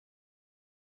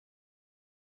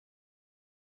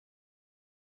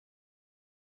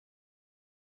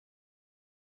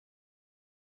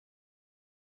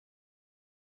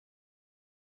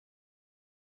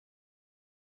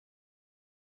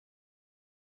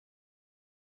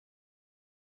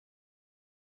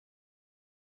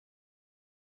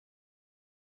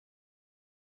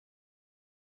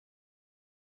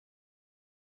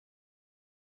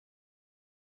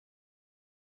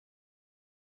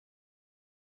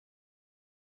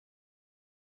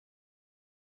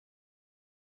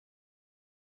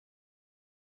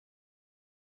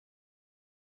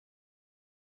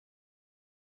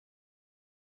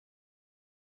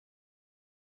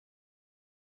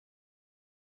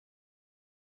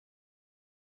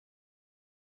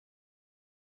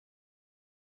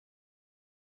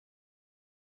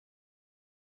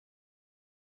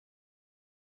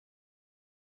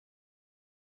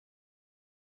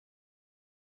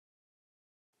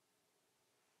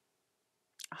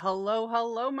Hello,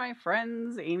 hello, my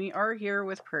friends. AmyR here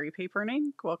with Prairie Paper and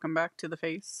Ink. Welcome back to the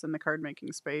face and the card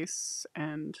making space.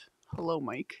 And hello,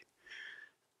 Mike.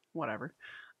 Whatever.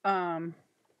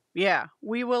 Yeah,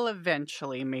 we will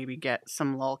eventually maybe get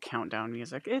some little countdown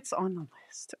music. It's on the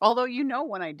list. Although you know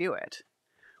when I do it,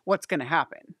 what's going to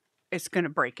happen? It's going to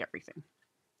break everything.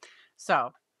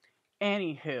 So,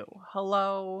 anywho,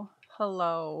 hello,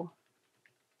 hello.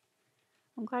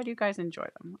 I'm glad you guys enjoy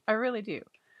them. I really do.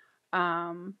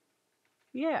 Um,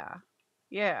 yeah,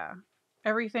 yeah.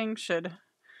 Everything should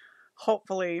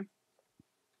hopefully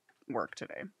work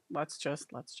today. Let's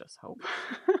just hope.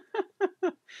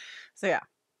 So yeah.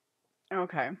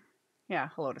 Okay. Yeah,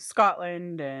 hello to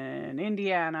Scotland and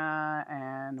Indiana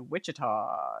and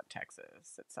Wichita,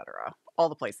 Texas, etc. All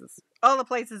the places. All the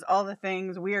places, all the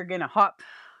things. We are going to hop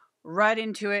right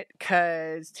into it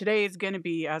cuz today is going to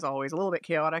be as always a little bit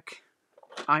chaotic.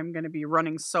 I'm going to be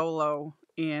running solo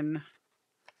in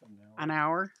an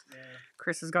hour. Yeah.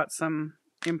 Chris has got some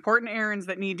important errands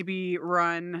that need to be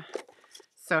run.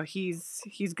 So he's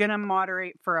going to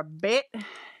moderate for a bit.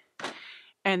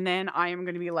 And then I am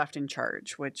going to be left in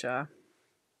charge, which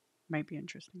might be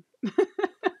interesting.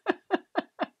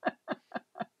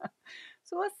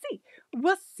 So let's see.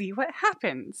 We'll see what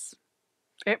happens.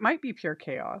 It might be pure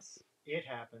chaos. It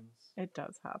happens. It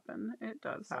does happen. It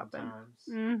does happen.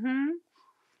 Sometimes.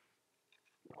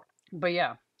 But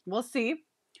yeah, we'll see.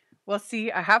 We'll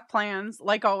see. I have plans.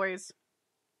 Like always,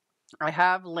 I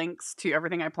have links to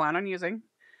everything I plan on using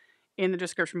in the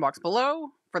description box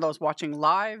below. For those watching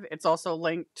live, it's also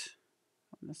linked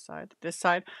on this side,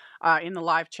 in the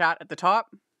live chat at the top.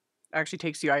 It actually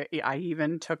takes you, I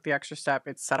even took the extra step.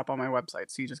 It's set up on my website.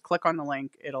 So you just click on the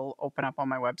link. It'll open up on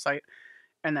my website.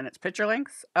 And then it's picture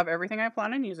links of everything I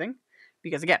plan on using.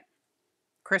 Because again,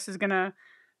 Chris is gonna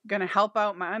help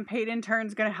out. My unpaid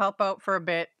intern's gonna help out for a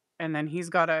bit. And then he's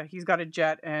got a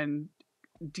jet and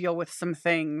deal with some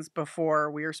things before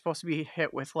we are supposed to be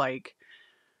hit with like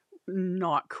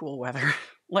not cool weather.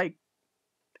 Like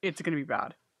it's gonna be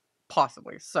bad.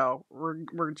 Possibly. So we're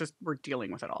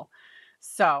dealing with it all.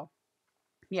 So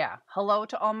yeah, hello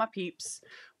to all my peeps.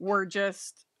 We're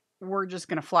just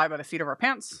gonna fly by the seat of our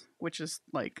pants, which is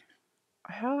like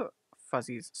I have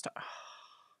fuzzies stuff.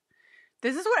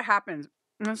 This is what happens.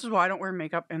 This is why I don't wear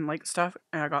makeup and like stuff.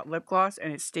 And I got lip gloss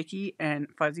and it's sticky and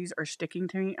fuzzies are sticking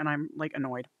to me and I'm like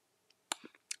annoyed.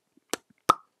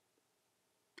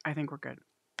 I think we're good.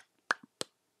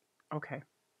 Okay.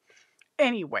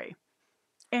 Anyway.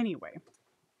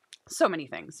 So many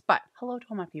things. But hello to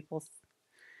all my peoples.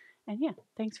 And yeah,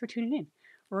 thanks for tuning in.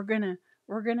 We're gonna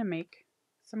make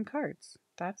some cards.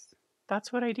 That's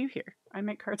what I do here. I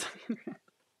make cards on the internet.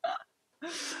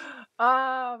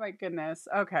 Oh my goodness.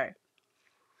 Okay.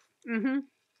 So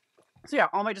yeah,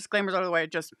 all my disclaimers out of the way.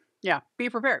 Just be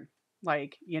prepared.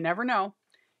 Like you never know.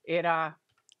 It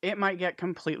might get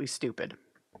completely stupid.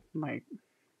 Like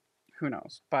who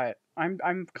knows? But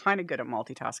I'm kind of good at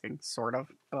multitasking, sort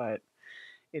of. But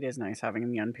it is nice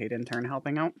having the unpaid intern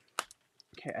helping out.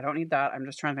 Okay, I don't need that. I'm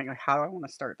just trying to think like how do I want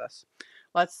to start this.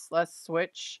 Let's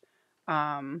switch.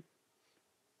 Thank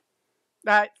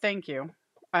you.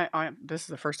 This is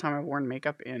the first time I've worn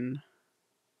makeup in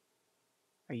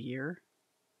a year,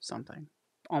 something,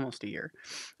 almost a year.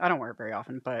 I don't wear it very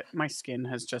often, but my skin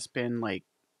has just been like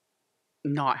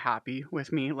not happy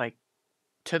with me, like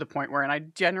to the point where, and I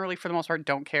generally, for the most part,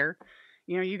 don't care.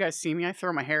 You know, you guys see me. I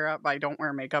throw my hair up. I don't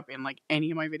wear makeup in like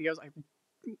any of my videos. I,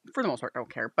 for the most part,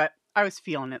 don't care. But I was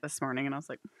feeling it this morning, and I was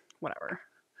like, whatever.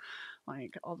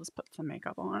 Like, I'll just put some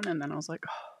makeup on, and then I was like,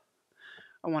 oh,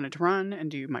 I wanted to run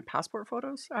and do my passport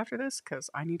photos after this because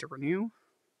I need to renew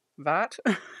that.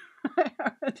 I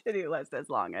have a to-do list as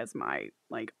long as my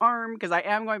like arm because I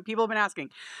am going. People have been asking.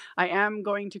 I am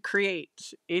going to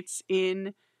create. It's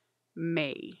in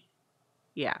May.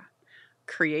 Yeah,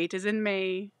 create is in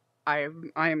May. I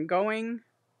am going,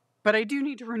 but I do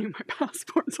need to renew my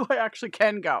passport so I actually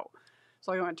can go.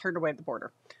 So I went turned away at the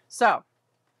border. So.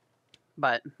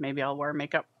 But maybe I'll wear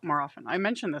makeup more often. I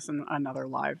mentioned this in another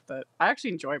live that I actually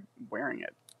enjoy wearing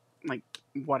it. Like,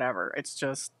 whatever. It's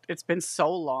just, it's been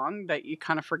so long that you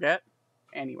kind of forget.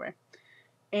 Anyway.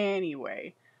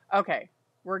 Okay.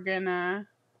 We're gonna,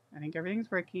 I think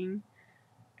everything's working.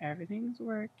 And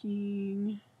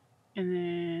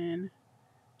then,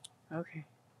 okay.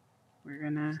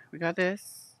 We got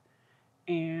this.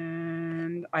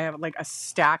 And I have like a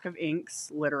stack of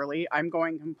inks, literally. I'm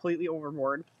going completely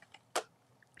overboard.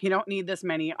 You don't need this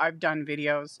many. I've done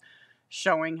videos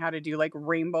showing how to do like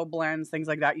rainbow blends, things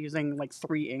like that, using like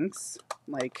 3 inks.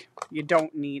 Like you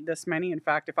don't need this many. In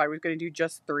fact, if I was going to do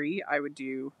just 3, I would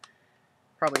do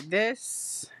probably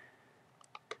this,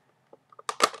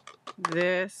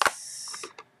 this,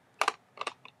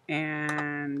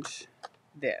 and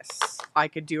this. I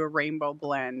could do a rainbow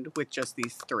blend with just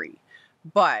these three,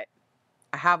 but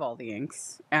I have all the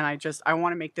inks, and I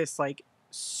want to make this like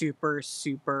super,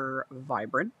 super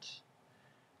vibrant.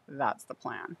 That's the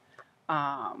plan.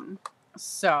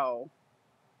 So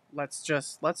let's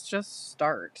just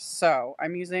start. So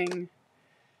I'm using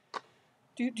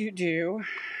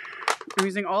I'm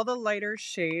using all the lighter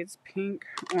shades: pink,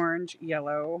 orange,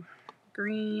 yellow,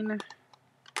 green,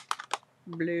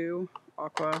 blue,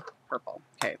 aqua, purple.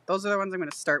 Okay, those are the ones I'm going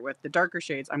to start with. The darker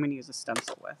shades I'm going to use a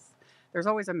stencil with. There's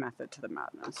always a method to the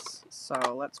madness. So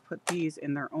let's put these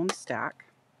in their own stack,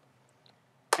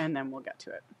 and then we'll get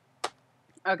to it.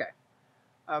 Okay.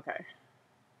 Okay.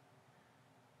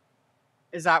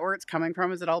 Is that where it's coming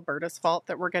from? Is it Alberta's fault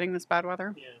that we're getting this bad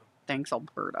weather? Yeah. Thanks,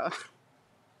 Alberta.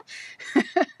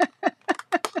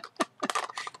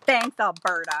 Thanks,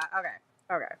 Alberta. Okay.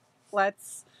 Okay.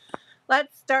 Let's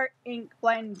start ink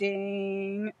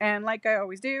blending. And like I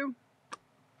always do.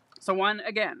 So one,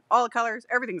 again, all the colors,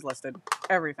 everything's listed.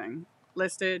 Everything.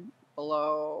 Listed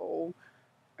below,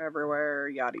 everywhere,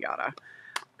 yada yada.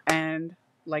 And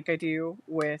like I do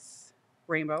with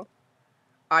rainbow,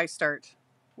 I start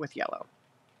with yellow.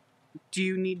 Do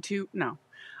you need to? No.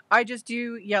 I just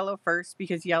do yellow first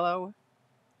because yellow,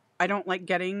 I don't like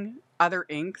getting other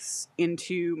inks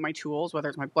into my tools, whether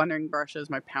it's my blending brushes,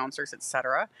 my pouncers,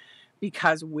 etc.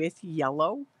 Because with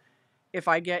yellow, if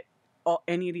I get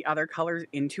any of the other colors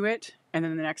into it, and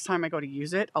then the next time I go to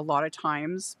use it, a lot of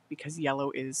times, because yellow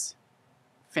is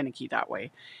finicky that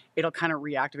way, it'll kind of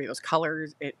reactivate those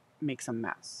colors. It makes a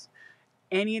mess.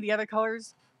 Any of the other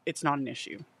colors, it's not an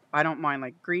issue. I don't mind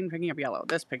like green picking up yellow,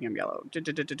 this picking up yellow.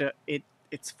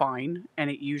 It's fine, and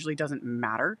it usually doesn't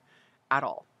matter at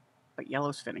all. But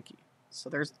yellow's finicky. So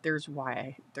there's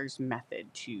why there's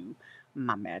method to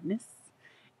my madness.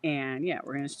 And yeah,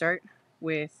 we're gonna start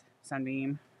with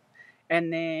Sunbeam.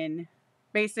 And then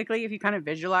basically, if you kind of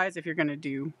visualize, if you're gonna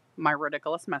do my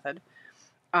ridiculous method,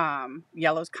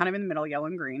 yellow's kind of in the middle, yellow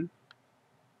and green.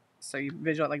 So you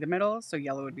visualize like the middle, so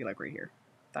yellow would be like right here.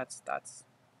 That's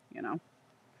you know,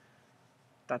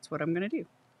 that's what I'm gonna do.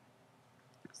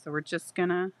 So we're just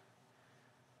gonna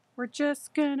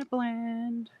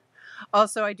blend.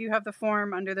 Also, I do have the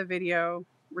form under the video.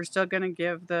 We're still gonna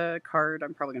give the card,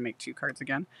 I'm probably gonna make 2 cards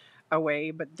again,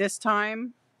 away, but this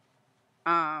time,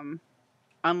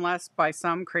 unless by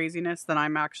some craziness that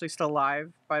I'm actually still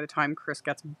alive by the time Chris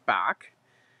gets back.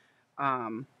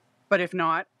 But if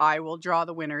not, I will draw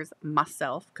the winners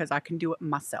myself because I can do it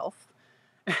myself.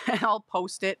 I'll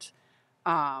post it.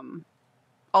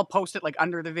 I'll post it like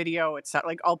under the video. It's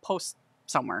like I'll post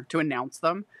somewhere to announce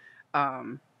them.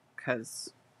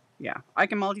 Because yeah, I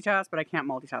can multitask, but I can't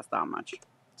multitask that much.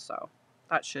 So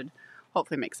that should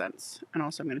hopefully make sense. And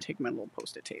also I'm going to take my little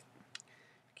Post-it tape.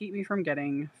 Keep me from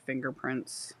getting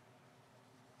fingerprints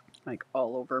like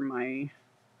all over my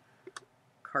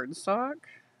cardstock.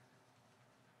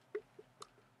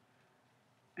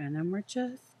 And then we're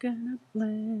just gonna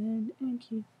blend and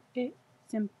keep it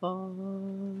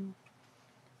simple.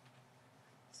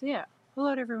 So yeah,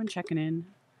 hello to everyone checking in.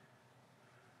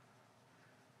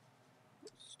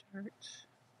 Start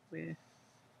with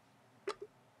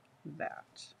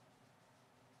that.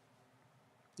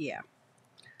 Yeah.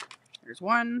 There's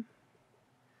one.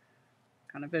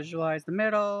 Kind of visualize the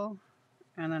middle.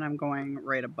 And then I'm going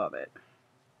right above it.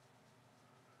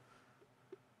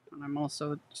 And I'm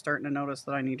also starting to notice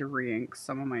that I need to re-ink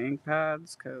some of my ink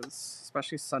pads because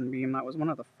especially Sunbeam, that was one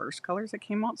of the first colors that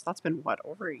came out. So that's been, what,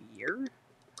 over a year?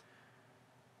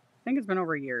 I think it's been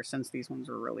over a year since these ones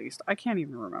were released. I can't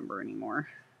even remember anymore.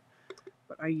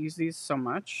 But I use these so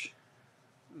much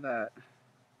that,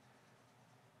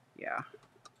 yeah,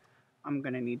 I'm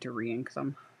going to need to re-ink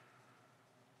them.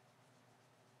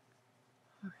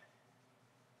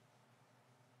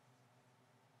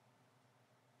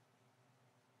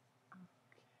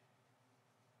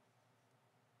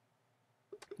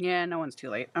 Yeah, no one's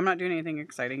too late. I'm not doing anything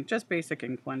exciting, just basic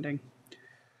ink blending.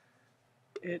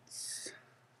 It's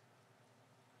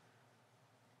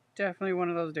definitely one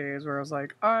of those days where I was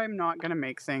like, I'm not going to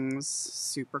make things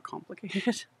super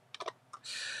complicated.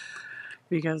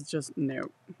 Because just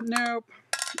nope. Nope.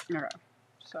 Okay.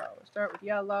 So start with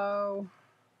yellow.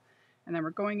 And then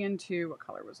we're going into, what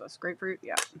color was this? Grapefruit?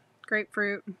 Yeah.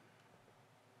 Grapefruit.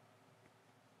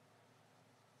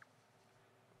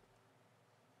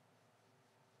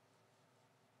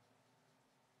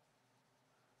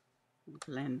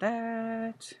 Blend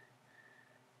that.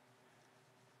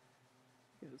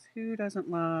 Because who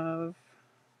doesn't love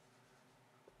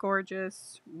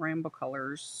gorgeous rainbow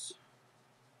colors?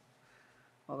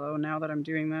 Although now that I'm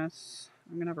doing this,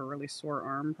 I'm going to have a really sore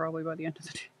arm probably by the end of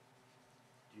the day.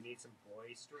 You need some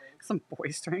boy strength? Some boy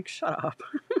strength? Shut up.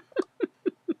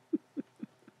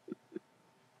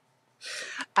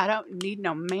 I don't need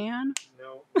no man.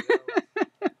 No.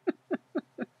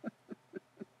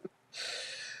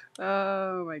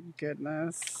 Oh my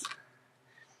goodness.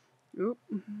 Oop.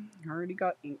 Already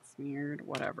got ink smeared.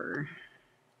 Whatever.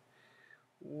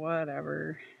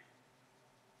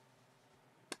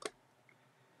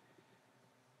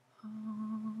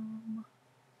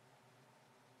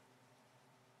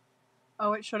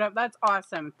 Oh, it showed up. That's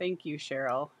awesome. Thank you,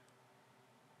 Cheryl.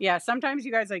 Yeah, sometimes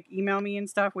you guys like email me and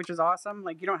stuff, which is awesome.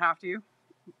 Like, you don't have to,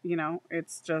 you know,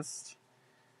 it's just,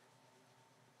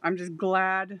 I'm just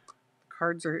glad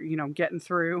cards are, you know, getting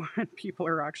through and people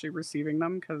are actually receiving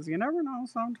them, because you never know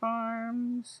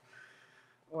sometimes.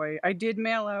 Boy, I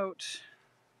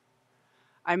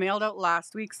mailed out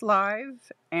last week's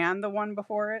live and the one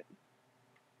before it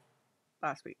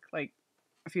last week, like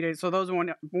a few days. So those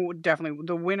one definitely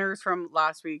the winners from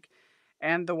last week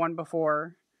and the one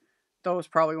before, those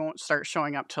probably won't start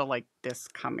showing up till like this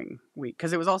coming week,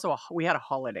 because it was also we had a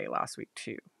holiday last week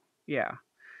too. Yeah.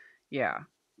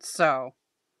 So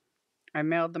I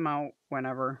mailed them out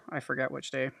whenever, I forget which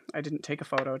day. I didn't take a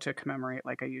photo to commemorate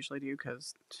like I usually do,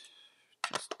 because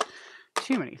just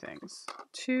too many things.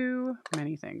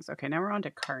 Okay, now we're on to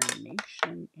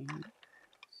Carnation ink.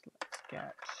 So let's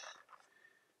get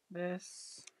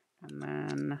this, and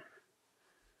then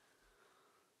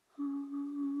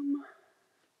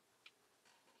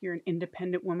you're an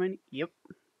independent woman. Yep.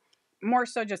 More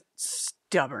so just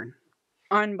stubborn.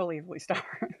 Unbelievably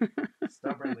stubborn.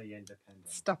 Stubbornly independent.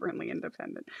 Stubbornly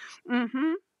independent.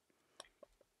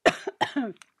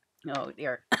 Oh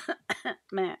dear.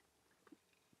 Man.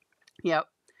 Yep.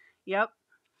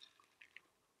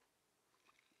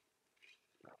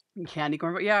 Candy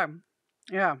corn, but yeah,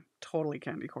 totally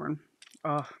candy corn.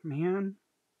 Oh man.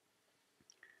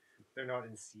 They're not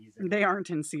in season. They aren't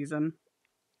in season,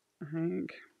 I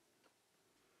think.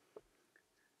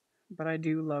 But I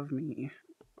do love me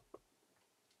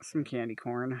some candy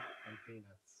corn. And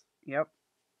peanuts. Yep.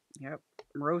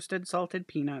 Roasted salted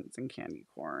peanuts and candy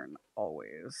corn,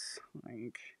 always.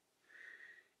 Like,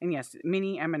 and yes,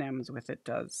 mini M&Ms with it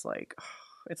does, like,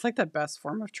 it's like the best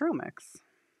form of trail mix.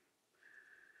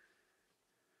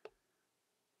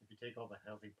 If you take all the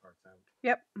healthy parts out.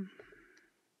 Yep.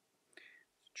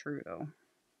 It's true though.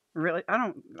 Really, I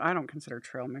don't consider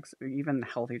trail mix even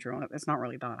healthy trail mix. It's not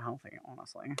really that healthy,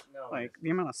 honestly. No, like the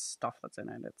amount of stuff that's in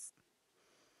it, it's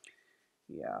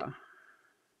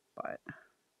but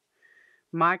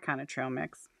my kind of trail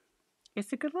mix,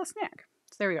 it's a good little snack.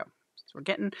 So there we go. So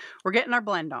we're getting our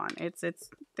blend on. It's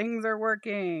things are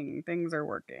working.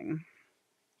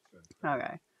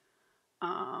 Okay.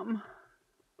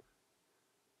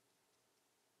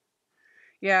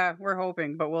 Yeah, we're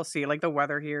hoping, but we'll see. Like, the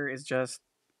weather here is just,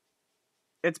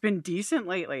 it's been decent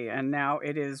lately, and now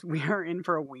we are in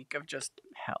for a week of just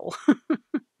hell.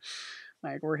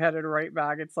 Like, we're headed right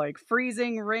back. It's like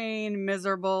freezing rain,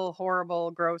 miserable, horrible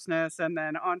grossness, and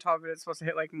then on top of it, it's supposed to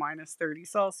hit like minus 30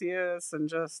 Celsius, and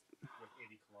just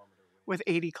with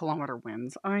 80-kilometer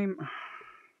winds.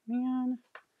 Man.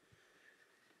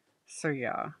 So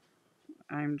yeah,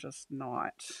 I'm just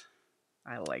not.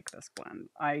 I like this blend.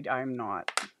 I'm not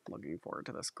looking forward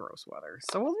to this gross weather.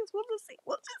 So we'll just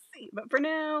see. But for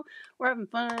now, we're having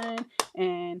fun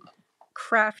and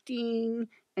crafting,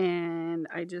 and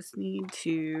I just need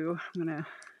to, I'm gonna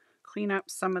clean up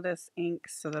some of this ink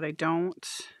so that I don't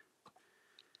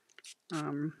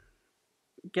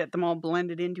get them all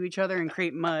blended into each other and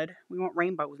create mud. We want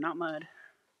rainbows, not mud.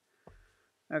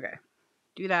 Okay,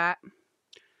 do that.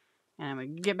 And I'm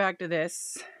gonna get back to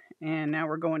this. And now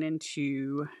we're going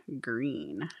into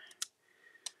green,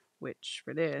 which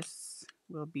for this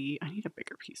will be, I need a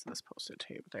bigger piece of this Post-it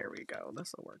tape. There we go.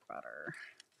 This will work better.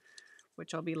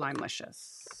 Which will be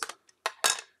Limelicious.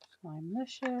 And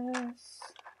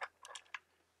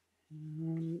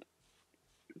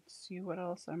let's see what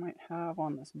else I might have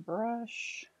on this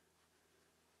brush.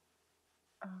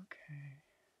 Okay.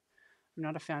 I'm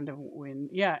not a fan of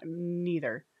wind. Yeah,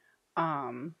 neither.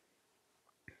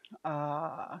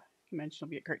 You mentioned it'll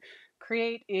be at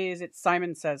Create is, it's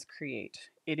Simon Says Create.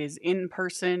 It is in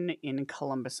person in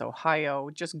Columbus, Ohio.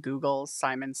 Just Google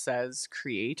Simon Says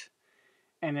Create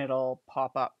and it'll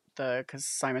pop up because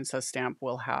Simon Says stamp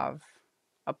will have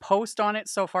a post on it.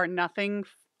 So far, nothing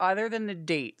other than the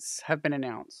dates have been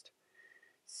announced.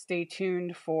 Stay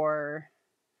tuned for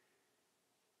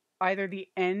either the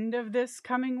end of this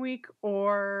coming week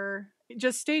or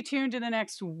just stay tuned in the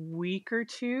next week or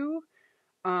two.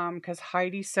 Because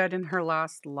Heidi said in her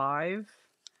last live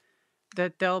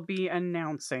that they'll be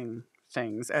announcing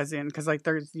things, as in, because like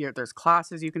there's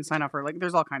classes you can sign up for, like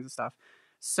there's all kinds of stuff.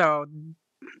 So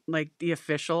like the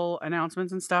official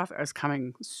announcements and stuff is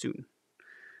coming soon.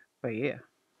 But yeah,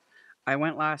 I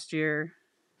went last year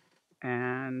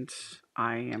and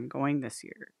I am going this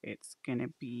year. It's gonna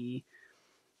be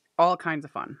all kinds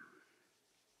of fun.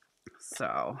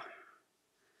 So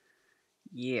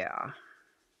yeah.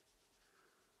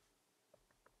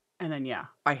 And then yeah,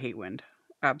 I hate wind.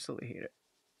 Absolutely hate it.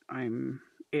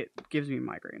 It gives me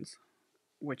migraines,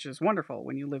 which is wonderful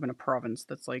when you live in a province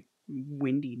that's like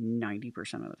windy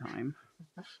 90% of the time.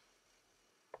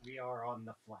 We are on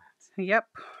the flat. Yep,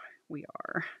 we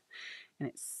are. And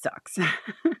it sucks.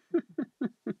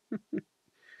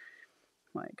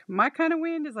 Like, my kind of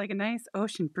wind is like a nice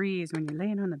ocean breeze when you're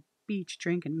laying on the beach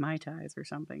drinking Mai Tais or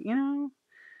something. You know?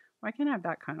 Why can't I have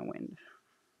that kind of wind?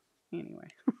 Anyway.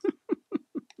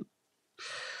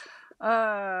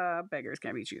 Beggars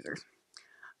can't be choosers.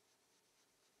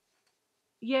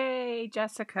 Yay,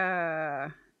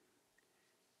 Jessica.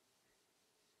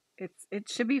 It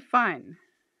should be fun.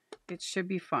 It should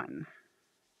be fun.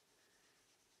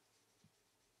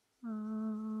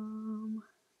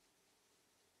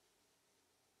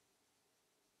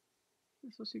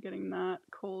 We're supposed to be getting that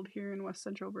cold here in West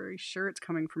Central. Very sure it's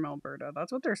coming from Alberta.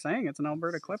 That's what they're saying. It's an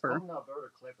Alberta clipper. It's called an Alberta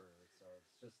clipper,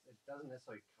 so it doesn't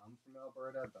necessarily come from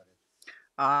Alberta, but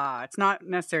it's not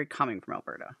necessarily coming from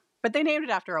Alberta. But they named it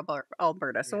after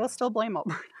Alberta, so we'll still blame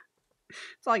Alberta.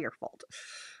 It's all your fault.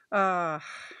 Yeah,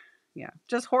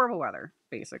 just horrible weather,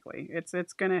 basically. It's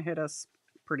gonna hit us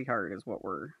pretty hard, is what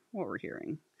we're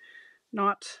hearing.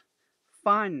 Not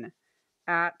fun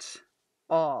at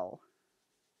all.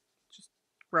 Just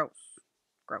gross.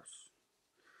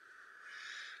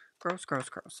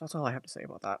 That's all I have to say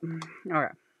about that. All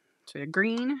right, so we have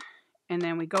green, and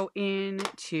then we go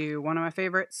into one of my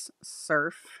favorites,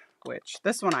 Surf, which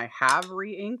this one I have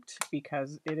re-inked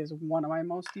because it is one of my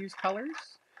most used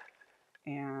colors,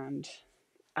 and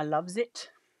I loves it.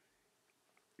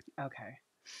 Okay.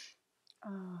 I'd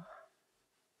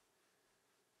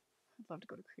love to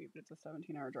go to Crete, but it's a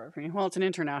 17-hour drive for me. Well, it's an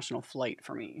international flight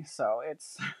for me, so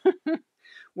it's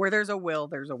where there's a will,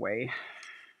 there's a way.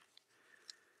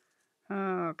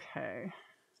 Okay.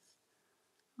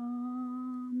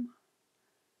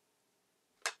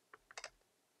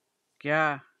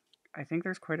 Yeah, I think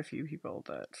there's quite a few people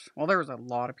that. Well, there was a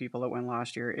lot of people that went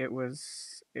last year. It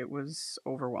was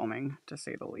overwhelming, to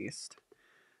say the least.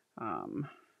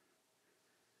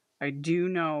 I do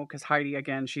know, because Heidi,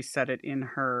 again, she said it in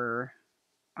her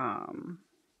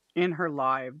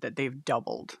live, that they've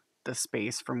doubled the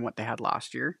space from what they had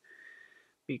last year,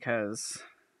 because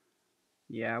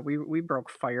yeah, we broke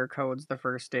fire codes the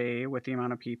first day with the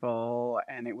amount of people,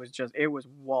 and it was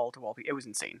wall to wall. It was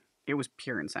insane. It was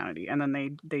pure insanity. And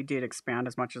then they did expand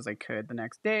as much as they could the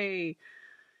next day,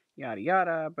 yada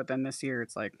yada. But then this year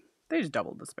it's like they just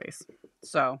doubled the space,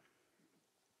 so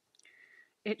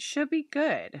it should be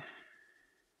good.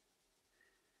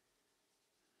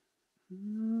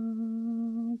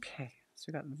 Okay, so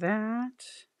we got that.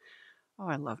 Oh,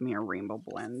 I love me a rainbow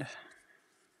blend.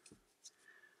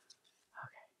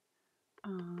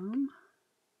 Okay.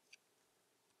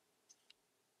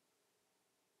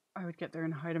 I would get there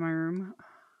and hide in my room.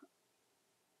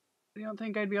 I don't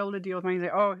think I'd be able to deal with my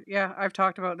anxiety. Oh, yeah, I've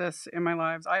talked about this in my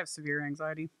lives. I have severe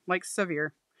anxiety. Like,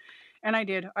 severe. And I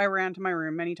did. I ran to my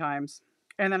room many times.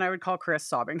 And then I would call Chris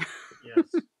sobbing.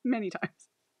 yes. Many times.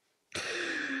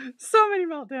 So many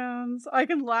meltdowns. I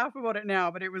can laugh about it now,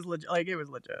 but it was legit. Like, it was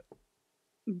legit.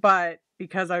 But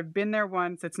because I've been there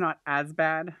once, it's not as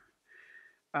bad.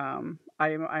 I'm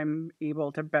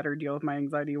able to better deal with my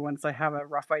anxiety once I have a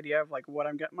rough idea of like what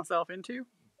I'm getting myself into,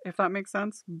 if that makes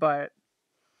sense. But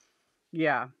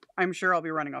yeah, I'm sure I'll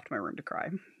be running off to my room to cry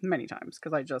many times,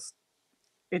 because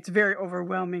it's very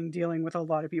overwhelming dealing with a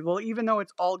lot of people, even though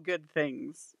it's all good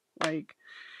things. Like,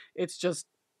 it's just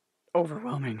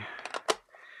overwhelming,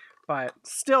 but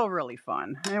still really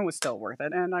fun, and it was still worth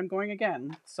it, and I'm going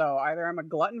again. So either I'm a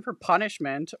glutton for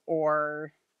punishment,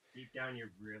 or deep down you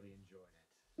really enjoyed it.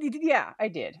 Yeah, I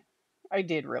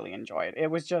did really enjoy it.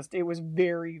 It was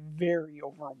very, very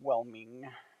overwhelming,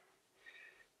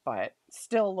 but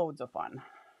still loads of fun.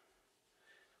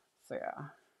 So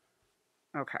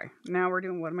yeah. Okay, now what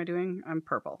am I doing? I'm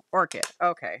purple. Orchid.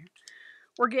 Okay.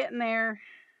 We're getting there.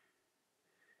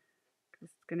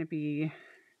 It's going to be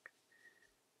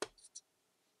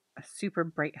a super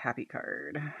bright happy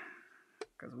card.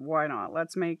 Because why not?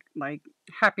 Let's make, like,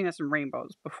 happiness and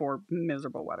rainbows before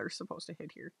miserable weather's supposed to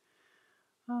hit here.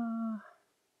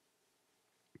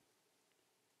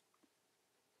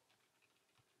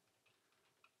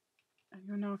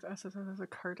 do you know if SSS has a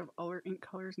card of all our ink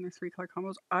colors in their 3-color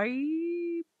combos?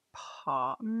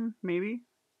 Maybe.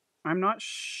 I'm not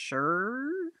sure.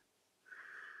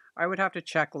 I would have to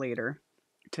check later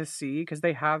to see, because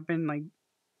they have been like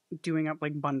doing up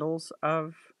like bundles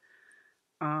of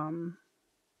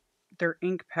their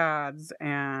ink pads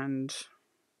and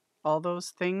all those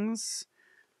things.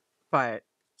 But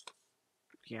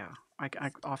yeah, I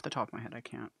off the top of my head, I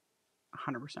can't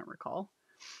 100% recall.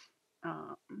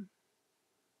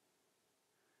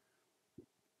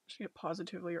 Should get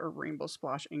Pawsitively or Rainbow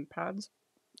Splash ink pads.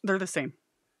 They're the same.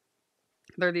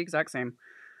 They're the exact same.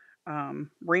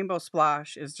 Rainbow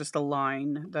Splash is just a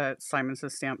line that Simon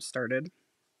Says Stamps started.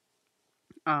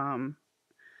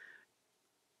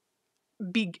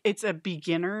 It's a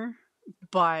beginner,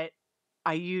 but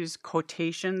I use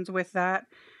quotations with that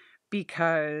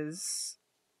because,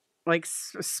 like,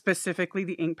 specifically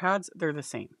the ink pads, they're the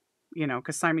same. You know,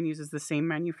 because Simon uses the same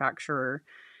manufacturer.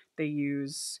 They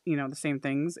use, you know, the same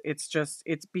things. It's just,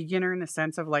 it's beginner in the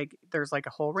sense of like, there's like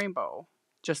a whole rainbow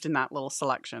just in that little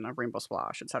selection of Rainbow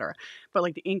Splash, etc. But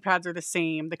like the ink pads are the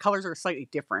same. The colors are slightly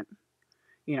different,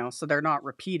 you know, so they're not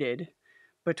repeated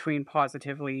between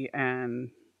Pawsitively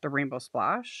and the Rainbow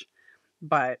Splash.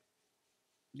 But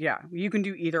yeah, you can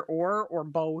do either or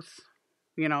both.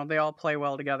 You know, they all play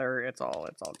well together. It's all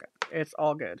good. It's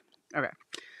all good. Okay,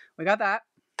 we got that.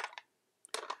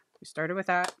 We started with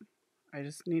that. I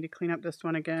just need to clean up this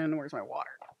one again. Where's my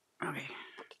water? Okay.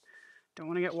 Don't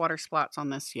want to get water splats on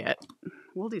this yet.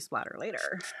 We'll do splatter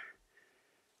later.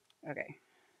 Okay.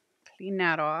 Clean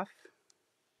that off.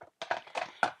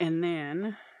 And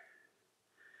then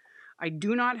I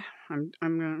do not,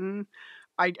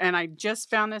 I just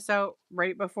found this out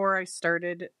right before I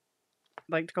started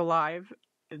like to go live.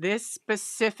 This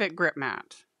specific grip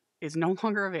mat is no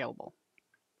longer available.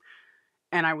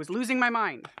 And I was losing my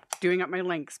mind doing up my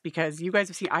links because you guys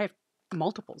have seen, I have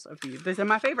multiples of these. This is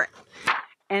my favorite.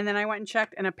 And then I went and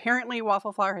checked, and apparently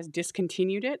Waffle Flower has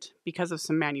discontinued it because of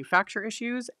some manufacturer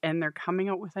issues, and they're coming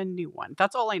out with a new one.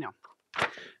 That's all I know.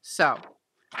 So,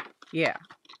 yeah.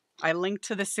 I linked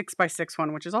to the 6x6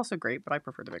 one, which is also great, but I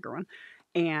prefer the bigger one.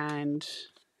 And,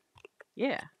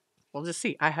 yeah. We'll just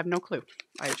see. I have no clue.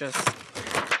 I just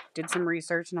did some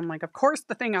research, and I'm like, of course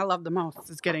the thing I love the most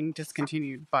is getting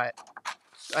discontinued, but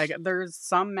there's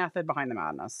some method behind the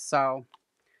madness. So,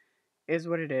 is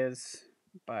what it is.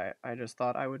 But I just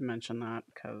thought I would mention that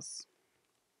because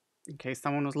in case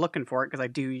someone was looking for it, because I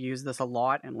do use this a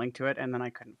lot and link to it, and then I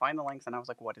couldn't find the links, and I was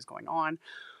like, what is going on?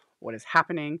 What is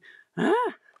happening?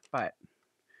 But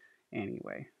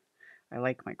anyway, I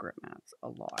like my grip mats a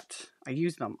lot. I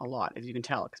use them a lot, as you can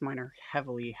tell, because mine are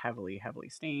heavily, heavily, heavily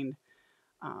stained.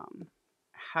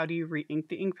 How do you re-ink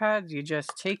the ink pads? You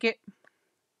just take it,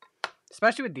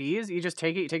 especially with these, you just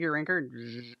take it, you take your inker,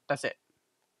 and that's it.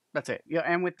 That's it. Yeah,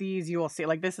 and with these, you will see,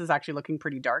 like, this is actually looking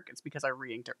pretty dark. It's because I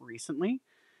re-inked it recently.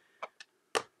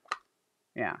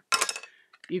 Yeah.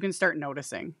 You can start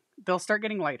noticing. They'll start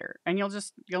getting lighter, and you'll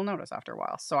notice after a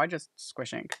while. So I just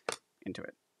squish ink into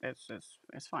it. It's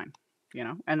fine, you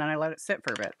know? And then I let it sit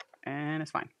for a bit, and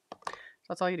it's fine. So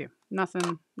that's all you do.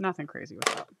 Nothing crazy with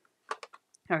that.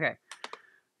 Okay.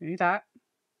 Do that.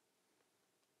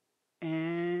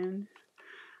 And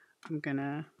I'm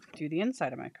gonna do the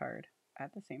inside of my card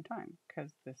at the same time,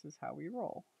 because this is how we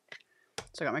roll.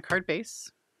 So I got my card base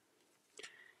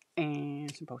and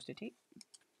some Post-it tape.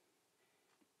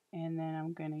 And then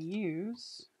I'm going to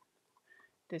use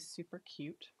this super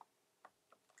cute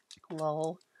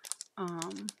little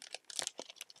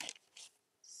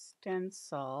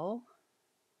stencil.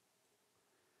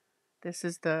 This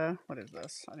is the, what is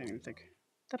this? I didn't even think.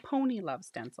 The Pony Love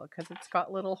stencil, because it's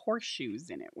got little horseshoes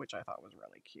in it, which I thought was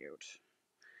really cute.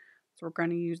 So we're going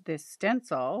to use this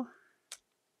stencil.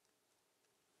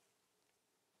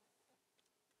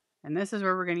 And this is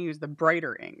where we're going to use the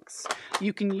brighter inks.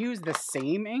 You can use the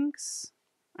same inks,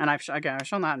 and I've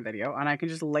shown that in video, and I can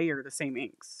just layer the same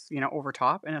inks, you know, over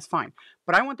top, and it's fine.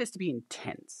 But I want this to be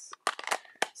intense,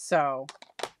 so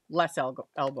less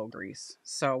elbow grease.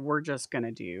 So we're just going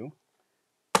to do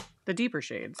the deeper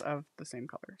shades of the same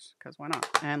colors, because why not?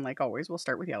 And like always, we'll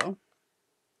start with yellow.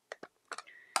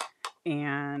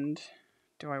 And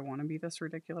do I want to be this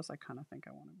ridiculous? I kind of think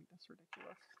I want to be this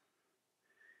ridiculous.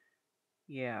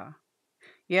 Yeah.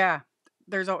 Yeah.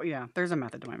 There's a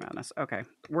method to my madness. Okay.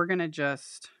 We're going to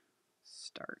just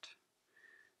start.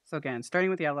 So again,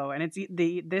 starting with yellow, and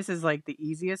this is like the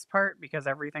easiest part because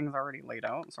everything's already laid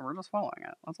out. So we're just following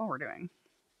it. That's all we're doing.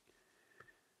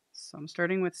 So I'm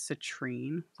starting with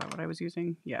Citrine. Is that what I was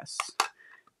using? Yes.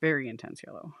 Very intense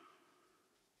yellow.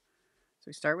 So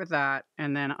we start with that,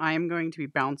 and then I'm going to be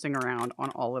bouncing around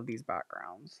on all of these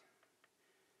backgrounds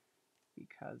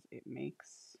because it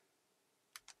makes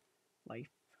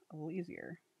life a little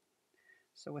easier.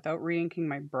 So without re-inking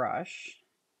my brush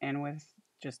and with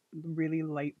just really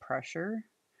light pressure,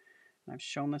 and I've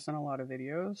shown this in a lot of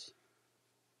videos,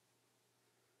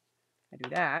 I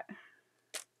do that.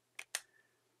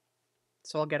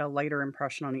 So I'll get a lighter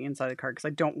impression on the inside of the card because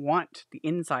I don't want the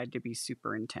inside to be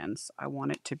super intense. I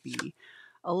want it to be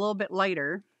a little bit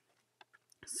lighter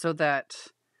so that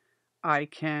I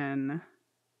can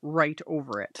write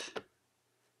over it.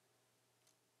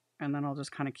 And then I'll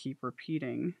just kind of keep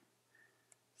repeating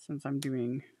since I'm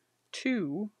doing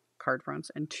 2 card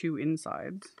fronts and 2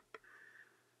 insides.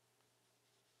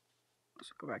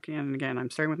 So go back in and again,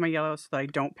 I'm starting with my yellow so that I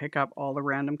don't pick up all the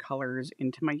random colors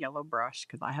into my yellow brush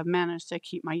because I have managed to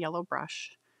keep my yellow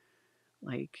brush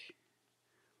like,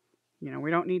 you know, we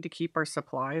don't need to keep our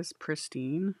supplies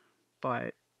pristine,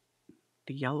 but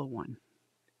the yellow one,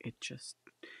 it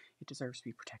deserves to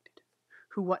be protected.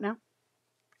 Who, what now?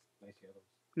 Nice yellows.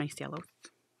 Nice yellows.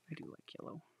 I do like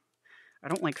yellow. I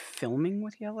don't like filming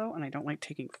with yellow, and I don't like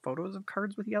taking photos of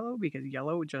cards with yellow because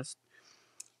yellow just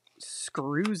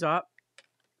screws up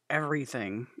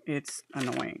everything. It's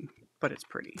annoying, but it's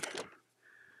pretty.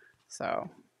 So,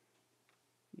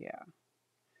 yeah.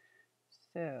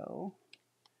 So,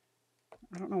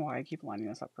 I don't know why I keep lining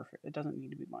this up perfect. It doesn't need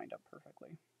to be lined up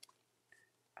perfectly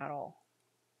at all.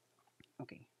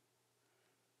 Okay.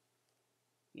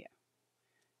 Yeah.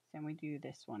 Then we do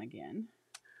this one again,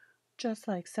 just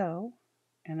like so,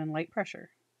 and then light pressure.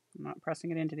 I'm not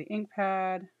pressing it into the ink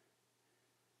pad.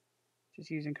 Just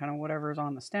using kind of whatever's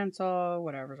on the stencil,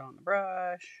 whatever's on the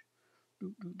brush.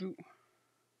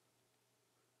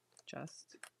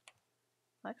 Just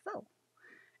like so.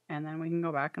 And then we can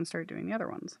go back and start doing the other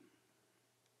ones.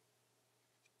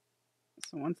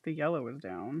 So once the yellow is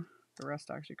down, the rest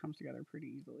actually comes together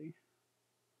pretty easily.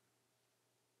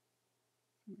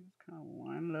 Just kind of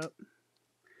line it up.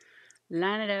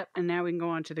 Line it up, and now we can go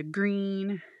on to the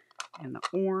green and the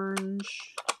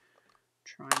orange.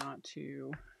 Try not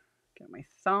to get my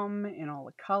thumb in all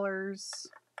the colors.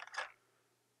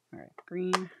 All right,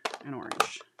 green and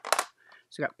orange.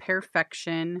 So we got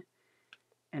Perfection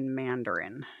and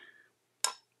Mandarin.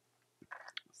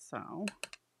 So I'm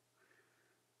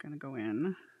gonna go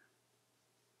in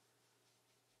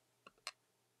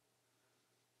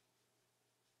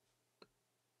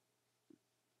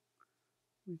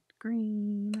with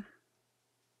green.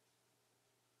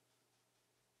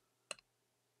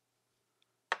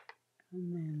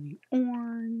 And then the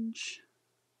orange.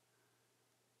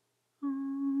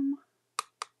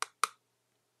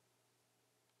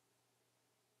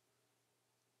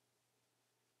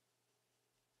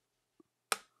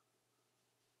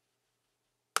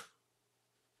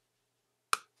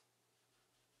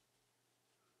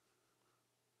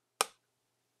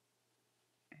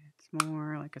 It's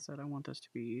more, like I said, I want this to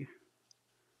be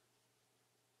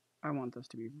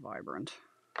vibrant.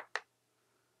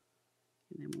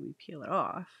 And then when we peel it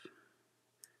off,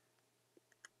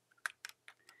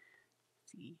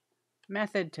 see,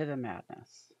 method to the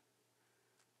madness.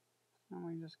 And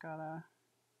we just gotta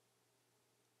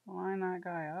line that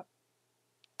guy up.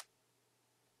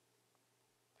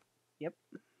 Yep.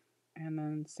 And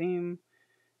then same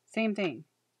thing.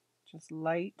 Just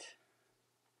light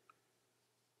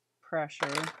pressure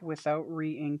without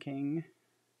re-inking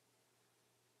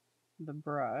the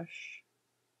brush.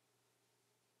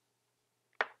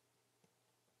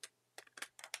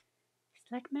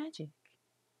 It's like magic.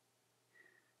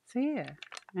 So yeah,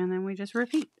 and then we just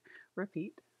repeat.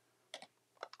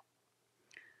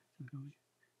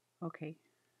 Okay.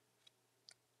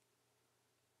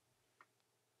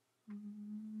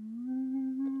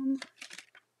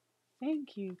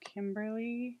 Thank you,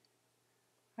 Kimberly.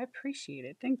 I appreciate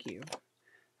it. Thank you.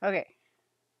 Okay.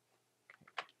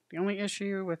 The only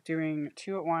issue with doing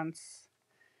 2 at once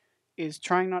is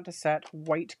trying not to set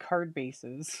white card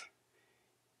bases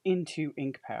into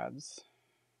ink pads.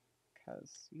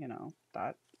 Because, you know,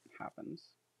 that happens.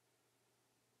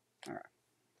 Alright.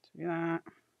 So do that.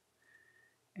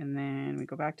 And then we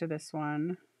go back to this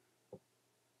one.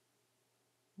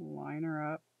 Line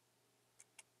her up.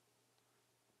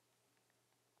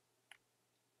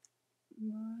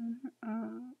 Line her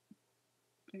up.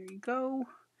 There you go.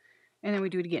 And then we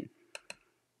do it again.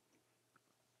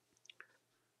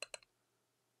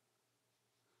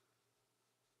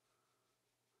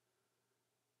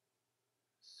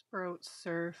 Sprout,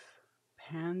 Surf,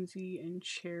 Pansy, and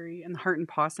Cherry, and the Heart and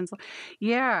Paw stencil.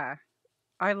 Yeah,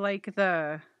 I like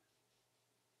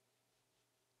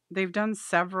they've done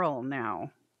several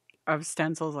now of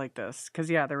stencils like this. Because,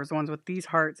 yeah, there was ones with these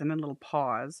hearts and then little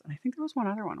paws. And I think there was one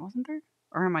other one, wasn't there?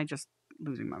 Or am I just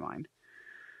losing my mind?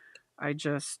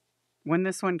 When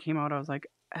this one came out, I was like,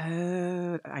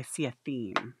 I see a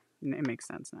theme. It makes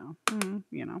sense now.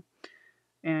 You know.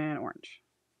 And orange.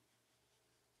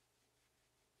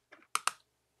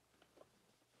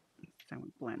 So I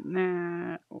would blend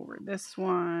that over this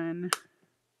one.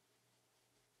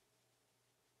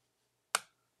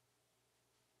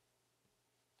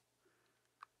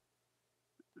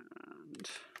 And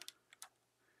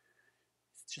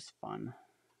it's just fun.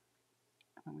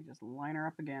 And we just line her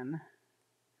up again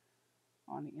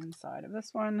on the inside of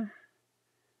this one.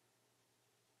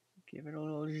 Give it a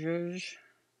little zhuzh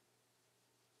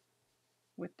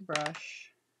with the brush.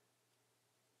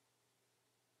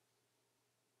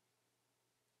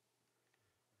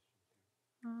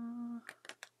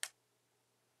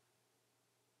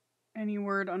 Any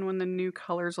word on when the new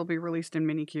colors will be released in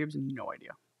mini cubes? No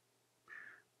idea.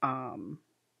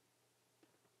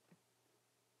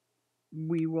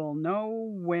 We will know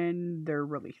when they're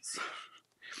released.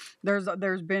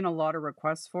 There's been a lot of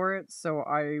requests for it, so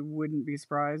I wouldn't be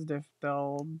surprised if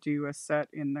they'll do a set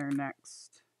in their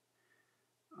next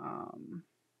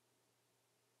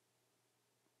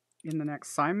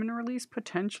Simon release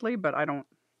potentially, but I don't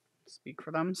speak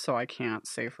for them, so I can't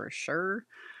say for sure.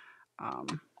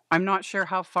 I'm not sure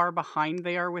how far behind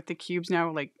they are with the cubes now,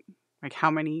 like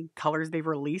how many colors they've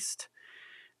released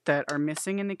that are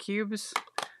missing in the cubes.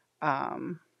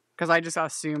 Because I just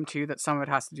assume too that some of it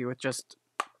has to do with just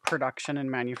production and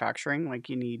manufacturing. Like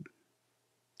you need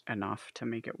enough to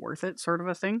make it worth it, sort of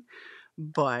a thing.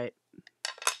 But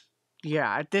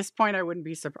yeah, at this point, I would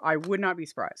not be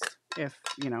surprised if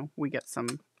we get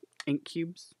some ink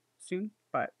cubes soon.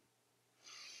 But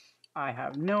I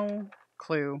have no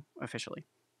clue officially.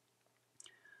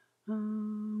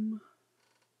 Now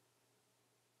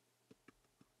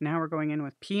we're going in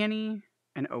with Peony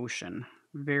and Ocean.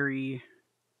 Very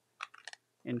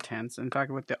intense. In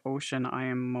fact, with the Ocean, I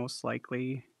am most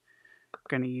likely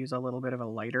going to use a little bit of a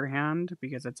lighter hand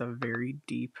because it's a very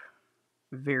deep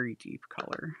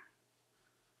color.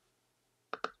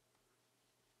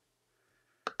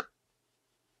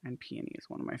 And Peony is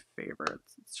one of my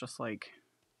favorites. It's just like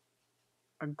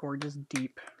a gorgeous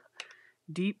deep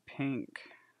pink.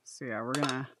 So yeah, we're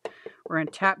gonna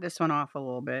tap this one off a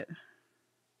little bit.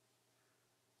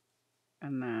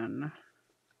 And then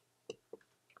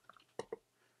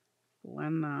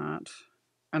blend that.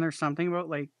 And there's something about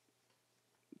like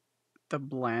the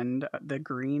blend, the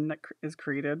green that is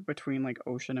created between like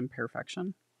Ocean and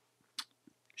Perfection.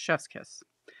 Chef's kiss.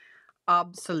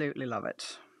 Absolutely love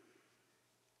it.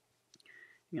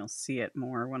 You'll see it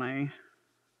more when I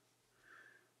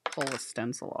pull the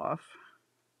stencil off.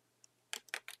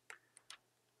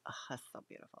 Oh, that's so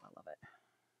beautiful. I love it.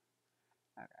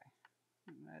 Okay.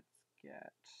 Let's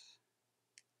get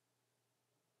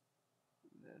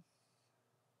this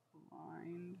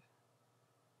lined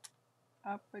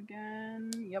up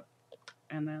again. Yep.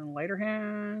 And then lighter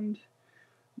hand.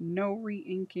 No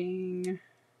re-inking.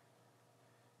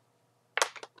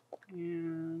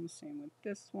 And same with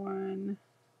this one.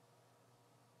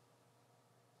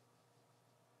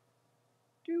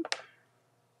 Doop.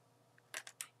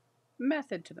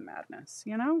 Method to the madness,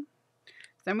 you know?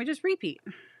 Then we just repeat.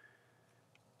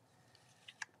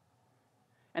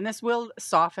 And this will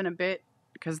soften a bit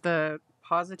because the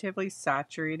positively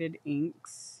saturated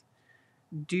inks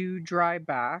do dry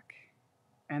back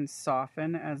and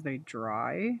soften as they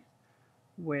dry,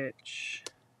 which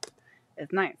is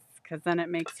nice because then it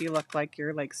makes you look like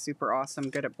you're like super awesome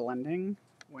good at blending,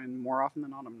 when more often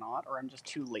than not I'm not, or I'm just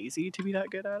too lazy to be that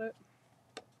good at it.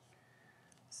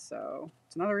 So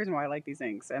it's another reason why I like these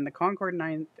inks. And the Concord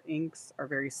 9th inks are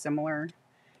very similar,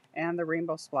 and the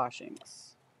Rainbow Splash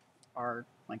inks are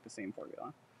like the same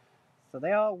formula. So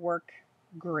they all work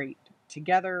great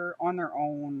together, on their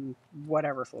own,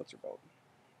 whatever floats your boat.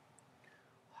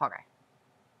 Okay.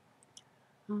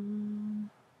 And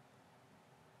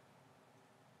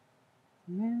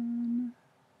then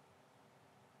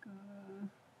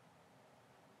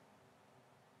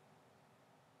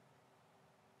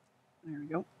there we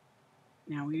go.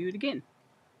 Now we do it again.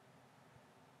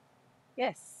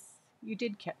 Yes, you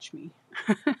did catch me.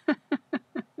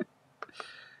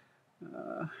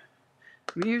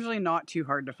 I'm usually not too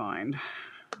hard to find.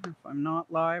 If I'm not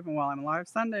live, and while I'm live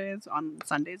Sundays, on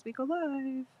Sundays we go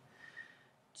live.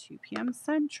 2 p.m.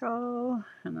 Central.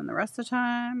 And then the rest of the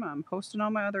time, I'm posting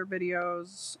all my other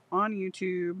videos on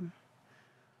YouTube,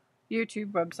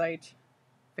 website,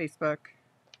 Facebook,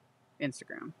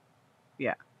 Instagram.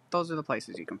 Yeah, those are the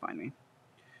places you can find me.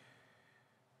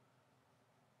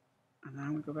 And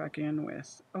then we go back in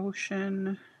with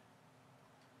Ocean.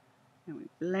 And we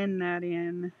blend that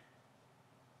in.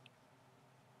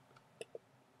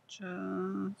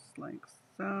 Just like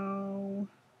so.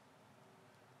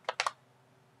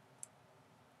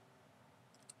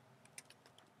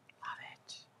 Love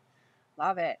it.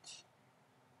 Love it.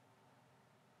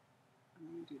 I'm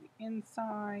going to do the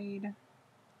inside.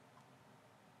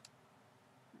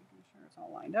 Making sure it's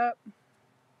all lined up.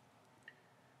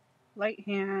 Light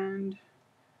hand.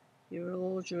 Give it a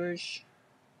little zhuzh.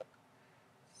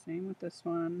 Same with this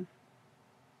one.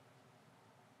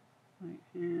 Light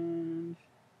hand.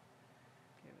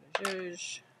 Give it a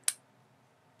zhuzh.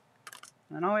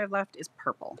 And then all we have left is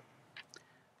purple.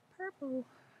 Purple.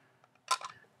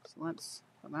 So let's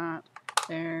put that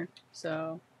there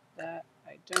so that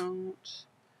I don't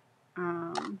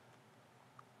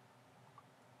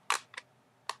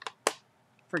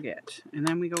forget. And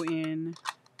then we go in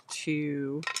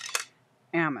to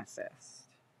Amethyst.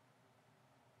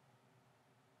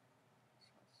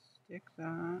 So stick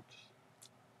that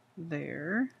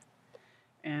there.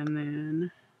 And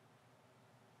then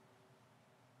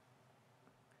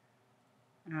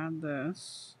add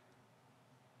this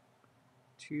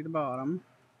to the bottom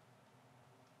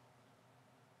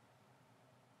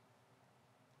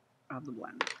of the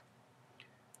blend.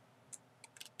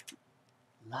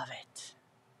 Love it.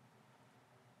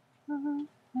 Love it.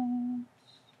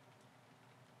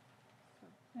 So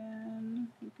then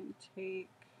you can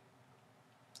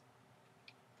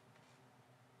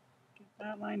get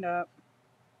that lined up.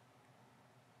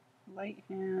 Light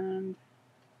hand.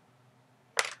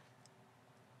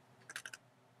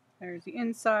 There's the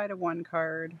inside of one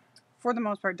card. For the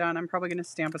most part done. I'm probably going to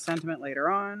stamp a sentiment later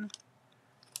on.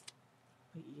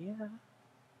 But yeah.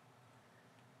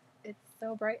 It's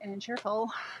so bright and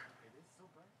cheerful. It is so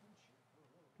bright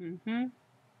and cheerful.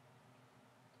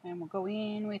 And we'll go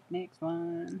in with next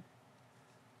one.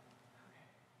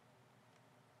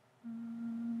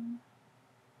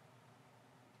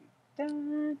 Do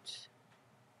that.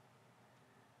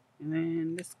 And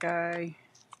then this guy,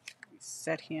 we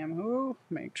set him. Ooh,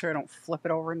 make sure I don't flip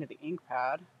it over into the ink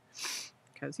pad.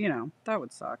 Because, you know, that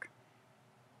would suck.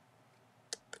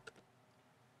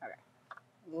 Okay.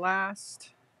 Last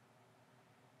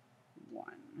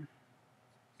one.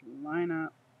 Line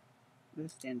up the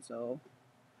stencil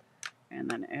and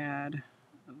then add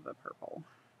the purple.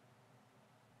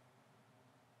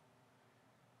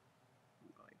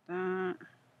 Go like that.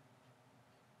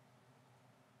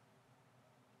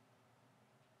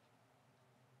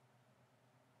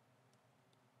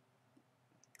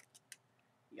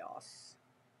 Yes.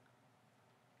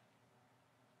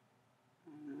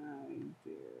 I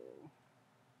do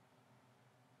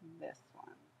this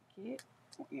one. Get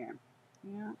yeah.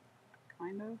 Yeah.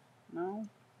 Kind of. No.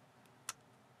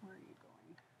 Where are you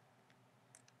going?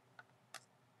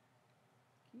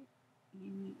 Get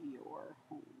in your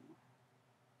home.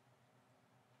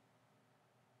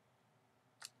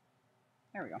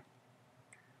 There we go.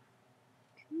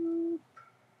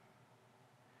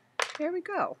 There we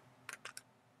go.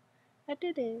 I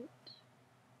did it.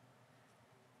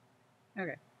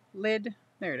 Okay. Lid.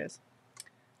 There it is.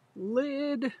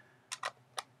 Lid.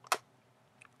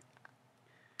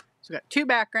 So we got two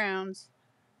backgrounds.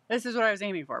 This is what I was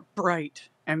aiming for. Bright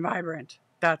and vibrant.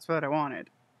 That's what I wanted.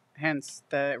 Hence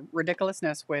the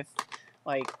ridiculousness with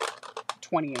like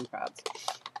 20 ink pads.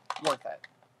 Worth it.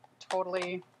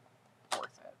 Totally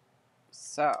worth it.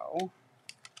 So,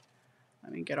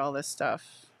 let me get all this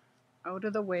stuff out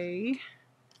of the way.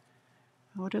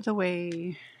 Out of the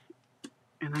way.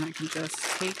 And then I can just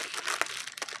take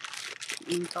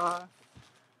the ink off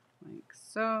like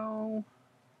so.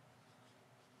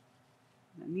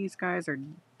 And these guys are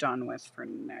done with for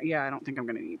now. Yeah, I don't think I'm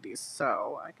going to need these.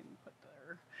 So, I can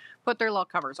put their little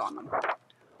covers on them.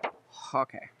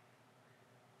 Okay.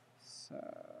 So,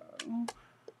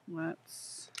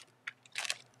 let's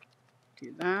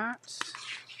do that.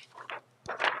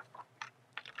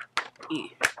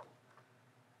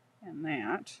 And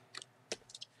that.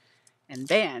 And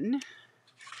then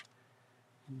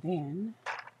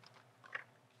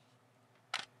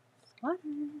splatter.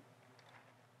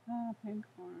 Pink,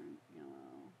 orange,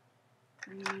 yellow,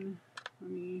 green.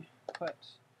 Let me put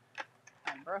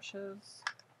my brushes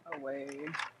away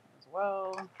as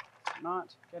well.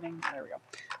 Not getting, there we go.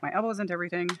 My elbows and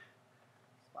everything.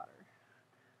 Splatter.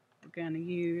 We're gonna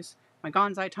use my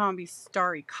Gonzai Tombi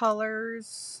Starry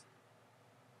Colors.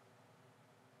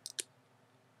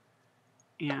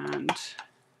 And,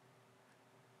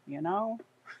 you know,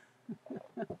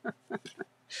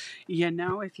 you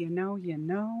know, if you know, you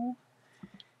know.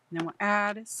 And then we'll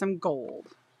add some gold.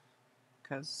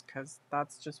 because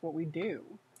that's just what we do.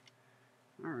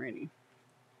 Alrighty.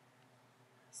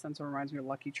 Stencil reminds me of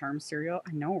Lucky Charms cereal.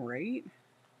 I know, right?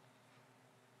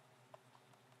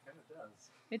 Kind of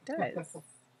does. It does.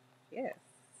 Yes.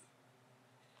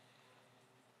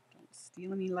 Don't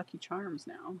steal any Lucky Charms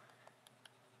now.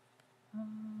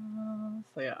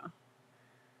 So yeah.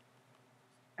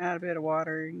 Add a bit of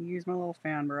water. Use my little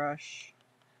fan brush.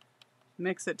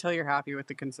 Mix it till you're happy with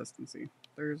the consistency.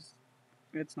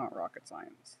 It's not rocket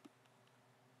science.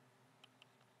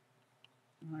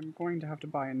 I'm going to have to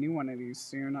buy a new one of these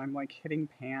soon. I'm like hitting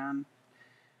pan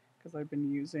because I've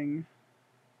been using,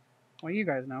 well, you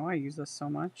guys know I use this so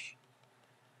much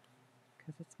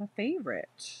because it's my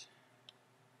favorite.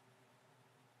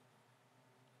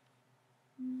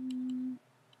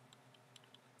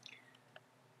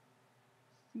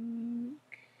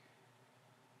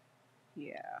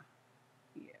 Yeah,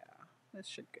 this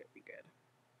should be good.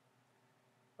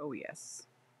 Oh yes.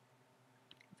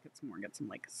 Let's get some more, get some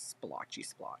like splotchy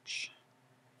splotch.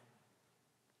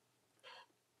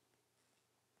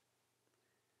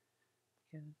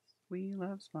 Because we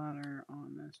love splatter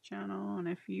on this channel, and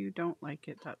if you don't like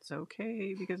it, that's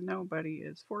okay, because nobody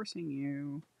is forcing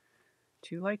you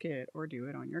to like it or do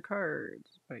it on your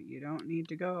cards. But you don't need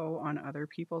to go on other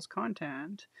people's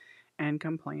content and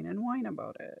complain and whine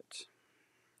about it.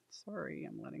 Sorry,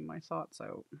 I'm letting my thoughts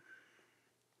out.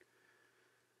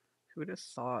 Who would have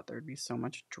thought there'd be so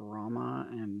much drama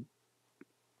and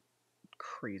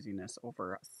craziness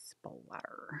over a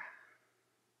splatter?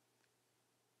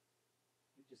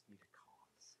 You just need a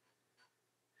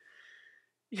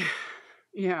cause.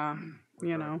 Yeah,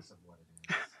 you know. Regardless of what it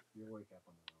is. You wake up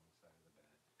on the wrong side of the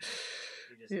bed.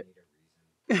 You just need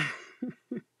a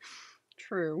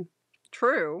reason.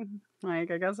 True.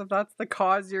 Like, I guess if that's the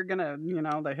cause you're gonna,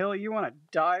 the hill you want to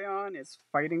die on is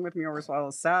fighting with me over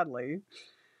swallows, sadly.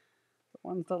 The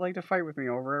ones that like to fight with me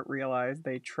over it realize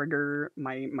they trigger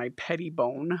my petty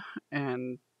bone,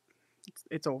 and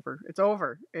it's over. It's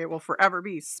over. It will forever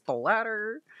be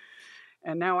splatter,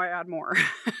 and now I add more.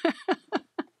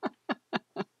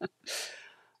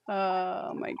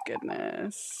 Oh my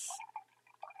goodness.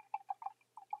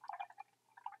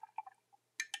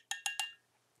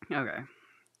 Okay.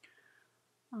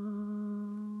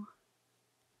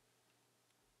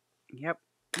 Yep.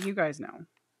 You guys know.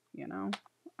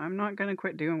 I'm not gonna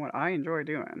quit doing what I enjoy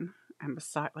doing. And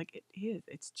besides, like,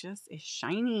 it's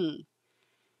shiny.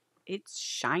 It's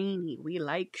shiny. We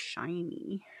like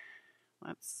shiny.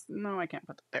 No, I can't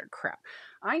put that there. Crap.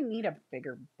 I need a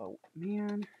bigger boat,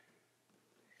 man.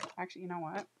 Actually, you know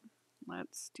what?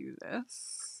 Let's do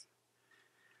this.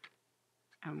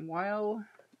 And while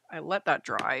I let that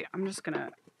dry, I'm just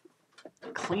gonna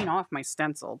clean off my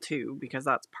stencil too, because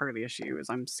that's part of the issue, is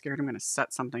I'm scared I'm gonna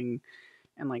set something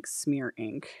and like smear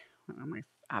ink on my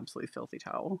absolutely filthy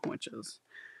towel, which is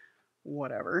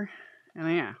whatever.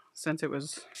 And yeah, since it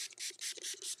was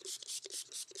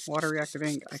water reactive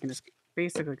ink, I can just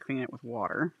basically clean it with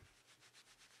water.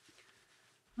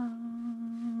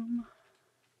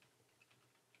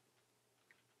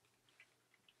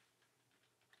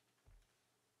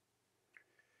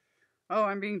 Oh,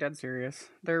 I'm being dead serious.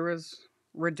 There was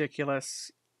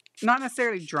ridiculous, not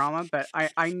necessarily drama, but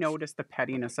I noticed the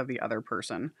pettiness of the other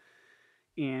person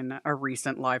in a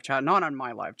recent live chat. Not on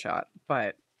my live chat,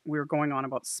 but we were going on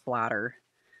about splatter.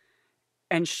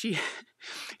 And she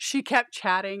kept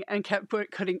chatting and kept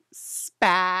putting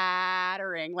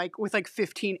spattering, like with like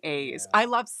 15 A's. Yeah. I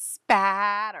love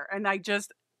spatter. And I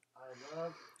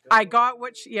got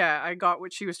what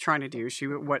she was trying to do. She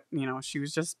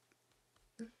was just,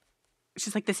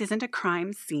 she's like, this isn't a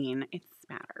crime scene, it's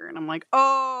spatter. And I'm like,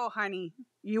 oh, honey,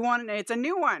 it's a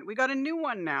new one. We got a new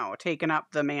one now, taking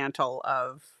up the mantle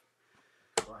of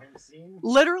crime scene.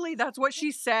 Literally, that's what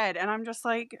she said. And I'm just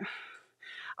like,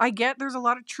 I get there's a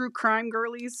lot of true crime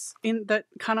girlies in that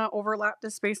kind of overlap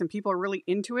this space and people are really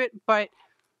into it, but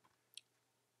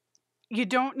you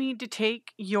don't need to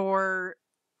take your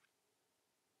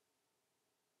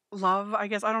love, I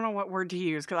guess, I don't know what word to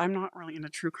use because I'm not really into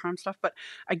true crime stuff, but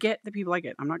I get the people like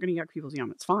it. I'm not going to yuck people's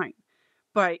yum. It's fine.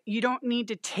 But you don't need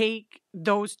to take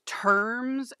those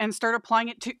terms and start applying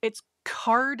it to it's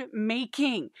card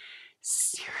making.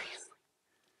 Seriously.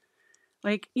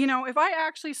 Like, if I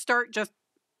actually start just,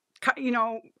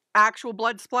 actual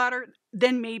blood splatter,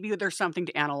 then maybe there's something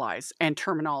to analyze and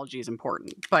terminology is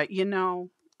important. But,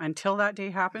 until that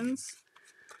day happens.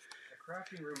 A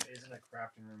crafting room isn't a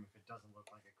crafting room if it doesn't look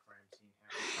like a crime scene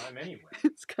half the time anyway.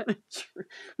 It's kind of true.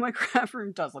 My craft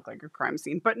room does look like a crime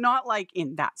scene, but not like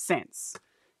in that sense.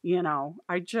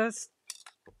 I just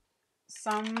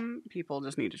some people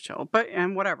just need to chill. But,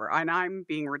 and whatever. And I'm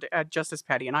being just as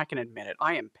petty, and I can admit it.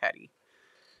 I am petty.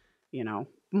 You know,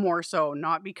 more so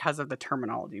not because of the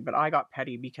terminology, but I got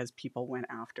petty because people went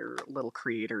after little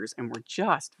creators and were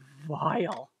just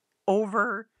vile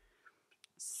over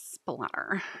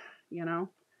splatter, you know?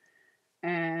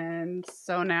 And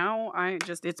so now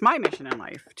it's my mission in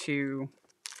life to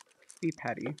be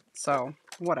petty. So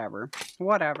whatever.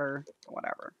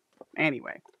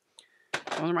 Anyway,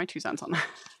 those are my 2 cents on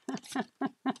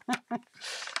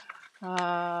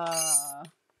that.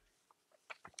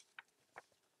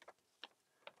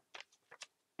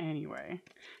 Anyway,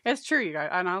 it's true, you guys.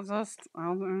 And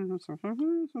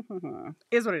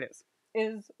is what it is.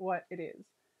 Is what it is.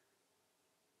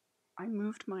 I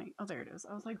moved oh, there it is.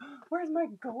 I was like, where's my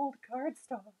gold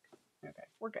cardstock? Okay,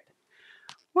 we're good.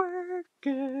 We're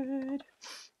good.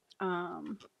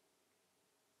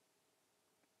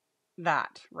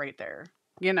 That right there.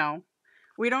 You know,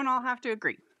 we don't all have to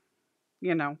agree.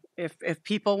 You know, if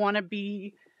people want to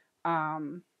be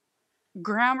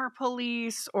grammar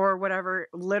police or whatever,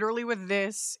 literally with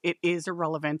this, it is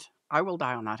irrelevant. I will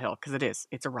die on that hill because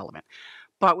it's irrelevant.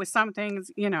 But with some things,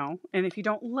 you know, and if you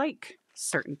don't like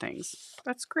certain things,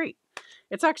 that's great.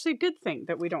 It's actually a good thing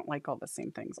that we don't like all the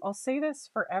same things. I'll say this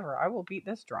forever. I will beat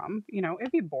this drum. You know,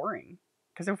 it'd be boring.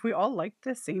 Because if we all liked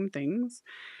the same things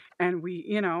and we,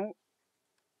 you know,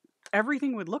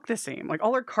 everything would look the same. Like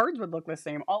all our cards would look the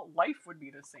same. All life would be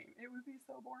the same. It would be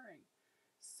so boring.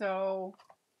 So,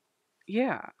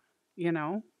 yeah, you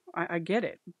know, I get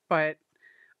it. But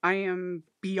I am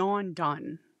beyond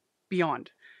done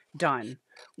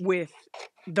with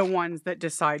the ones that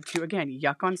decide to, again,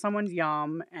 yuck on someone's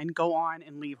yum and go on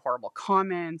and leave horrible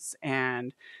comments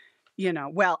and, you know,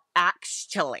 well,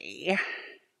 actually,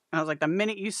 I was like, the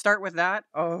minute you start with that,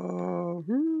 oh,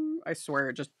 I swear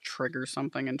it just triggers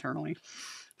something internally.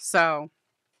 So,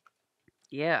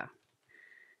 yeah,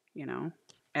 you know,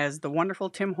 as the wonderful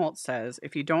Tim Holtz says,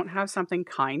 if you don't have something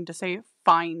kind to say,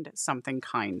 find something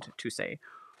kind to say.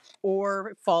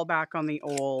 Or fall back on the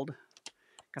old,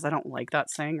 because I don't like that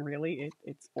saying, really.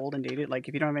 It's old and dated. Like,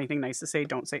 if you don't have anything nice to say,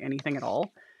 don't say anything at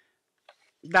all.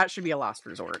 That should be a last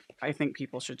resort. I think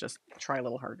people should just try a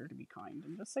little harder to be kind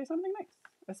and just say something nice,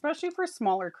 especially for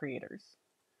smaller creators.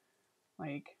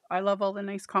 Like, I love all the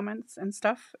nice comments and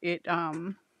stuff.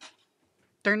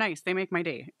 They're nice. They make my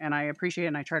day, and I appreciate it,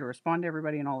 and I try to respond to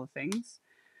everybody and all the things.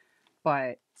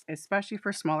 But especially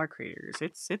for smaller creators,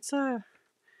 it's a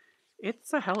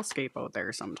hellscape out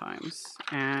there sometimes,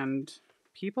 and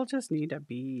people just need to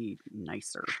be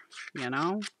nicer, you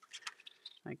know?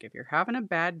 Like, if you're having a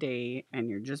bad day and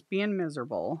you're just being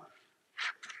miserable,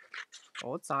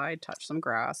 go outside, touch some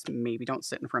grass, maybe don't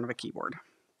sit in front of a keyboard.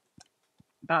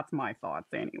 That's my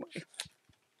thoughts anyway.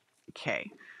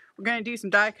 Okay, we're gonna do some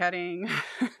die cutting.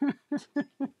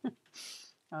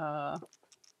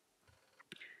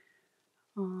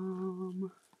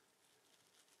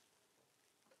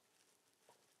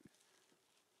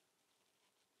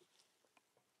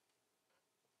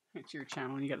 It's your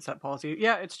channel and you get to set policy.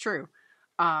 Yeah, it's true.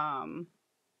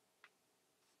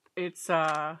 It's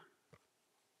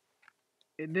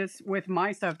this with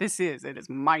my stuff, it is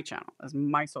my channel, it's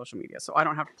my social media, so I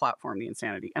don't have to platform the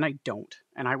insanity, and I don't,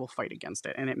 and I will fight against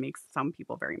it, and it makes some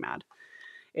people very mad.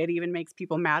 It even makes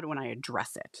people mad when I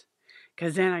address it,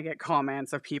 because then I get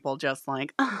comments of people just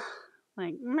like,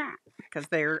 like, nah, because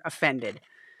they're offended.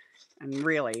 And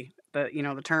really,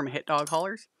 the term hit dog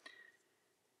hollers,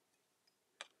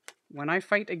 when I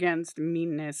fight against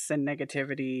meanness and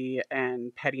negativity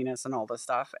and pettiness and all this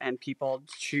stuff, and people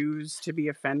choose to be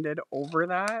offended over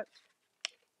that,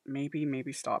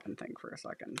 maybe stop and think for a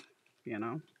second, you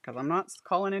know? Because I'm not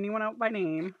calling anyone out by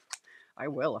name. I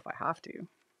will if I have to,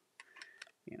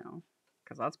 you know?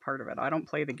 Because that's part of it. I don't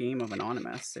play the game of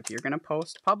anonymous. If you're going to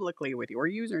post publicly with your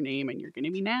username and you're going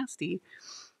to be nasty,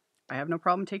 I have no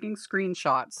problem taking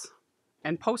screenshots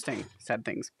and posting said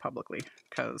things publicly.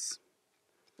 Because,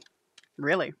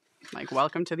 really, like,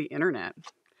 welcome to the internet.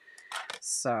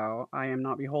 So I am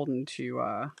not beholden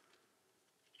to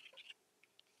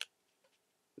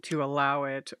allow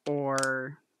it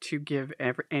or to give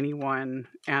anyone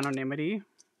anonymity.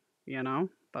 You know,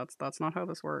 that's not how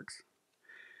this works.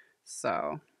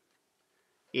 So,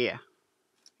 yeah.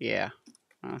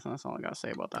 That's all I gotta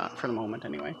say about that for the moment,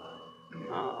 anyway.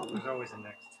 There's always a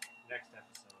next episode.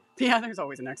 Yeah, there's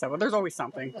always a next episode. There's always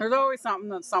something. There's always something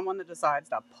that someone that decides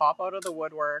to pop out of the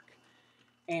woodwork,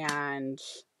 and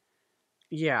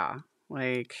yeah,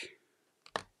 like,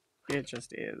 it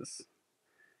just is.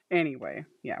 Anyway,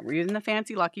 yeah, we're using the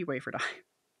fancy lucky wafer die.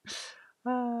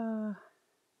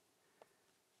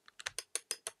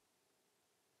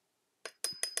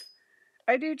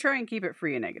 I do try and keep it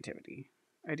free of negativity.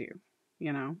 I do.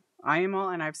 You know, I am all,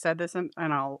 and I've said this, and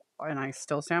I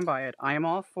still stand by it. I am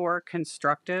all for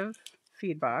constructive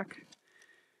feedback.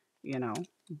 You know,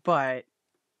 but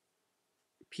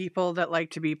people that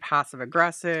like to be passive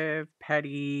aggressive,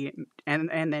 petty, and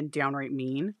then downright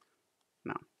mean,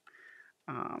 no.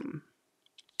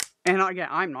 And again,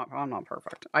 I'm not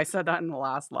perfect. I said that in the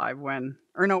last live when,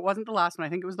 or no, it wasn't the last one. I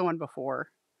think it was the one before.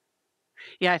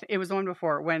 Yeah, it was the one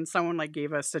before when someone like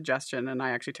gave a suggestion and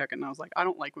I actually took it and I was like, I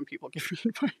don't like when people give me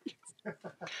advice.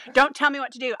 Don't tell me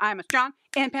what to do. I'm a strong,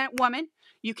 independent woman.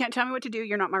 You can't tell me what to do.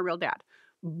 You're not my real dad.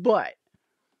 But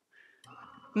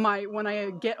when I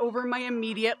get over my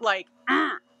immediate like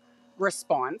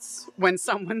response when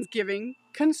someone's giving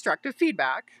constructive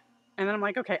feedback, and then I'm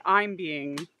like, okay, I'm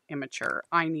being immature.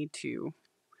 I need to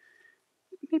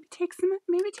maybe take some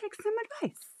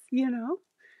advice, you know?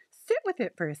 Sit with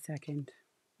it for a second.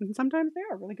 And sometimes they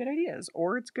are really good ideas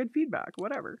or it's good feedback,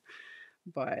 whatever.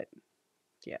 But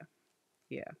yeah.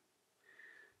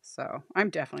 So I'm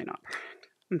definitely not perfect.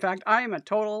 In fact, I am a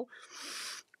total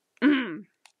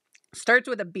starts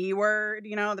with a B word,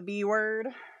 you know, the B word.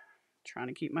 Trying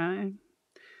to keep my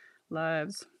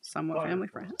lives somewhat family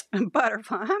friendly.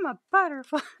 Butterfly. I'm a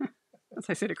butterfly. As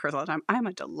I say to Chris all the time, I'm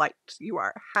a delight. You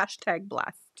are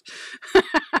 #blessed.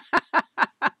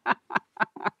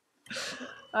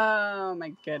 Oh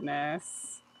my goodness.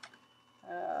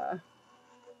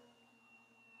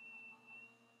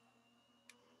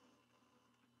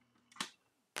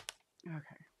 Okay.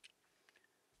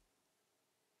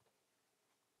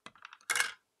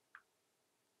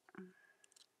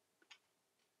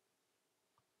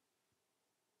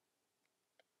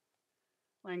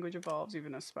 Language evolves,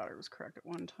 even as Spatter was correct at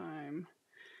one time.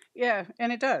 Yeah,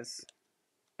 and it does.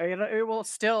 It will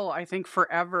still, I think,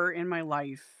 forever in my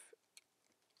life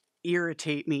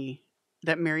irritate me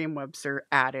that Merriam-Webster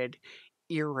added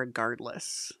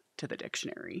irregardless to the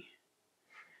dictionary.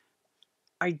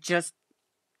 I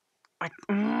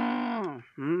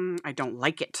don't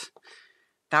like it.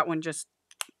 That one just,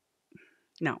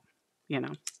 no, you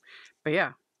know. But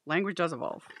yeah, language does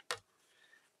evolve.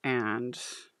 And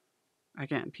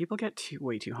again, people get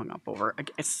way too hung up over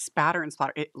it's spatter and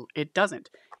splatter. It doesn't.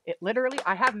 It literally,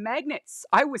 I have magnets.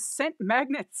 I was sent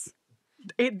magnets.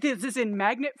 This is in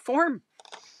magnet form.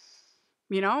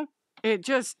 You know, it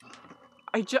just,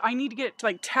 I need to get it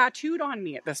like tattooed on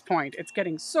me at this point. It's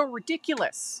getting so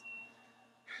ridiculous.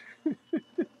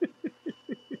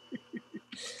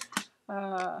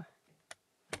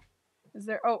 Is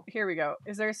there, oh, here we go.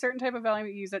 Is there a certain type of vellum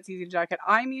you use that's easy to die cut?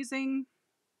 I'm using,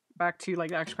 back to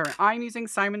like the actual program, I'm using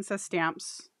Simon Says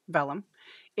Stamps vellum.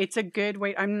 It's a good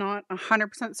weight. I'm not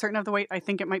 100% certain of the weight. I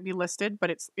think it might be listed, but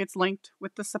it's linked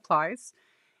with the supplies.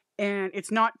 And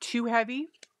it's not too heavy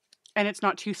and it's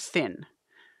not too thin,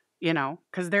 you know,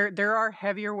 because there are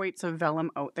heavier weights of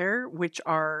vellum out there, which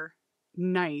are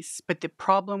nice. But the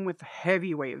problem with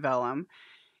heavyweight vellum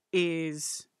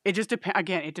is it just depends.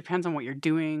 Again, it depends on what you're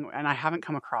doing. And I haven't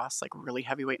come across like really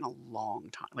heavyweight in a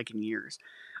long time, like in years.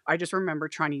 I just remember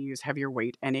trying to use heavier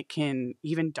weight and it can,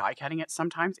 even die cutting it,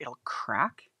 sometimes it'll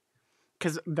crack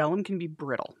because vellum can be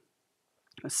brittle.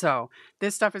 So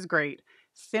this stuff is great.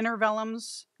 Thinner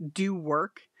vellums do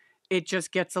work. It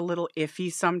just gets a little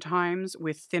iffy sometimes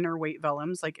with thinner weight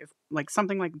vellums. Like if like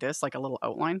something like this, like a little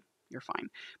outline, you're fine.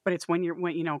 But it's when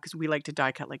you know, because we like to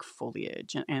die cut like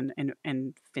foliage and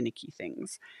finicky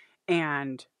things,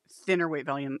 and thinner weight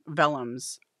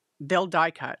vellums, they'll die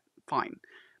cut fine.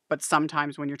 But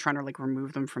sometimes when you're trying to like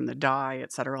remove them from the die,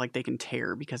 etc., like they can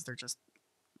tear because they're just,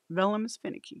 vellum is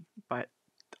finicky. But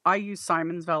I use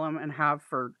Simon's vellum and have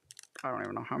for I don't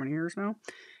even know how many years now,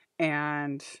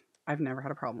 and I've never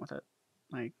had a problem with it.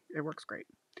 Like it works great.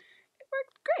 It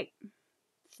works great.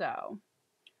 So,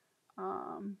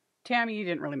 Tammy, you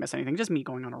didn't really miss anything. Just me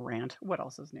going on a rant. What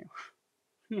else is new?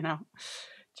 You know,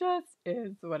 just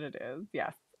is what it is.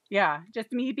 Yes, yeah,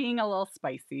 just me being a little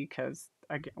spicy because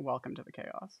again, welcome to the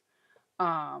chaos.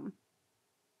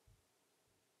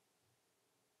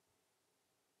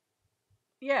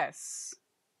 Yes,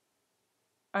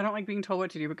 I don't like being told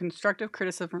what to do, but constructive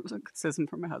criticism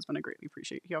from my husband I greatly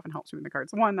appreciate. He often helps me with the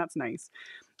cards. One, that's nice.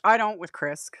 I don't with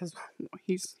Chris because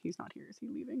he's not here. Is he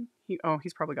leaving?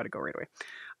 He's probably got to go right away.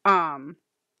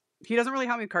 He doesn't really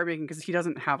help me with card making because he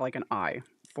doesn't have like an eye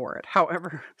for it.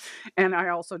 However, and I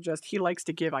also he likes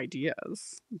to give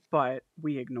ideas, but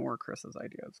we ignore Chris's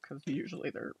ideas because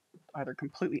usually they're either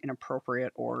completely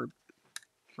inappropriate or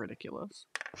ridiculous,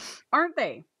 aren't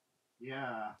they?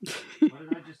 Yeah. What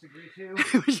did I just agree to?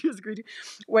 What did you just agree to?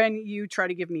 When you try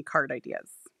to give me card ideas.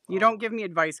 You don't give me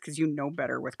advice because you know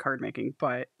better with card making,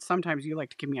 but sometimes you like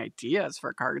to give me ideas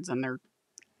for cards, and they're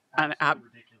absolutely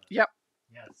ridiculous. Yep.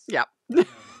 Yes. Yep.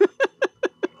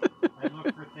 I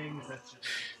look for things that shouldn't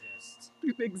exist.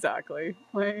 Exactly.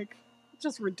 Like,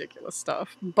 just ridiculous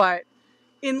stuff. But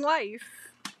in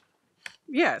life,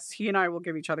 yes, he and I will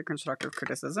give each other constructive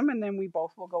criticism, and then we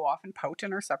both will go off and pout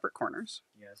in our separate corners.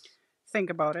 Yes. Think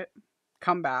about it,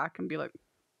 come back, and be like,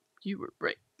 you were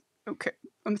right. Okay,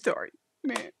 I'm sorry.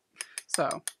 Man.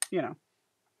 So, you know.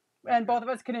 And both of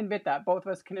us can admit that. Both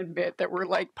of us can admit that we're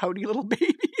like pouty little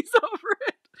babies over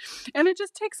it. And it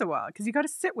just takes a while because you got to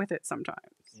sit with it sometimes.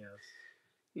 Yes.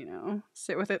 You know,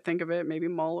 sit with it, think of it, maybe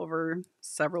mull over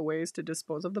several ways to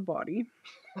dispose of the body.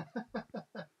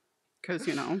 Because,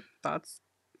 you know, that's,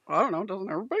 I don't know,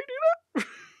 doesn't everybody do that?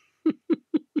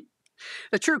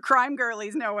 The true crime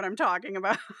girlies know what I'm talking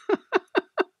about.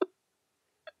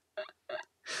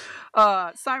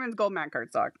 Simon's Goldman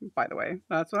cardstock, by the way.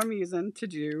 That's what I'm using to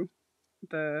do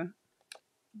the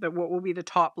what will be the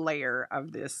top layer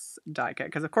of this die kit.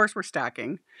 Because, of course, we're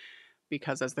stacking.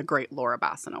 Because, as the great Laura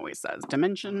Basson always says,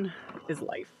 dimension is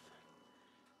life.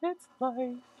 It's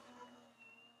life.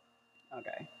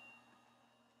 Okay.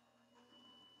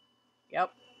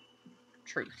 Yep.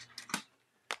 Truth.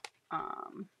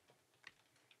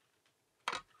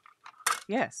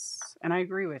 Yes, and I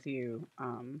agree with you,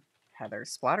 Heather.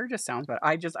 Splatter just sounds better.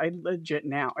 I legit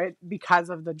now, because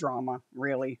of the drama,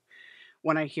 really.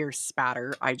 When I hear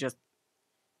spatter,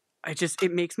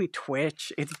 it makes me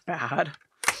twitch. It's bad.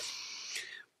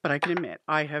 But I can admit,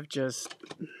 I have just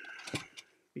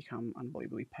become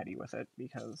unbelievably petty with it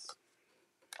because,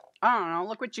 I don't know,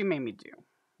 look what you made me do.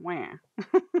 Wah.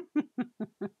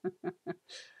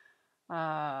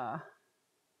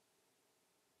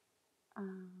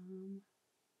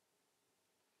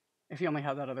 If you only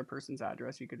had that other person's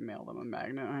address, you could mail them a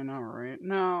magnet. I know, right?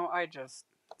 No, I just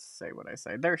say what I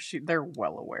say. They're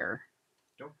well aware.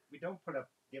 We don't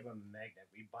give them a magnet.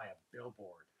 We buy a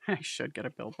billboard. I should get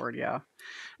a billboard, yeah.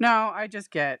 No, I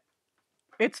just get...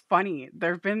 It's funny.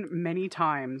 There have been many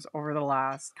times over the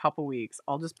last couple weeks,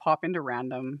 I'll just pop into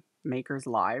random makers'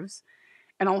 lives,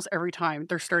 and almost every time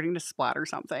they're starting to splatter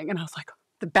something, and I was like,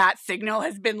 the bat signal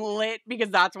has been lit, because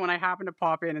that's when I happen to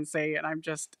pop in and say it.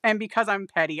 And because I'm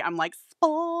petty, I'm like,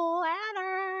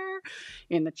 splatter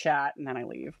in the chat, and then I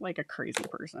leave like a crazy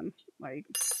person. Like,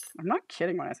 I'm not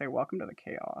kidding when I say welcome to the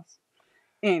chaos.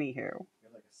 Anywho.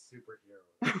 You're like a superhero.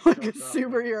 Like a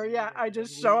superhero, yeah. I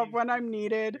just show up when I'm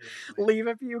needed, leave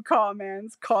a few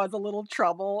comments, cause a little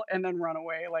trouble, and then run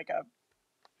away like a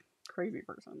crazy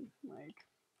person. Like,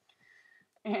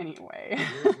 anyway.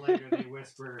 Years later, they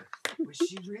whisper, was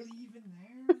she really even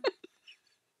there?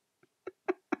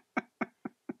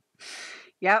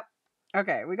 Yep.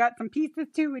 Okay, we got some pieces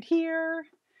to it here.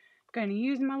 Gonna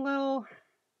use my little...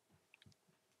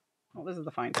 Well, this is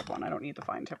the fine tip one. I don't need the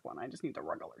fine tip one. I just need the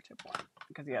regular tip one.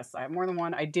 Because, yes, I have more than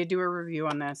one. I did do a review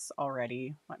on this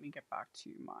already. Let me get back to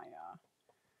my...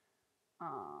 I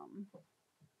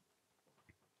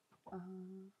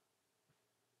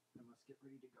must get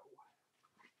ready to go.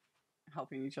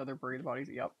 Helping each other bury the bodies.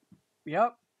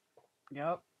 Yep.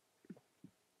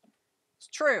 It's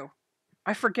true.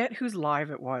 I forget whose live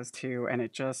it was, too. And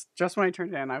it just when I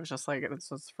turned it in, I was just like,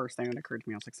 this was the first thing that occurred to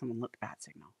me. I was like, someone lit the bat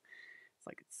signal. It's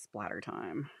like, it's splatter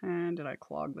time. And did I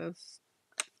clog this?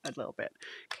 A little bit.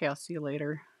 Okay, I'll see you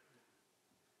later.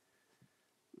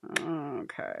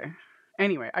 Okay.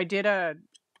 Anyway, I did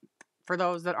for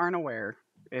those that aren't aware,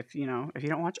 if you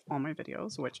don't watch all my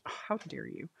videos, which, how dare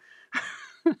you?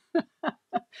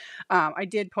 I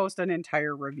did post an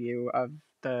entire review of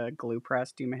the glue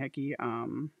press doohickey,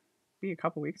 be a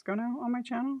couple weeks ago now on my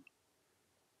channel.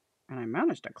 And I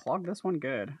managed to clog this one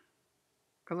good.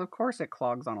 Because of course it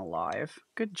clogs on a live.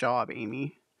 Good job,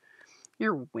 Amy.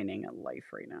 You're winning at life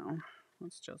right now.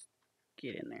 Let's just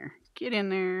get in there. Get in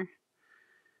there.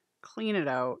 Clean it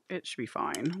out. It should be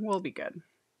fine. We'll be good.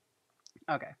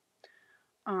 Okay.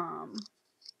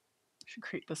 Should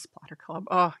create the splatter club.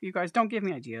 Oh, you guys, don't give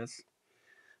me ideas.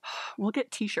 We'll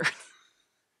get t-shirts.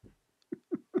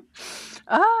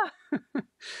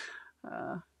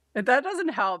 That doesn't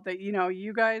help that,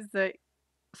 you guys that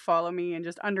follow me and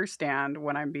just understand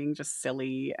when I'm being just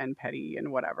silly and petty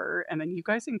and whatever, and then you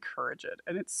guys encourage it,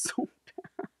 and it's so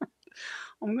bad.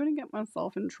 I'm gonna get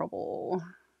myself in trouble.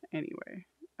 Anyway.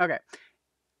 Okay.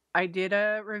 I did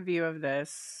a review of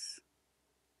this.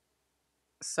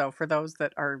 So for those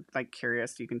that are like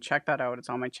curious, you can check that out. It's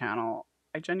on my channel.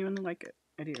 I genuinely like it.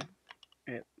 I do.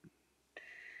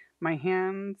 My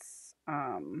hands,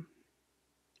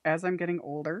 as I'm getting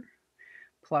older,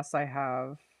 plus I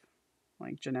have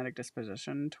like genetic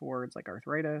disposition towards like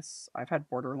arthritis. I've had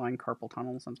borderline carpal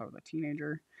tunnel since I was a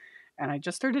teenager, and I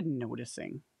just started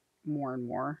noticing more and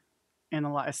more in the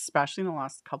especially in the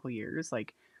last couple of years,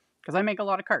 like because I make a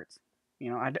lot of cards.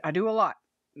 You know, I do a lot.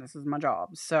 This is my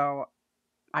job, so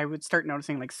I would start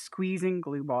noticing like squeezing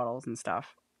glue bottles and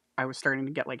stuff. I was starting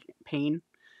to get like pain.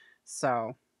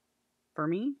 So for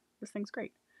me, this thing's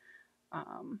great.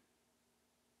 Um,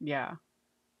 yeah,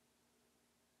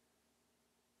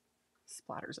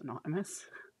 Splatters Anonymous.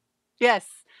 Yes,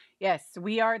 yes,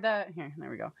 we are the here. There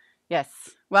we go. Yes,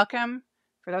 welcome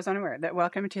for those unaware. That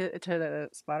welcome to the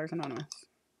Splatters Anonymous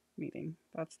meeting.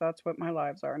 That's what my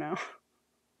lives are now.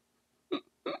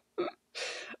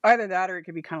 Either that, or it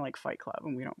could be kind of like Fight Club,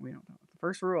 and we don't. The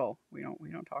first rule: we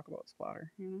don't talk about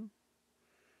splatter. You know.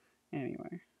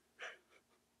 Anyway,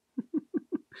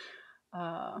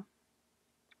 uh,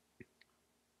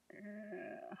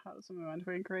 how does a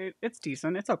Memento ink rate? It's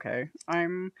decent. It's okay. I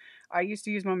used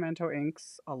to use Memento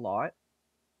inks a lot,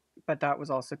 but that was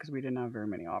also because we didn't have very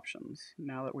many options.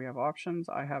 Now that we have options,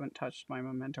 I haven't touched my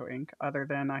Memento ink other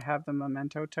than I have the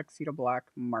Memento Tuxedo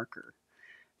Black marker.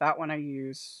 That one I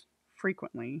use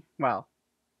frequently. Well,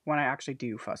 when I actually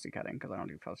do fussy cutting, because I don't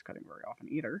do fussy cutting very often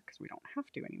either, because we don't have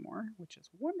to anymore, which is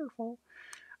wonderful.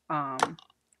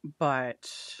 But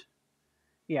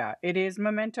yeah, it is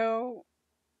Memento.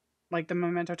 Like the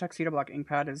Memento Tuxedo Black ink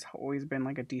pad has always been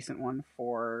like a decent one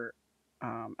for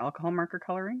alcohol marker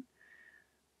coloring.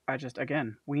 I just,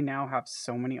 again, we now have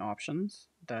so many options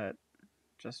that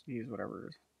just use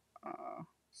whatever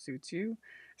suits you.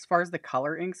 As far as the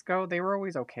color inks go, they were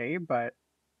always okay, but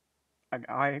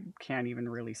I can't even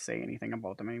really say anything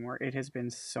about them anymore. It has been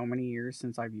so many years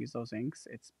since I've used those inks.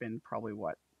 It's been probably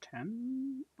what,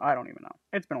 10? I don't even know.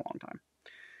 It's been a long time.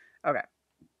 Okay.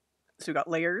 So we got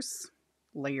layers,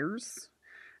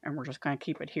 and we're just going to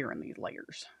keep it here in these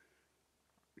layers.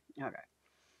 Okay.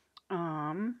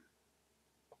 I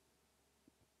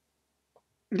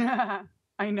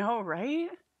know, right?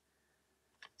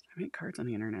 I make cards on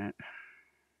the internet.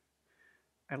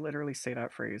 I literally say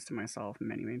that phrase to myself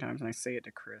many, many times, and I say it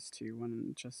to Chris too.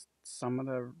 When just some of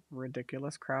the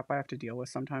ridiculous crap I have to deal with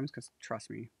sometimes, because trust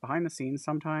me, behind the scenes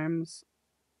sometimes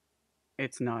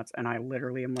it's nuts, and I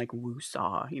literally am like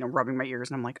woo-saw, rubbing my ears,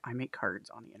 and I'm like, I make cards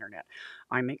on the internet.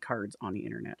 I make cards on the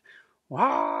internet.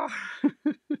 Wow.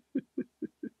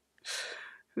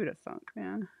 Who'd have thunk,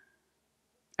 man?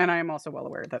 And I am also well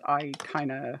aware that I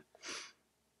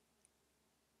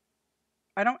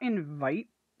don't invite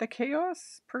the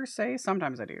chaos per se.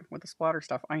 Sometimes I do. With the splatter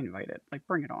stuff, I invite it. Like,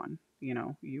 bring it on. You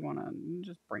want to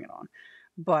just bring it on.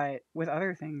 But with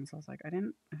other things, I was like, I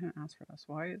didn't ask for this.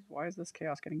 Why is this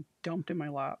chaos getting dumped in my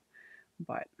lap?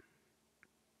 But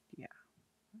yeah,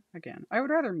 again, I would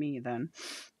rather me than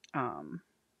the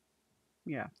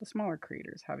smaller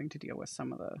creators having to deal with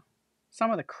some of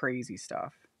the crazy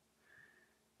stuff.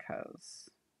 Cause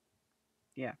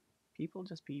yeah, people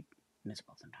just be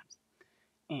miserable sometimes.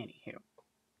 Anywho.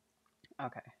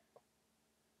 Okay.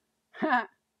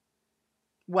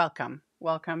 Welcome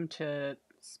to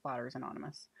Splatters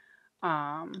Anonymous.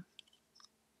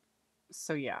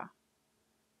 So yeah,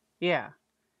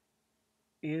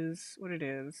 is what it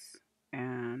is.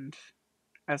 And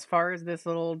as far as this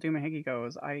little doohickey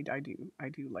goes, I do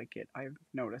like it. I've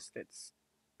noticed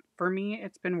for me,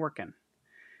 it's been working.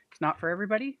 It's not for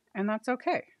everybody, and that's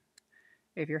okay.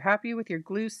 If you're happy with your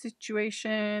glue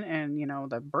situation and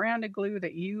the brand of glue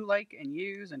that you like and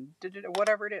use and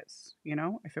whatever it is,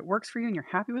 if it works for you and you're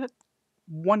happy with it,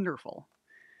 wonderful.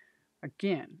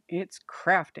 Again, it's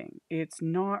crafting. It's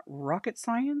not rocket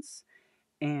science,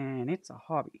 and it's a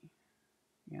hobby.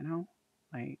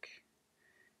 Like,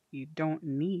 you don't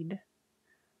need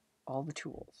all the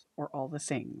tools or all the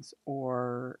things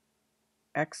or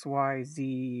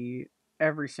XYZ,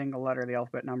 every single letter of the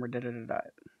alphabet number,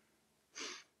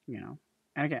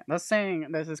 And again,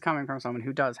 this is coming from someone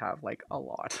who does have like a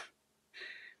lot.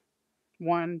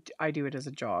 One, I do it as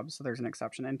a job, so there's an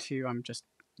exception. And two, I'm just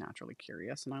naturally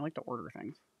curious and I like to order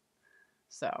things.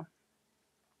 So,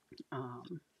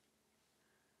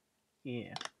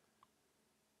 yeah.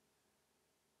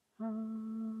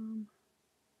 I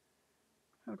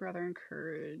would rather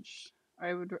encourage.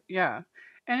 Yeah.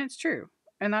 And it's true.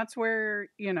 And that's where,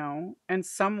 and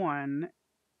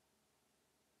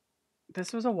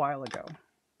this was a while ago.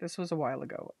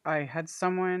 I had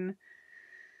someone,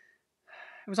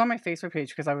 it was on my Facebook page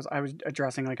because I was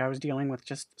addressing, like, I was dealing with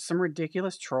just some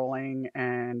ridiculous trolling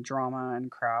and drama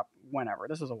and crap whenever.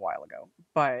 This was a while ago.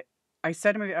 But I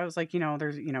said to him, I was like,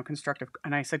 there's, constructive,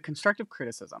 and I said constructive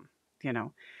criticism,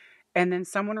 And then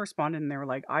someone responded and they were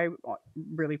like, I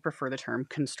really prefer the term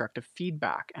constructive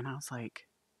feedback. And I was like,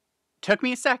 took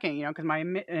me a second, you know, because my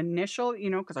initial, you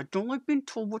know, because I don't like being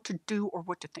told what to do or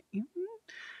what to think.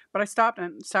 But I stopped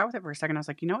and sat with it for a second. I was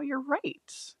like, you know what, you're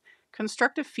right.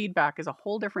 Constructive feedback is a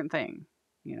whole different thing.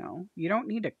 You know, you don't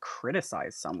need to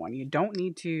criticize someone. You don't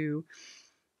need to,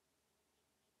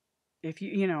 if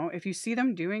you, you know, if you see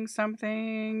them doing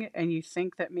something and you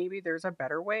think that maybe there's a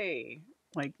better way,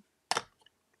 like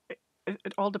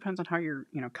it all depends on how you're,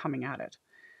 you know, coming at it.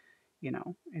 You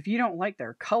know, if you don't like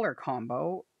their color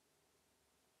combo,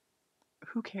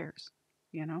 who cares?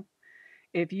 You know,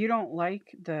 if you don't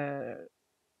like their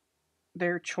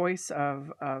choice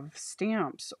of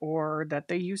stamps or that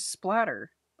they use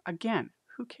splatter, again,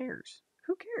 who cares?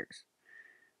 Who cares?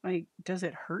 Like, does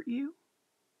it hurt you?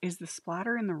 Is the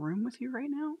splatter in the room with you right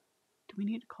now? Do we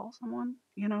need to call someone?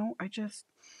 You know,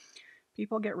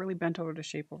 people get really bent over to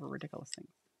shape over ridiculous things.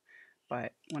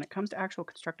 But when it comes to actual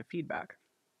constructive feedback,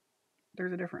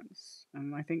 there's a difference.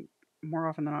 And I think more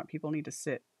often than not, people need to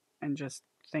sit and just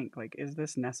think, like, is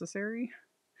this necessary?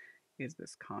 Is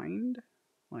this kind?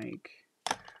 Like,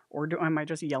 or am I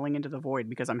just yelling into the void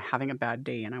because I'm having a bad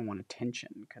day and I want attention?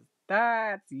 Because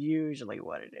that's usually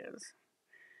what it is.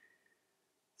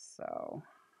 So,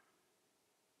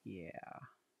 yeah.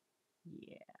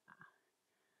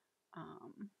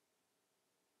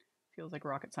 Feels like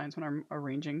rocket science when I'm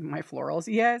arranging my florals.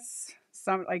 Yes,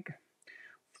 some like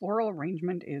floral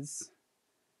arrangement is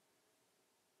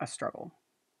a struggle.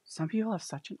 Some people have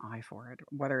such an eye for it,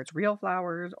 whether it's real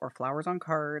flowers or flowers on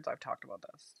cards. I've talked about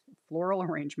this. Floral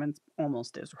arrangements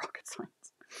almost is rocket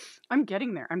science. I'm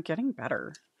getting there. I'm getting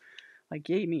better. Like,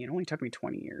 yay me, it only took me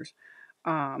 20 years.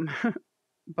 Um,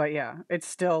 but yeah, it's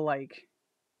still like,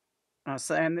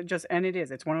 and it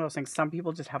is. It's one of those things. Some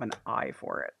people just have an eye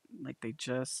for it. Like they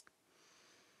just,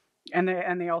 and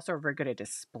they also are very good at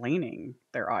displaying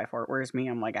their eye for it. Whereas me,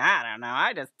 I'm like, I don't know.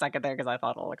 I just stuck it there because I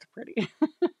thought it looked pretty.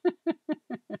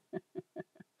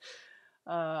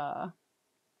 uh,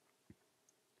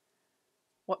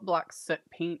 what black soot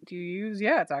paint do you use?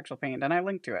 Yeah, it's actual paint, and I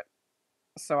linked to it.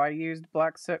 So I used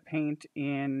black soot paint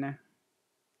in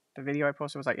the video I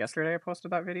posted. Was that yesterday? I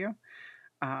posted that video.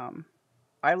 Um,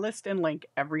 I list and link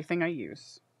everything I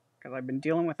use because I've been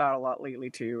dealing with that a lot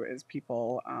lately too. Is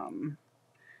people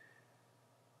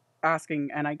asking,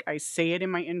 and I say it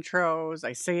in my intros,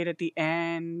 I say it at the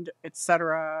end,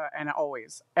 etc. And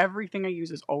always, everything I use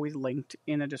is always linked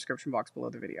in the description box below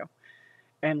the video,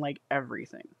 and like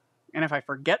everything. And if I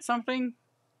forget something,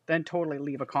 then totally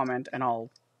leave a comment and I'll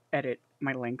edit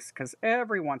my links because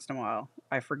every once in a while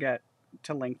I forget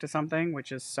to link to something,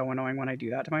 which is so annoying when I do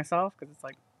that to myself because it's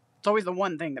like it's always the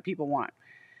one thing that people want.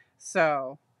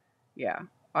 So yeah,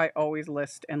 I always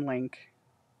list and link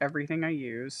everything I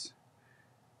use.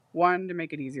 One, to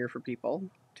make it easier for people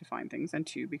to find things, and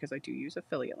two, because I do use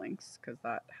affiliate links because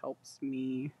that helps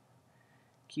me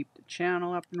keep the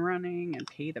channel up and running and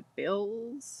pay the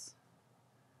bills.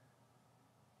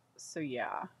 So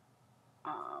yeah.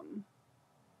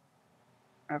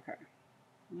 Okay.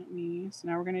 So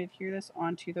now we're going to adhere this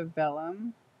onto the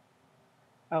vellum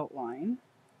outline.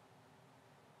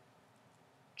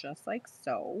 Just like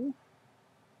so.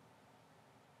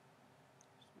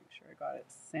 Just make sure I got it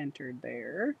centered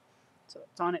there. So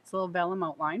it's on its little vellum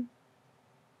outline.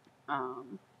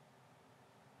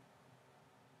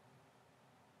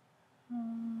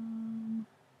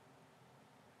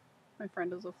 My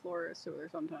friend is a florist, so there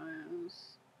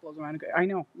sometimes blows my mind. I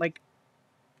know, like,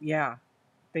 yeah,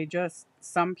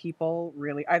 some people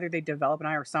really, either they develop an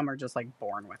eye or some are just like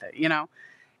born with it, you know?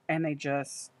 And they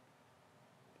just,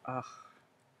 ugh,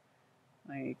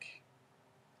 like,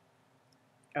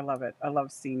 I love it. I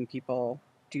love seeing people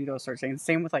do those sorts of things.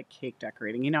 Same with like cake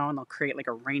decorating, you know, and they'll create like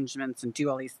arrangements and do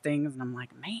all these things. And I'm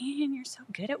like, man, you're so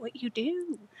good at what you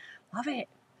do. Love it.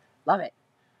 Love it.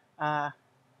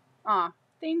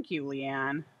 Thank you,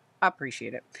 Leanne. I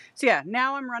appreciate it. So yeah,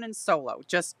 now I'm running solo.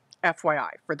 Just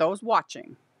FYI, for those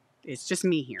watching, it's just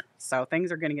me here. So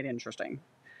things are going to get interesting.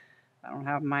 I don't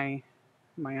have my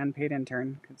unpaid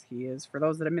intern because he is, for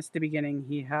those that have missed the beginning,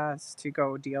 he has to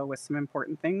go deal with some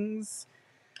important things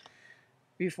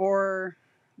before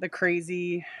the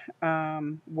crazy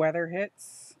weather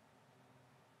hits.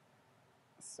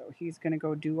 So he's going to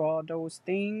go do all those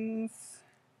things.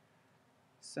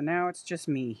 So now it's just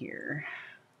me here.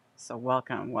 So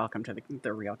welcome to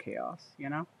the real chaos, you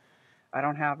know? I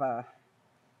don't have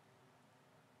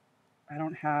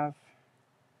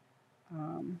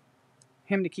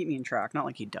him to keep me in track. Not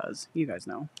like he does. You guys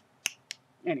know.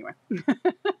 Anyway.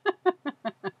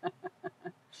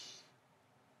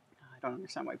 don't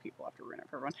understand why people have to ruin it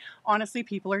for everyone. Honestly,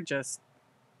 people are just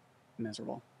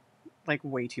miserable. Like,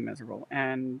 way too miserable.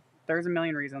 And there's a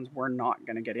million reasons. We're not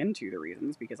going to get into the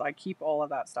reasons because I keep all of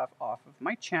that stuff off of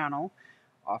my channel,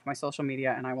 off my social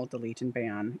media, and I will delete and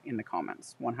ban in the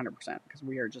comments 100% because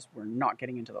we're not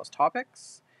getting into those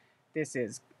topics. This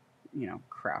is, you know,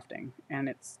 crafting, and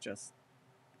it's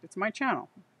my channel.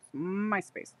 It's my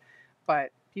space.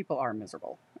 But people are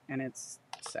miserable, and it's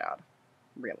sad,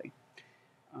 really.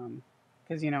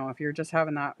 Because, you know, if you're just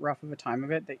having that rough of a time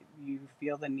of it, that you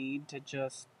feel the need to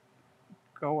just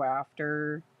go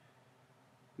after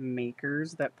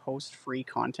makers that post free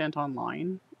content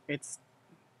online, it's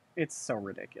so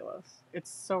ridiculous. It's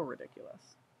so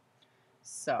ridiculous.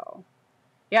 So,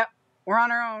 yep, we're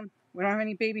on our own. We don't have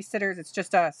any babysitters. It's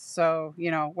just us. So,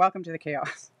 you know, welcome to the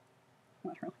chaos.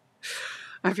 Literally.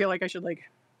 I feel like I should, like,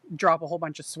 drop a whole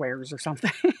bunch of swears or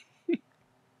something.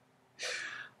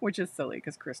 Which is silly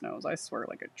because Chris knows I swear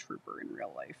like a trooper in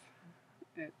real life.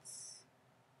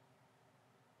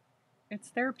 It's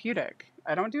therapeutic.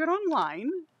 I don't do it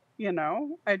online, you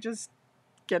know. I just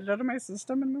get it out of my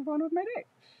system and move on with my day.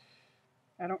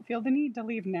 I don't feel the need to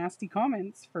leave nasty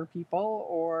comments for people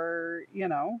or, you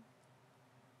know.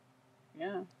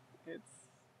 Yeah, it's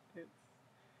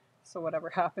so whatever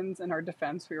happens in our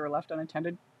defense, we were left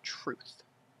unattended. Truth.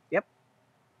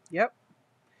 Yep.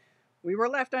 We were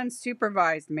left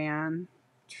unsupervised, man.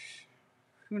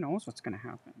 Who knows what's going to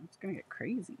happen? It's going to get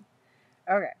crazy.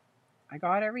 Okay. I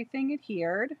got everything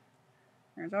adhered.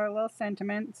 There's our little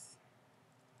sentiments.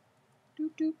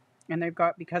 Doop, doop. And they've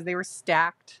got, because they were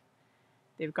stacked,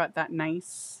 they've got that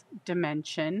nice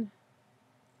dimension.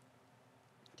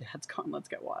 Dad's gone. Let's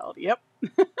get wild. Yep.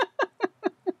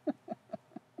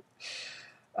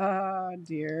 Oh,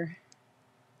 dear.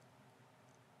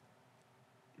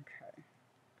 Okay.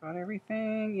 Got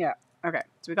everything. Yeah. Okay.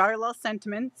 So we got our little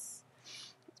sentiments.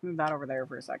 Let's move that over there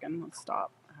for a second. Let's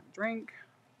stop. Have a drink.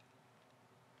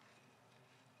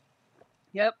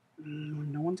 Yep.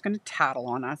 No one's going to tattle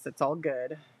on us. It's all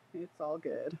good. It's all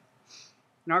good.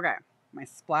 Okay. My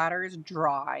splatter is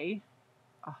dry.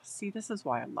 Oh, see, this is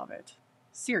why I love it.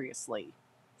 Seriously.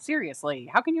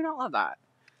 How can you not love that?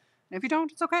 If you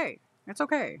don't, it's okay. It's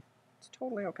okay. It's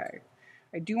totally okay.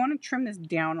 I do want to trim this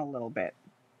down a little bit.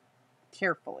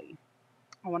 Carefully.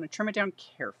 I want to trim it down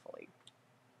carefully.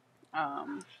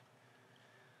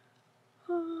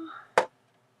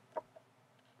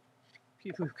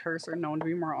 People who curse are known to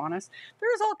be more honest.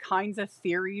 There's all kinds of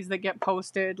theories that get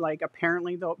posted. Like,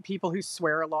 apparently the people who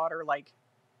swear a lot are, like,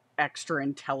 extra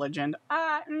intelligent.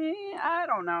 I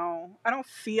don't know. I don't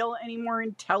feel any more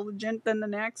intelligent than the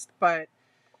next, but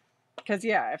because,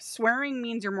 yeah, if swearing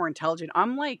means you're more intelligent,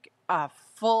 I'm like a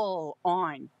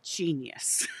full-on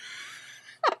genius.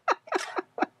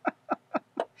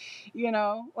 You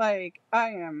know, like, I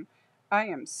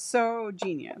am so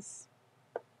genius.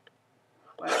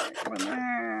 Like,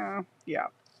 yeah.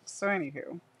 So,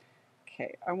 anywho.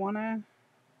 Okay,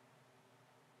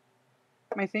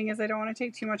 my thing is I don't want to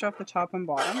take too much off the top and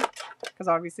bottom because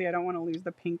obviously I don't want to lose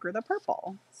the pink or the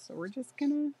purple. So we're just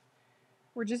gonna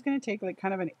take like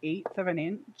kind of 1/8 of an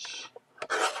inch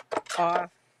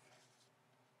off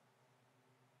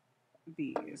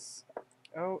these.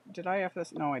 Oh, did I have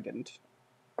this? No, I didn't.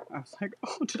 I was like,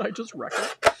 oh, did I just wreck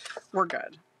it? We're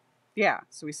good. Yeah,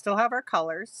 so we still have our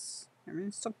colors.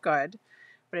 Everything's still good,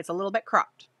 but it's a little bit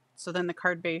cropped. So then the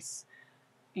card base,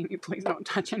 Amy, please don't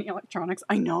touch any electronics.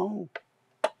 I know.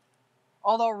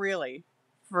 Although really,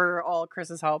 for all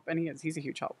Chris's help, and he's a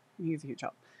huge help. He's a huge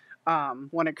help.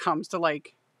 When it comes to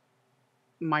like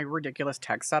my ridiculous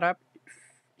tech setup,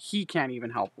 he can't even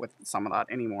help with some of that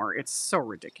anymore. It's so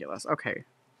ridiculous. Okay.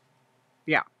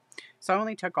 Yeah. So I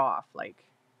only took off, like,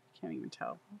 can't even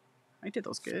tell. I did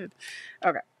those good.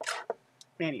 Okay.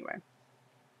 Anyway.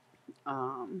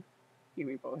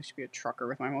 Maybe I should be a trucker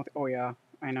with my mouth. Oh yeah,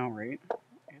 I know, right?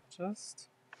 It does.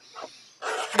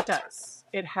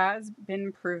 It has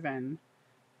been proven.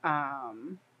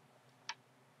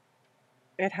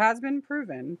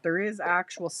 There is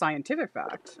actual scientific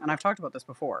fact, and I've talked about this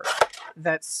before,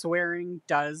 that swearing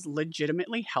does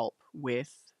legitimately help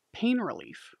with pain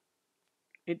relief.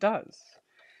 It does.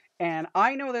 And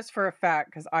I know this for a fact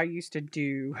because I used to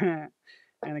do, and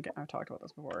again, I've talked about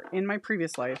this before, in my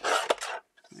previous life,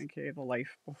 okay, the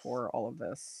life before all of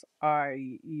this,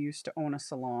 I used to own a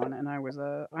salon, and I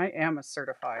am a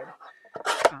certified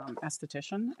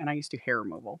esthetician, and I used to do hair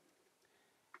removal.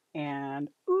 And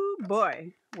ooh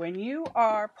boy, when you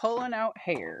are pulling out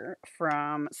hair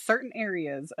from certain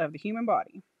areas of the human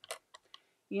body,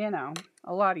 you know,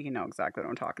 a lot of you know exactly what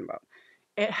I'm talking about.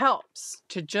 It helps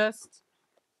to just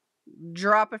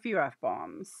drop a few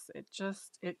F-bombs. It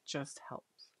just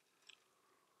helps.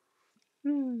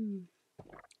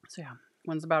 So yeah,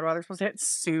 when's the bad weather supposed to hit?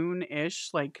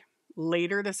 Soon-ish, like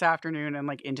later this afternoon and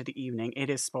like into the evening. It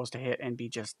is supposed to hit and be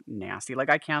just nasty. Like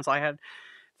I had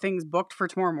things booked for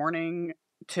tomorrow morning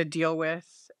to deal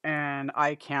with, and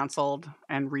I canceled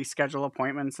and reschedule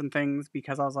appointments and things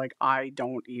because I was like, I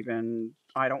don't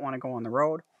want to go on the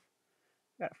road.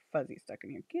 Got a fuzzy stuck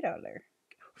in here. Get out of there.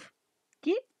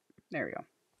 Get. There we go.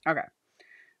 Okay.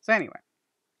 So anyway,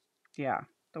 yeah,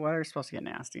 the weather's supposed to get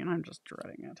nasty, and I'm just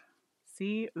dreading it.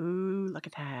 See? Ooh, look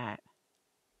at that.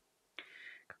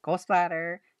 Gold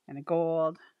splatter and a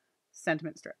gold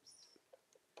sentiment strips.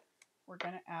 We're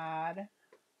going to add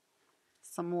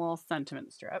some little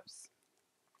sentiment strips.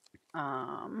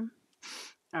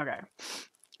 Okay.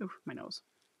 Ooh, my nose.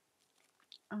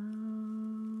 I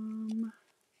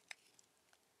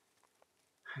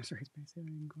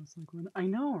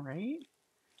know, right?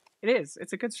 It is.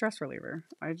 It's a good stress reliever.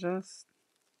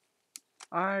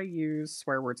 I use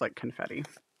swear words like confetti.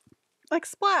 Like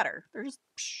splatter. They're just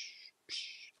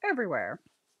everywhere.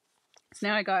 So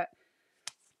now I got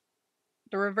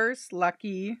the reverse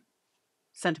lucky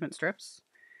sentiment strips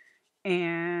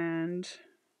and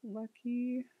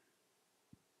lucky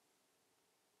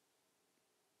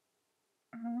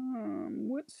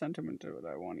what sentiment do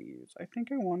I want to use? I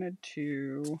think I wanted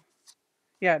to,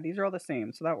 yeah, these are all the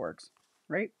same, so that works.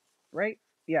 Right?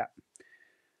 Yeah. I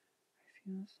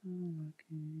feel so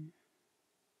lucky.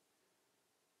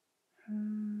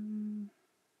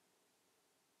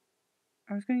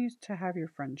 I was going to use to have your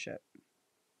friendship.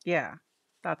 Yeah,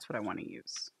 that's what I want to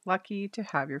use. Lucky to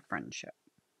have your friendship.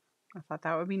 I thought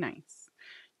that would be nice.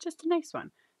 Just a nice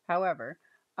one. However,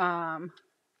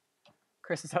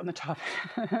 Chris is out on the topic.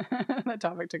 The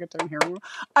topic took a turn here.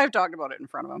 I've talked about it in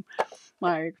front of him.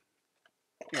 Like,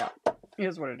 yeah, it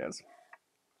is what it is.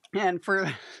 And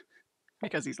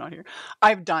because he's not here,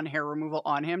 I've done hair removal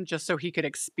on him just so he could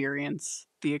experience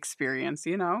the experience,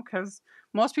 because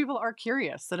most people are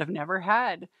curious that have never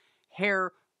had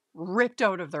hair ripped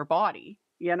out of their body,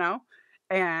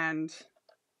 and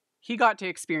he got to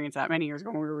experience that many years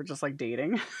ago when we were just like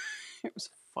dating. It was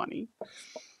funny.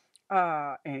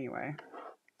 Anyway,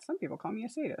 some people call me a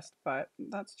sadist, but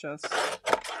that's just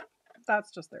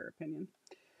their opinion.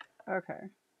 Okay.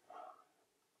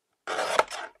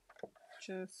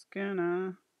 Just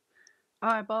gonna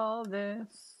eyeball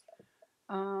this.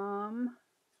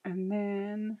 And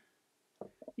then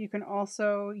you can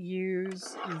also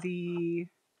use the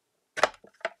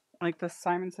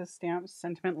Simon Says Stamps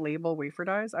sentiment label wafer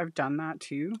dies. I've done that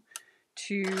too,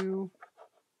 to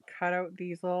cut out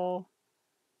these little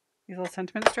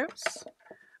sentiment strips.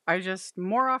 I just,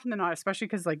 more often than not, especially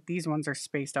because like these ones are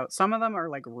spaced out. Some of them are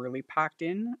like really packed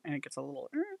in and it gets a little,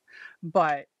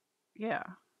 but yeah.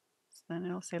 So then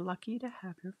it'll say lucky to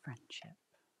have your friendship.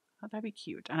 Oh, that'd be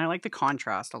cute. And I like the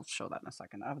contrast. I'll show that in a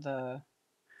second of the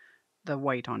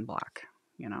white on black.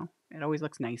 It always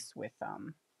looks nice with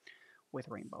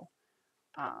rainbow.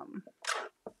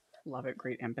 Love it.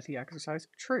 Great empathy exercise.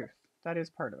 Truth. That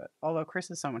is part of it. Although Chris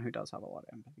is someone who does have a lot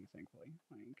of empathy, thankfully.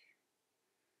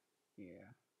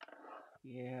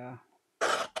 Yeah.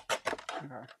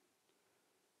 Okay.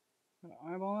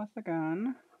 Eyeball this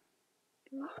again.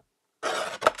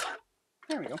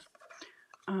 There we go.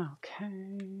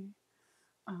 Okay.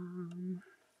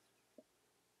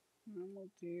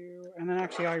 And then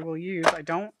actually I will use, I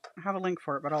don't have a link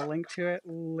for it, but I'll link to it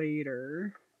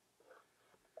later.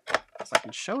 So I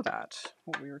can show that,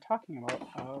 what we were talking about,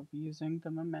 of using the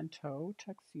Memento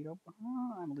Tuxedo.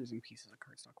 Oh, I'm losing pieces of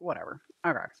cardstock. Whatever.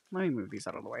 Okay, let me move these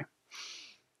out of the way.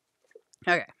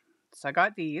 Okay, so I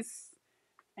got these.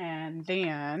 And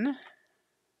then,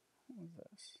 what is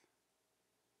this?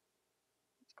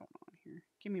 What's going on here?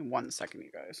 Give me 1 second,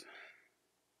 you guys.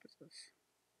 What is this?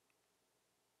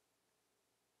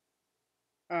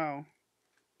 Oh.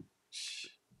 Shh.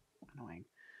 Annoying.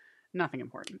 Nothing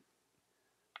important.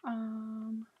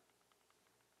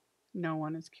 No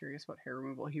one is curious about hair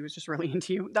removal. He was just really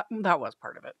into you. That was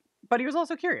part of it. But he was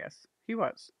also curious. He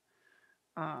was.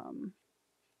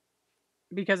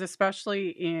 Because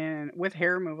especially with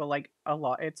hair removal, like a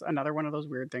lot, it's another one of those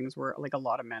weird things where like a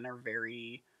lot of men are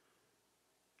very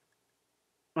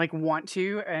like want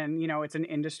to, and it's an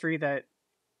industry that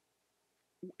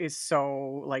is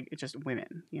so like, it's just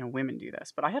women, women do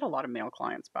this. But I had a lot of male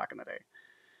clients back in the day.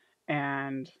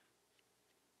 And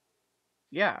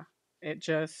yeah, it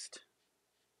just,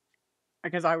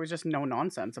 because I was just no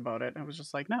nonsense about it. I was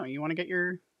just like, no, you want to get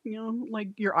your,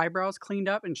 like your eyebrows cleaned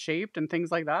up and shaped and things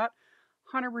like that.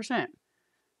 100%.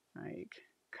 Like,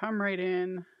 come right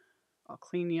in. I'll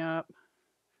clean you up.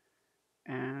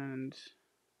 And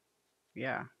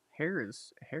yeah, hair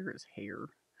is hair.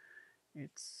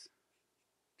 It's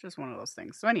just one of those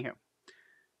things. So anywho,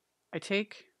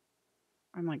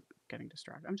 I'm like getting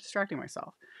distracted. I'm distracting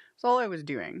myself. So all I was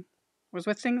doing was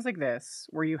with things like this,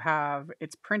 where you have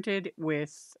it's printed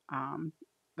with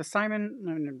the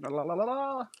Simon.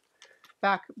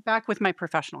 Back with my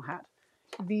professional hat.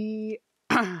 The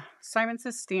Simon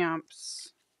Says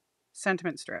Stamps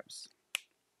sentiment strips,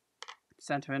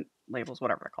 sentiment labels,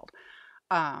 whatever they're called.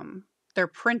 They're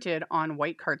printed on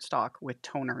white cardstock with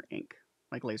toner ink,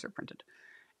 like laser printed.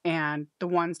 And the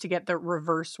ones to get the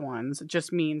reverse ones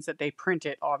just means that they print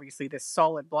it, obviously, this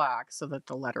solid black so that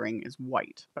the lettering is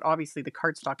white. But obviously, the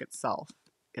cardstock itself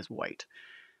is white.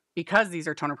 Because these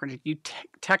are toner printed, you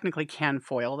technically can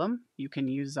foil them. You can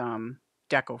use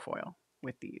deco foil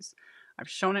with these. I've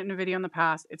shown it in a video in the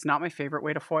past. It's not my favorite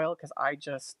way to foil because I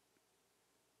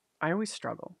always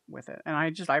struggle with it. And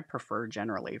I prefer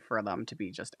generally for them to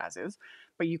be just as is.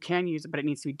 But you can use it, but it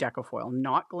needs to be deco foil,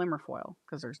 not glimmer foil,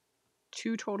 because there's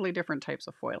two totally different types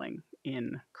of foiling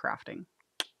in crafting.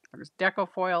 There's deco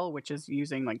foil, which is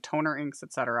using like toner inks,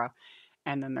 etc.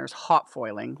 And then there's hot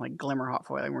foiling, like glimmer hot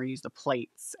foiling, where you use the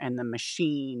plates and the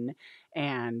machine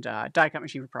and die cut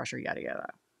machine for pressure, yada yada.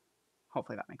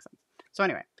 Hopefully that makes sense. So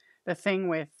anyway, the thing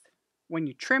with when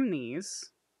you trim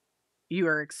these, you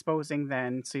are exposing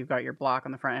then, so you've got your black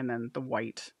on the front and then the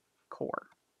white core.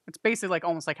 It's basically like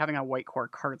almost like having a white core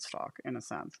cardstock in a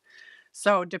sense.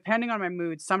 So depending on my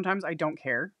mood, sometimes I don't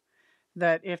care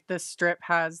that if this strip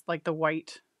has like the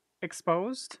white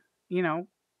exposed, you know,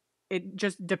 it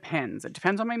just depends. It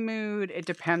depends on my mood. It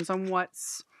depends on what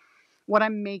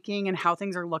I'm making and how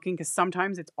things are looking, because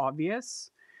sometimes it's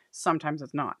obvious, sometimes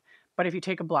it's not. But if you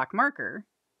take a black marker,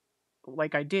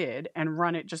 like I did, and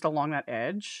run it just along that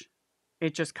edge,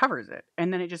 it just covers it.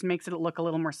 And then it just makes it look a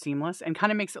little more seamless and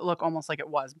kind of makes it look almost like it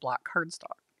was black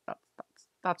cardstock.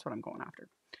 That's what I'm going after.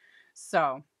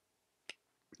 So,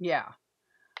 yeah.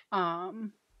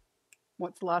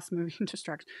 What's the last movie?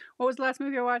 Distract. What was the last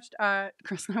movie I watched?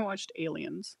 Chris and I watched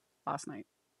Aliens last night.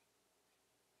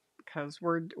 Because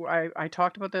I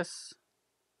talked about this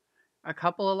a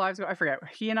couple of lives ago. I forget.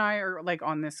 He and I are like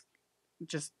on this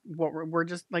just what we're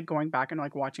just like going back and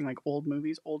like watching like older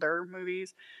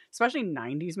movies, especially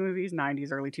 90s movies,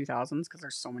 90s, early 2000s, because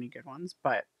there's so many good ones.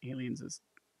 But Aliens is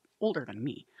older than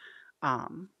me.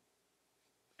 And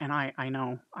I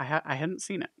know I hadn't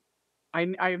seen it.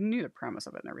 I knew the premise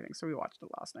of it and everything, so we watched it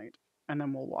last night, and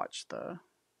then we'll watch the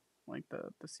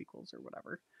sequels or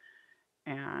whatever,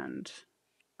 and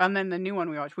then the new one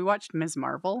we watched Ms.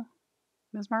 Marvel,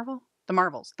 the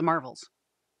Marvels.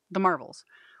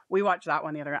 We watched that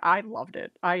one the other. I loved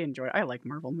it. I enjoyed it. I like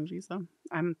Marvel movies though.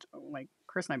 I'm like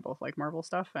Chris and I both like Marvel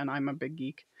stuff, and I'm a big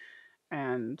geek,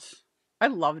 and I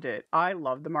loved it. I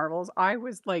loved the Marvels. I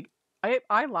was like,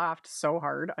 I laughed so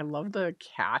hard. I love the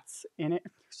cats in it.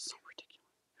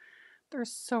 They're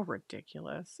so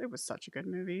ridiculous. It was such a good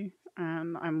movie,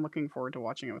 and I'm looking forward to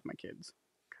watching it with my kids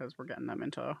because we're getting them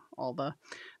into all the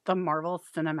Marvel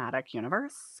Cinematic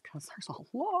Universe because there's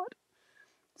a lot.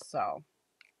 So,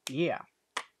 yeah.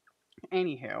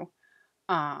 Anywho,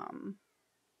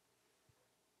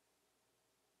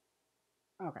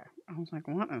 okay. I was like,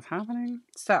 what is happening?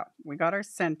 So, we got our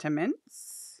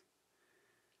sentiments.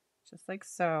 Just like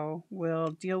so.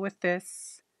 We'll deal with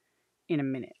this in a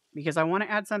minute because I want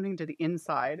to add something to the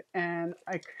inside, and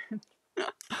I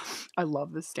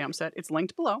love this stamp set. It's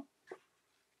linked below.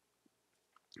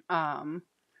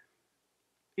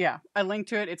 Yeah, I linked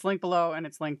to it. It's linked below, and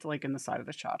it's linked like in the side of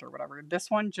the chat or whatever. This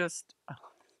one just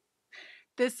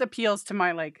this appeals to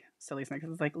my like silly snake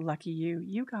because it's like, lucky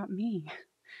you got me.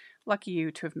 Lucky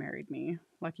you to have married me.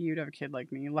 Lucky you to have a kid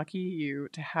like me. Lucky you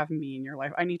to have me in your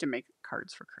life. I need to make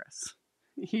cards for Chris.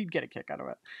 He'd get a kick out of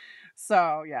it.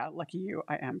 So yeah, lucky you.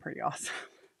 I am pretty awesome.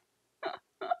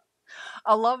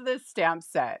 I love this stamp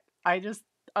set. I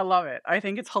love it. I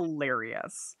think it's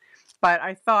hilarious. But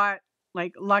I thought,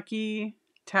 like, lucky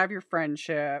to have your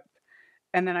friendship.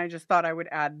 And then I just thought I would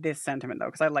add this sentiment, though,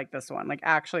 because I like this one. Like,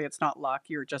 actually, it's not luck.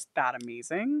 You're just that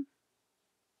amazing.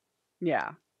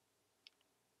 Yeah.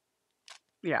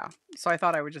 Yeah. So I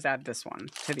thought I would just add this one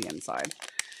to the inside.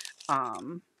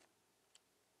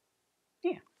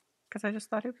 Yeah. Because I just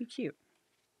thought it would be cute.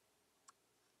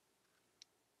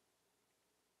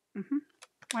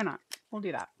 Why not? We'll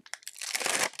do that.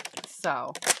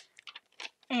 So,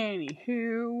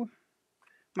 anywho,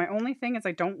 my only thing is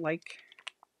I think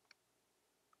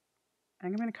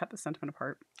I'm going to cut the sentiment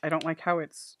apart. I don't like how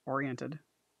it's oriented.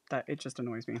 That it just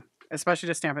annoys me, especially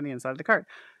to stamp on the inside of the card.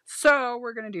 So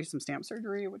we're going to do some stamp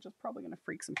surgery, which is probably going to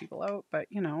freak some people out, but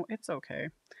you know, it's okay.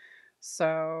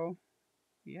 So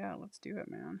yeah, let's do it,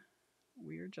 man.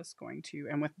 We're just going to,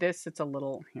 and with this, it's a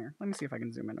little, here, let me see if I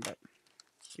can zoom in a bit.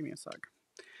 Give me a sec.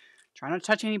 Try not to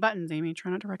touch any buttons, Amy.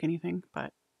 Try not to wreck anything,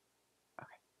 but okay.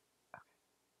 Okay.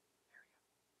 There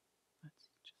we go. Let's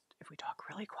just, if we talk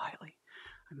really quietly,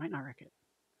 I might not wreck it.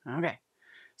 Okay.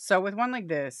 So with one like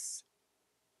this,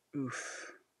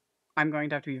 oof, I'm going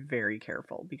to have to be very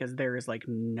careful because there is like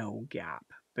no gap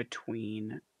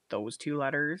between those two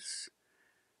letters.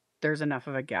 There's enough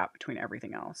of a gap between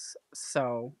everything else.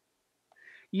 So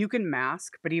you can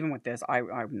mask, but even with this, I'm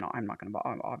not going to,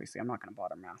 obviously I'm not going to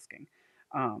bother masking.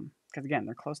 Because again,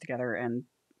 they're close together and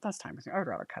that's time consuming. I would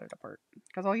rather cut it apart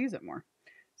because I'll use it more.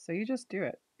 So you just do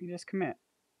it. You just commit.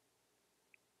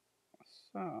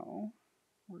 So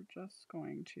we're just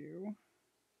going to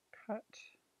cut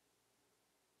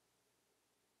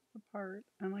apart.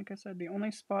 And like I said, the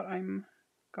only spot I'm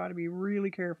got to be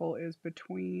really careful is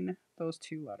between those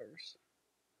two letters.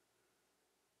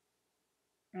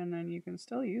 And then you can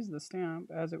still use the stamp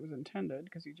as it was intended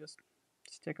because you just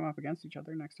stick them up against each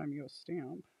other next time you go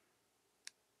stamp.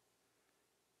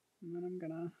 And then I'm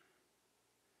gonna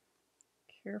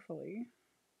carefully,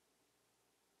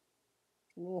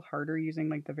 it's a little harder using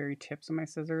like the very tips of my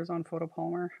scissors on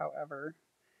photopolymer. However,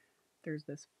 there's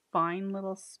this fine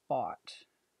little spot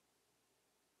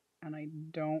and I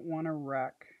don't want to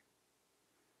wreck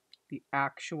the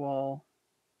actual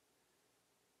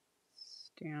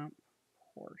stamp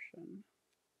portion.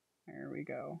 There we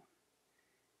go.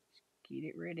 Just get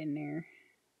it right in there.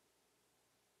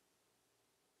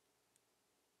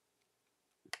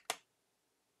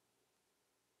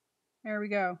 There we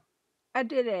go. I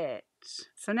did it.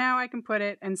 So now I can put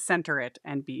it and center it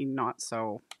and be not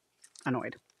so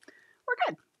annoyed. We're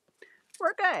good.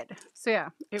 We're good. So yeah,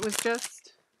 it was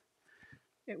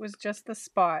just the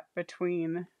spot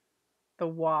between the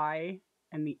Y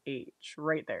and the H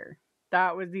right there.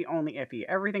 That was the only iffy.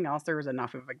 Everything else, there was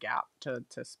enough of a gap to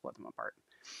split them apart.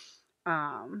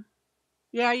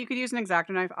 Yeah, you could use an X-Acto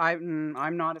knife.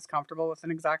 I'm not as comfortable with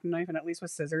an X-Acto knife, and at least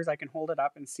with scissors, I can hold it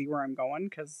up and see where I'm going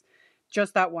because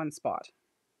just that one spot.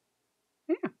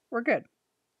 Yeah, we're good.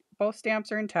 Both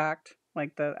stamps are intact.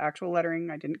 Like the actual lettering,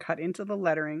 I didn't cut into the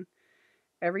lettering.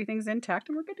 Everything's intact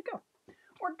and we're good to go.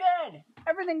 We're good.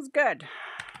 Everything's good.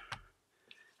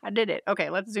 I did it. Okay,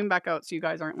 let's zoom back out so you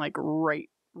guys aren't like right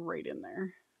in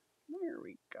there. There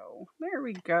we go. There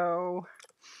we go.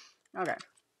 Okay.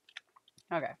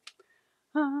 Okay.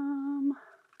 So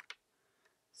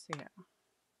yeah.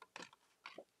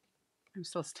 I'm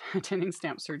still attending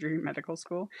stamp surgery medical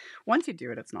school. Once you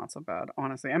do it, it's not so bad,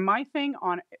 honestly. And my thing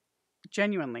on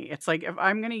genuinely, it's like if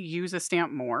I'm going to use a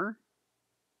stamp more,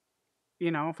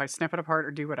 you know, if I snip it apart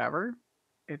or do whatever,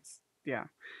 it's, yeah.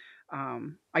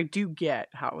 I do get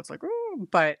how it's like, ooh,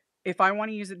 but if I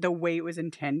want to use it the way it was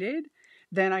intended,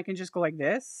 then I can just go like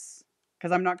this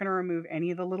because I'm not going to remove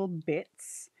any of the little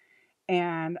bits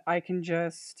and I can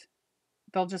just,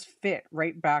 they'll just fit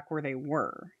right back where they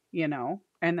were, you know,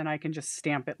 and then I can just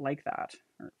stamp it like that,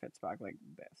 or it fits back like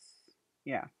this.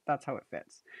 Yeah, that's how it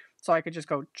fits. So I could just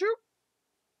go joop,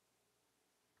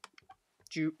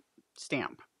 joop,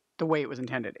 stamp the way it was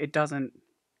intended. It doesn't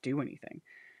do anything,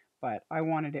 but I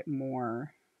wanted it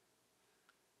more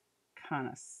kind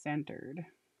of centered.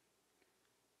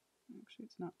 Actually,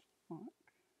 it's not black.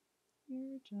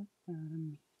 You're just that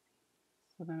amazing.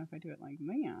 So then if I do it like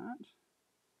that,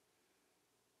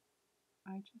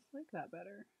 I just like that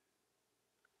better.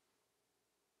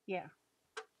 Yeah.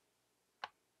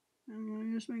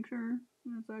 And I just make sure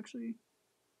it's actually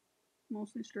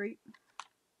mostly straight.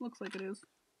 Looks like it is.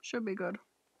 Should be good.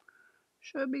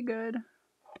 Should be good.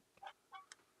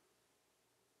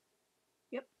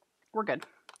 Yep. We're good.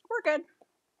 We're good.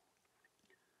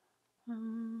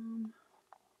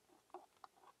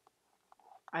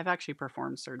 I've actually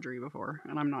performed surgery before,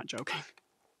 and I'm not joking.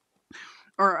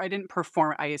 Or I didn't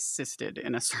perform, I assisted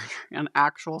in a surgery, an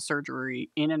actual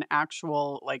surgery in an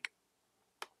actual like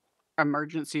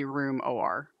emergency room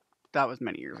OR. That was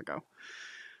many years ago.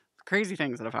 Crazy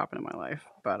things that have happened in my life,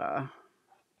 but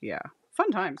yeah,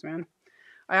 fun times, man.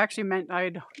 I actually meant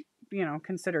I'd, you know,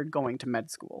 considered going to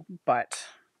med school, but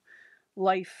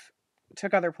life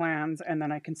took other plans, and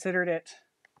then I considered it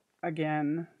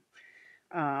again.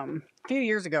 A few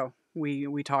years ago,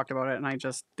 we talked about it, and I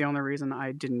just, the only reason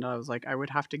I didn't, I was like, I would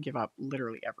have to give up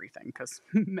literally everything because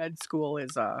med school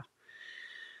is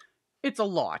it's a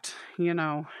lot, you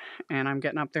know, and I'm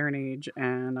getting up there in age,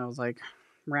 and I was like,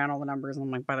 ran all the numbers, and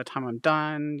I'm like, by the time I'm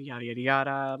done, yada yada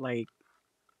yada, like,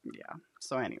 yeah.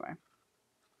 So anyway,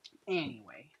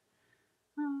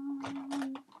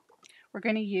 we're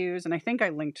going to use, and I think I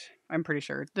linked, I'm pretty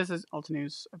sure, this is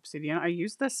Altenews Obsidian. I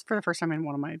used this for the first time in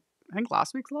one of my, I think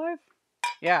last week's live.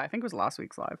 Yeah, I think it was last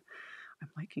week's live. I'm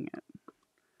liking it.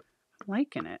 I'm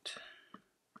liking it.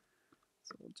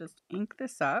 So we'll just ink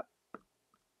this up.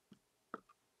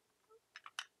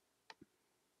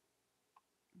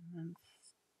 And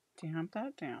stamp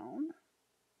that down.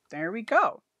 There we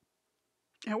go.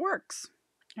 It works.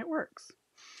 It works.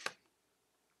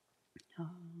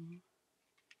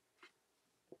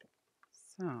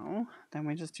 So then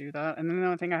we just do that. And then the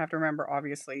only thing I have to remember,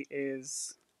 obviously,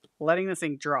 is letting this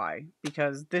ink dry,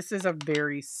 because this is a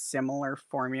very similar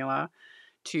formula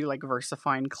to like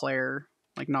VersaFine Clair,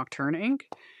 like Nocturne ink.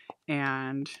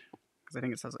 And because I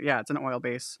think it says, yeah, it's an oil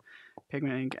base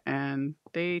pigment ink, and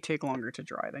they take longer to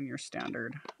dry than your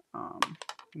standard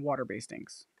water-based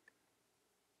inks.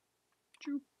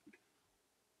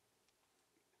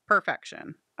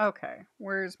 Perfection. Okay,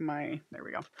 where's my, there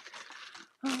we go.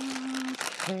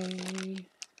 Okay.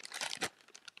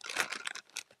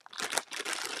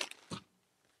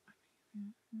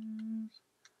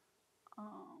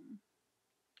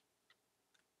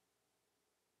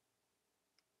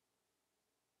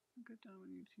 Get down, we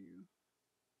need to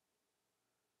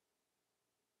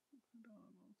put down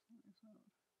both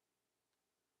sides.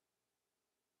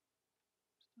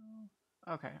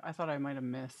 Okay, I thought I might have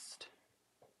missed.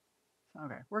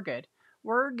 Okay, we're good.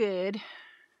 We're good.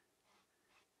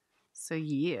 So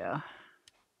yeah.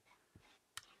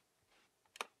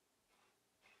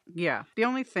 Yeah, the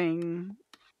only thing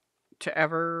to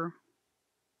ever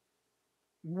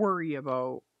worry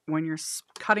about when you're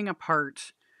cutting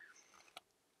apart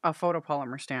a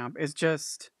photopolymer stamp is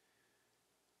just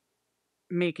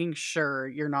making sure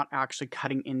you're not actually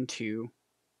cutting into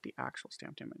the actual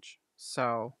stamped image.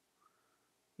 So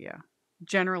yeah,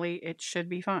 generally it should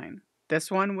be fine. This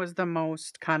one was the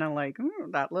most kind of like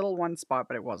that little one spot,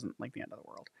 but it wasn't like the end of the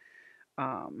world.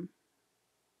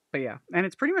 But yeah, and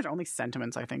it's pretty much only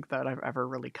sentiments, I think, that I've ever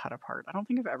really cut apart. I don't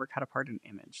think I've ever cut apart an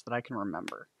image that I can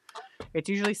remember. It's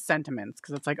usually sentiments,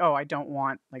 because it's like, oh, I don't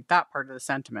want like that part of the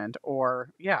sentiment, or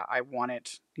yeah, I want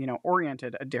it, you know,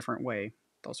 oriented a different way,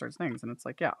 those sorts of things. And it's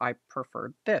like, yeah, I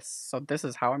prefer this, so this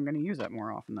is how I'm going to use it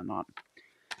more often than not.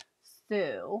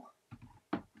 So,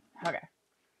 okay.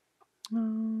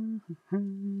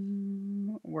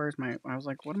 Where's my, I was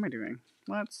like, what am I doing?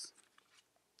 Let's,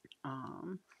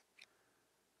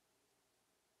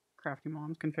 Crafty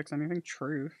Moms Can Fix Anything.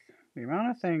 Truth. The amount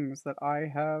of things that I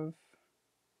have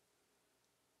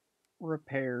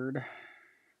repaired.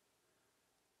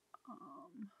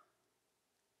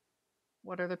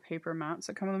 What are the paper mats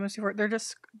that come with the Misty Fort?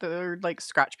 They're like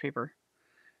scratch paper.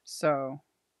 So,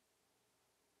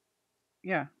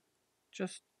 yeah.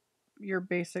 Just your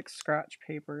basic scratch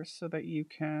paper so that you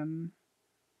can,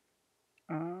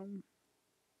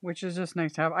 which is just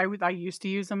nice to have. I used to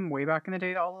use them way back in the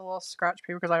day, all the little scratch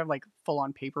paper, because I have like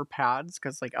full-on paper pads,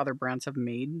 because like other brands have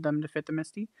made them to fit the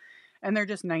Misty. And they're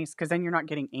just nice, because then you're not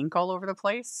getting ink all over the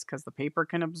place, because the paper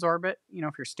can absorb it, you know,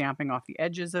 if you're stamping off the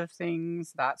edges of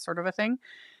things, that sort of a thing.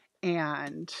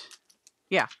 And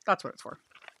yeah, that's what it's for.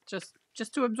 Just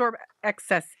to absorb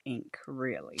excess ink,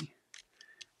 really.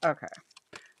 Okay.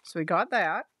 So we got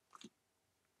that.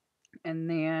 And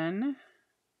then,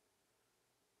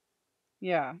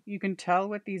 yeah, you can tell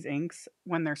with these inks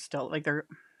when they're still, like I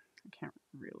can't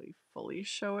really fully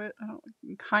show it. You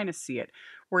can kind of see it.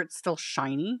 Where it's still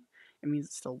shiny, it means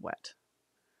it's still wet.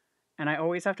 And I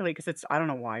always have to, like, because it's, I don't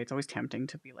know why, it's always tempting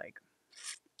to be like,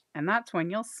 and that's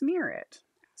when you'll smear it.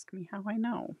 Ask me how I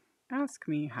know. Ask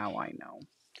me how I know.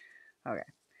 Okay.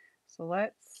 So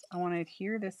I want to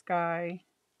adhere this guy,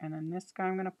 and then this guy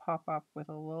I'm going to pop up with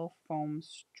a little foam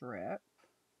strip.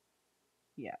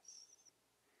 Yes.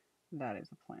 That is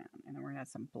the plan. And then we're going to add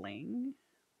some bling.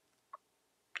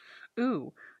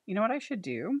 Ooh, you know what I should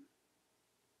do?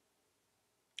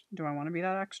 Do I want to be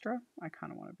that extra? I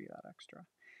kind of want to be that extra.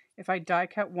 If I die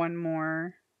cut one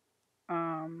more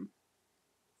of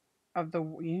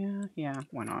the, yeah,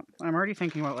 why not? I'm already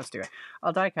thinking about it. Let's do it.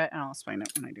 I'll die cut and I'll explain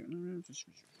it when I do it.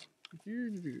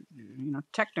 You know,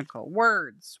 technical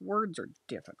words. Words are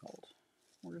difficult.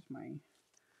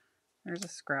 There's a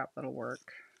scrap that'll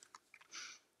work.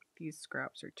 These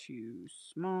scraps are too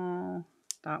small.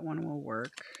 That one will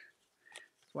work.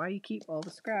 That's why you keep all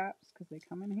the scraps, because they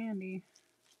come in handy.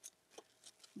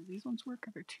 Do these ones work?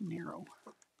 Or they're too narrow?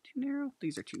 Too narrow?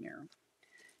 These are too narrow.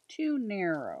 Too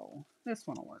narrow. This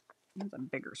one will work. It's a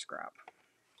bigger scrap.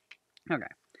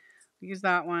 Okay. Use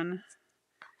that one.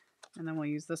 And then we'll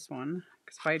use this one.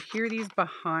 Because if I adhere these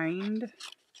behind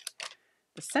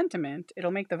the sentiment,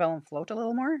 it'll make the vellum float a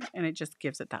little more. And it just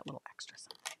gives it that little extra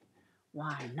something.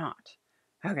 Why not?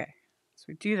 Okay, so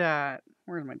we do that.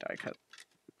 Where's my die cut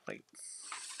plates?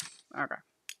 Okay.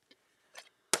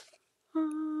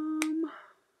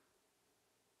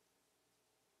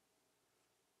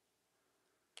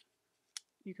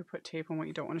 You could put tape on what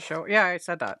you don't want to show. Yeah, I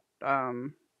said that.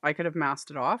 I could have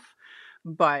masked it off,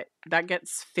 but that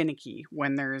gets finicky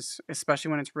when there's,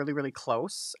 especially when it's really, really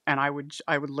close. And I would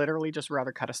literally just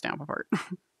rather cut a stamp apart.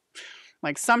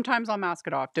 Like sometimes I'll mask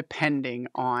it off depending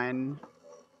on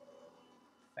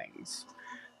things,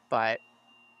 but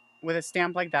with a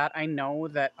stamp like that, I know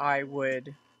that I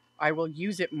will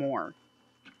use it more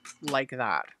like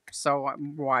that. So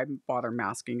why bother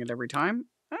masking it every time?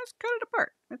 I just cut it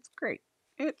apart. It's great.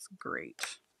 It's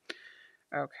great.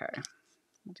 Okay.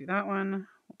 We'll do that one.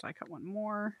 We'll die cut one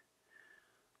more.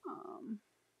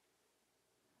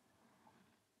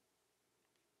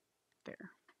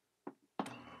 There.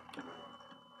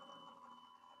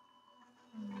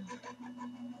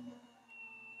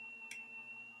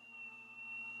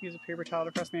 Use a paper towel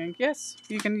to press the ink. Yes,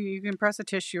 you can press a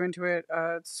tissue into it.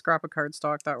 Scrap a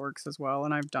cardstock, that works as well.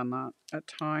 And I've done that at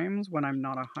times when I'm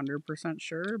not 100%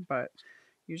 sure, but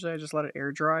usually I just let it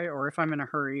air dry. Or if I'm in a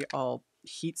hurry, I'll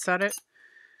heat set it.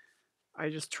 I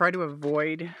just try to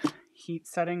avoid heat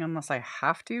setting unless I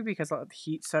have to, because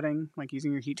heat setting, like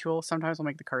using your heat tool, sometimes will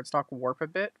make the cardstock warp a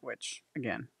bit, which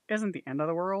again isn't the end of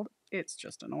the world. It's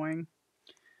just annoying.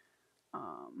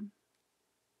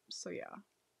 So yeah.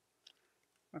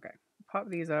 Okay, pop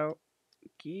these out.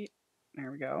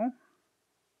 There we go.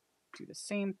 Do the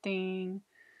same thing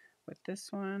with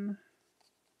this one.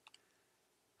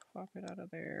 Pop it out of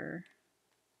there.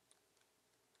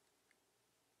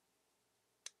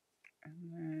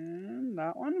 And then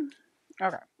that one.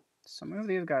 Okay, so move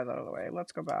these guys out of the way.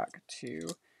 Let's go back to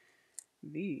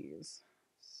these.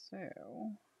 So,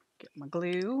 get my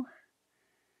glue.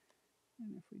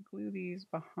 And if we glue these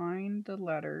behind the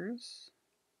letters,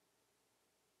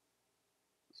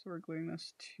 so we're gluing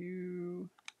this to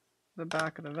the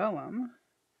back of the vellum,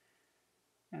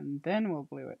 and then we'll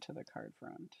glue it to the card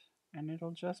front. And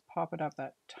it'll just pop it up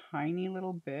that tiny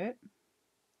little bit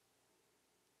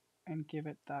and give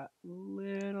it that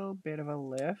little bit of a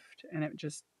lift, and it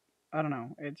just, I don't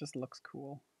know, it just looks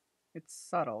cool. It's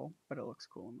subtle, but it looks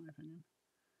cool in my opinion.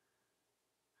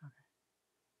 Okay,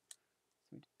 so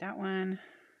we did that one.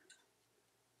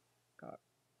 Got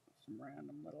some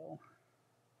random little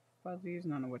fuzzies,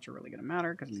 none of which are really going to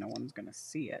matter because no one's going to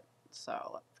see it.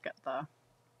 So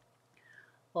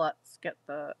let's get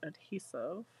the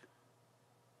adhesive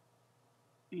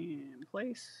in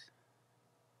place.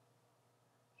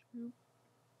 Choop,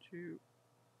 choop.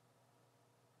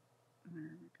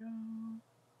 There we go.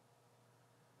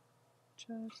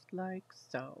 Just like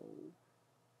so.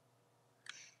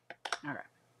 Okay.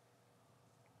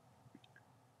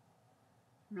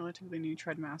 Relatively new,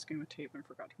 tried masking with tape and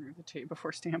forgot to remove the tape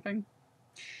before stamping.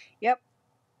 Yep.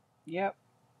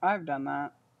 I've done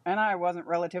that. And I wasn't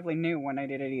relatively new when I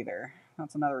did it either.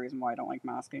 That's another reason why I don't like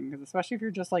masking, because especially if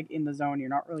you're just like in the zone, you're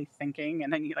not really thinking,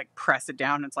 and then you like press it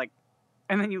down, and it's like,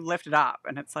 and then you lift it up,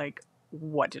 and it's like,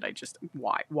 what did I just,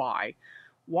 why?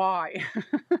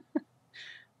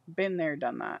 Been there,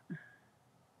 done that.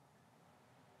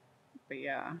 But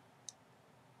yeah,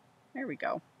 there we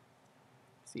go.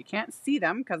 So you can't see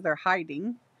them because they're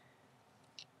hiding.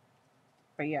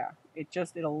 But yeah,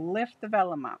 it'll lift the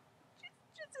vellum up.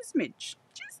 Just a smidge.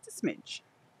 Just a smidge.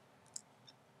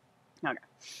 Okay.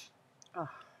 Oh.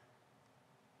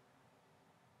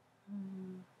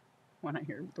 When I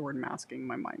hear the word masking,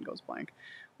 my mind goes blank.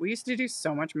 We used to do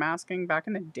so much masking back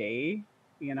in the day.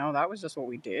 You know, that was just what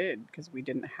we did because we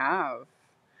didn't have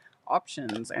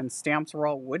options, and stamps were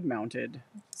all wood mounted.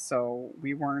 So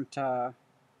we weren't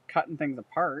cutting things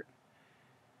apart.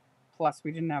 Plus,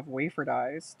 we didn't have wafer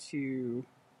dies to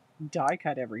die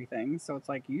cut everything. So it's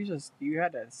like you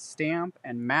had to stamp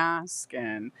and mask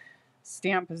and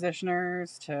stamp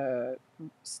positioners to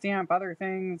stamp other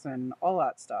things and all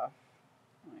that stuff.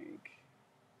 Like,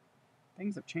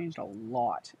 things have changed a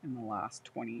lot in the last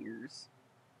 20 years.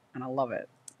 And I love it.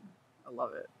 I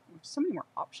love it. There's so many more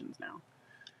options now.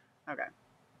 Okay.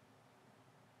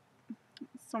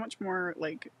 So much more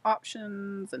like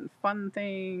options and fun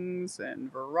things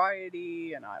and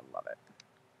variety, and I love it.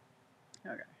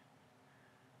 Okay.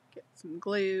 Get some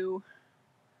glue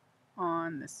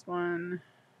on this one.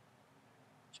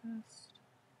 Just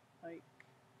like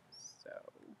so.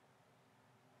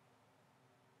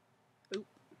 Oop.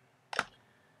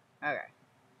 Okay.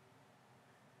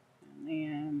 And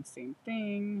then same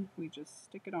thing, we just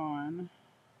stick it on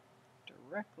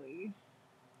directly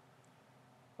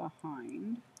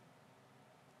behind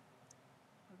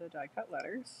the die cut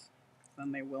letters.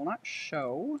 then they will not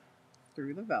show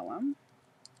through the vellum.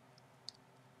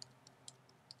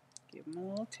 Give them a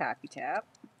little tappy tap.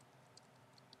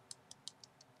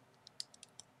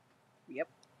 Yep.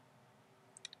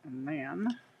 And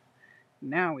then,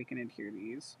 now we can adhere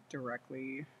these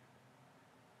directly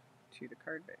to the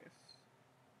card base.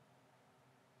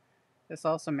 This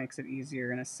also makes it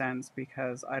easier in a sense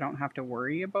because I don't have to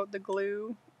worry about the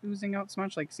glue oozing out so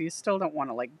much. Like, so you still don't want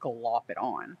to like glop it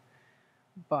on,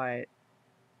 but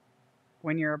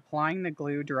when you're applying the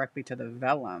glue directly to the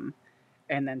vellum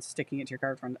and then sticking it to your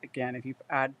card front, again, if you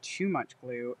add too much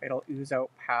glue, it'll ooze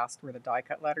out past where the die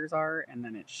cut letters are and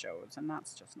then it shows, and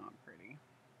that's just not pretty.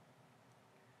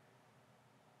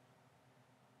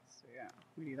 So yeah,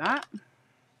 we do that.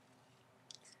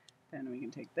 Then we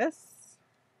can take this.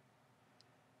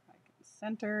 I can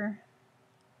center.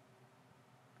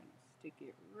 I'm gonna stick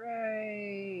it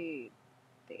right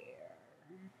there.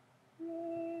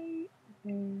 Right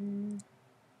there.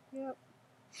 Yep.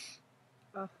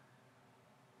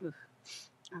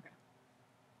 Okay.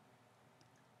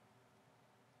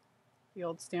 The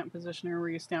old stamp positioner where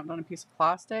you stamped on a piece of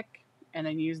plastic and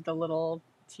then used the little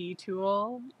T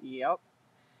tool. Yep.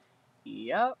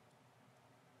 Yep.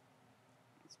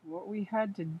 That's what we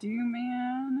had to do,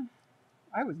 man.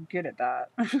 I was good at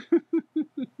that.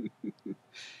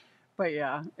 But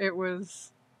yeah, it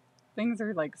was, things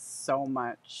are like so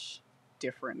much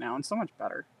different now and so much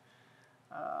better.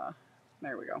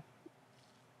 There we go.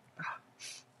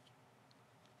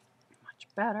 Much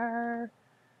better.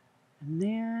 And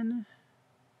then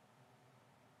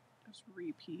just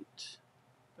repeat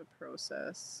the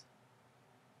process.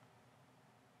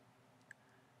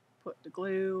 Put the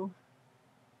glue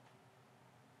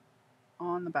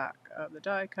on the back of the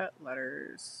die cut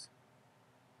letters,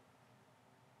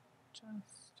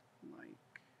 just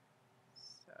like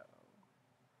so.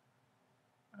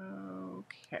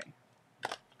 Okay.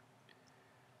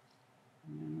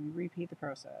 And then we repeat the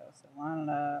process. I line it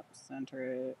up, center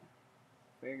it,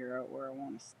 figure out where I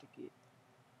want to stick it,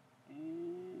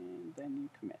 and then you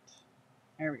commit.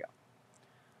 There we go.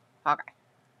 Okay.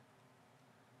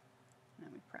 And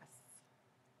then we press.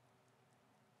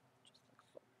 Just like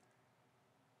so.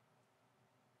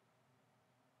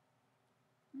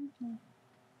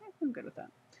 I'm good with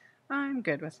that. I'm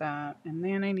good with that. And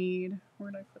then I need,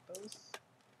 where'd I put those?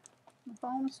 The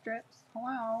foam strips.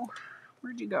 Hello.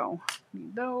 Where'd you go?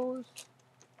 Need those.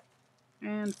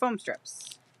 And foam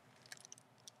strips.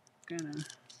 Gonna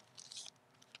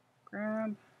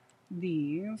grab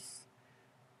these,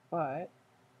 but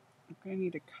I'm gonna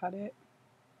need to cut it.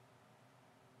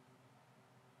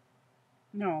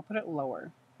 No, I'll put it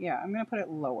lower. Yeah, I'm gonna put it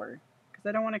lower because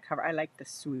I don't want to cover. I like the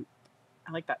swoop.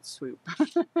 I like that swoop.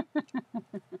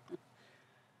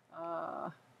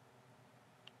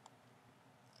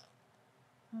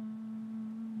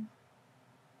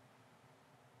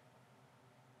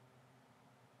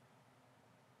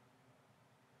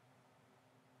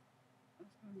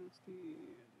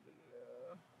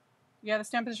 Yeah, the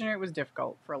stamp positioner was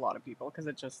difficult for a lot of people because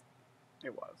it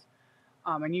was.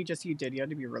 And you had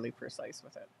to be really precise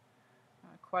with it.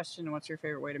 Question, what's your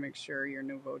favorite way to make sure your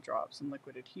Nouveau drops and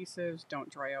liquid adhesives don't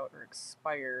dry out or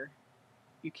expire?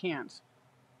 You can't.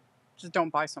 Just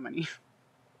don't buy so many.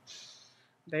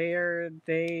 Those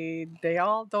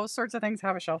sorts of things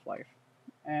have a shelf life.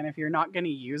 And if you're not going to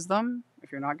use them,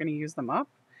 up,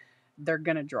 they're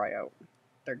going to dry out.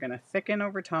 They're going to thicken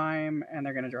over time and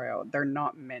they're going to dry out. They're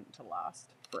not meant to last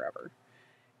forever.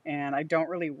 And I don't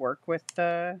really work with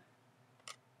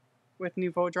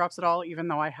Nouveau drops at all, even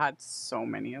though I had so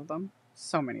many of them.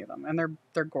 And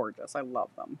they're gorgeous. I love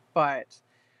them. But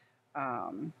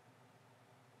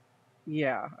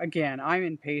yeah, again, I'm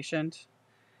impatient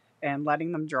and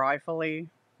letting them dry fully,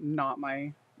 not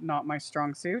my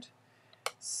strong suit.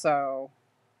 So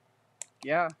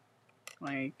yeah,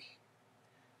 like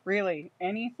really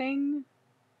anything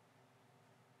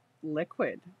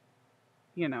liquid,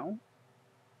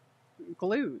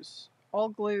 glues, all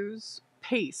glues,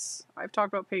 paste. I've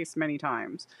talked about paste many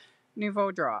times.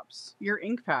 Nouveau drops, your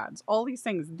ink pads, all these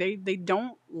things, they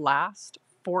don't last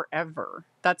forever.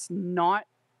 That's not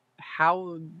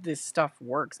how this stuff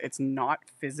works. It's not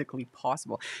physically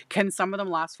possible. Can some of them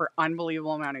last for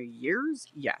unbelievable amount of years?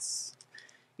 Yes.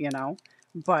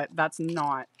 But that's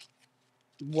not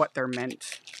what they're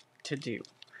meant to do.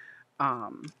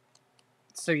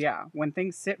 So yeah, when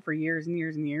things sit for years and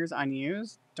years and years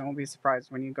unused, don't be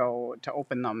surprised when you go to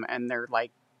open them and they're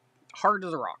like hard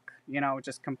as a rock,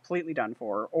 just completely done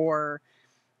for. Or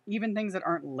even things that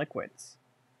aren't liquids.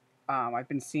 I've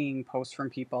been seeing posts from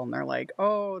people and they're like,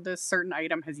 oh, this certain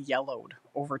item has yellowed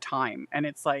over time. And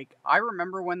it's like, I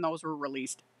remember when those were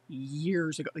released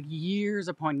years ago, years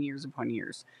upon years upon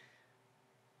years.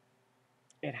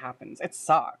 It happens. It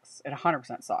sucks. It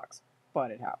 100% sucks, but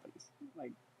it happens.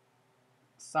 Like,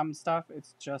 some stuff,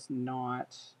 it's just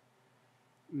not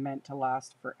meant to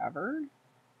last forever.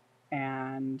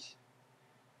 And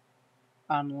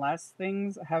unless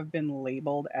things have been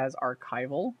labeled as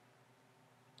archival,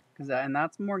 and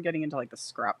that's more getting into like the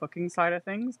scrapbooking side of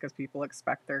things, because people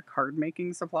expect their card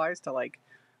making supplies to like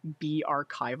be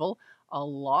archival. A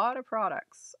lot of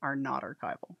products are not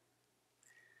archival.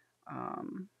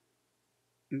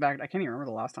 In fact, I can't even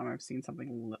remember the last time I've seen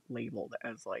something labeled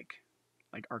as like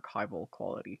archival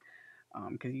quality,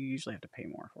 because you usually have to pay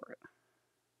more for it.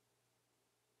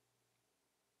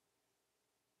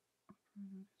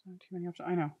 Too many options.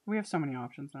 I know, we have so many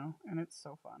options now, and it's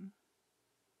so fun.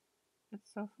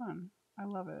 It's so fun. I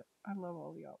love it. I love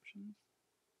all the options.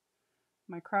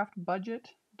 My craft budget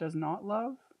does not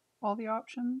love all the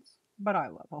options, but I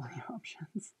love all the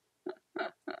options.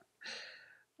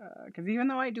 Because even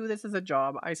though I do this as a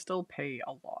job, I still pay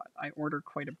a lot. I order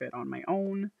quite a bit on my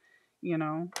own, you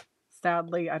know.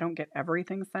 Sadly, I don't get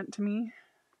everything sent to me.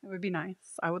 It would be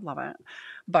nice. I would love it.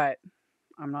 But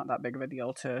I'm not that big of a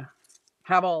deal to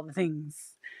have all the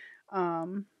things. I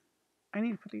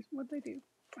need to put these... What'd they do?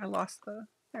 I lost the...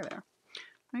 There they are.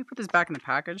 Let me put this back in the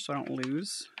package so I don't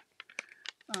lose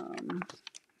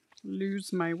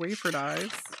my wafer dies.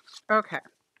 Okay.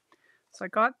 So I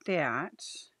got that.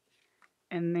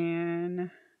 And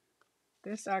then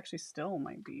this actually still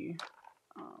might be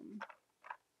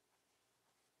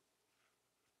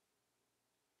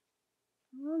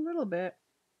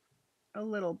a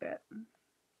little bit.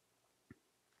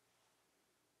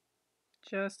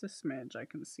 Just a smidge I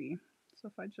can see. So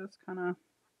if I just kind of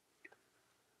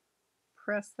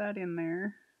press that in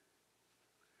there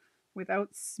without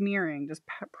smearing, just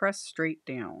press straight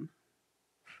down.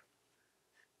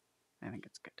 I think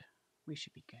it's good. We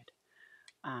should be good.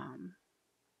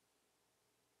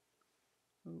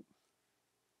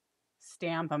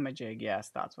 Stamp-a-majig,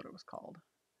 yes, that's what it was called.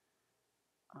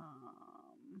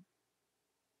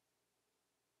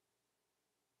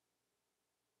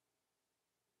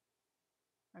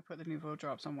 I put the Nouveau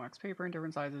drops on wax paper in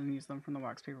different sizes and use them from the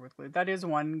wax paper with glue. That is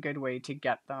one good way to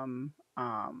get them,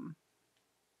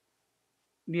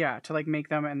 yeah, to like make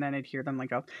them and then adhere them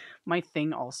like up. My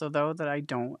thing also though that I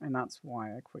don't, and that's why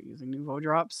I quit using Nouveau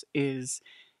drops, is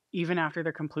even after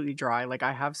they're completely dry, like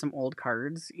I have some old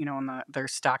cards, you know, and they're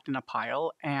stacked in a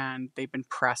pile and they've been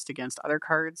pressed against other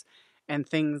cards, and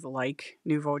things like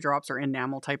Nouveau drops or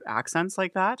enamel type accents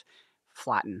like that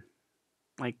flatten.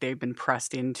 Like they've been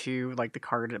pressed into like the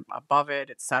card above it,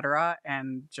 etc.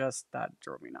 And just that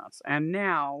drove me nuts. And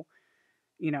now,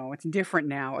 you know, it's different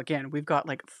now. Again, we've got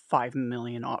like 5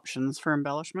 million options for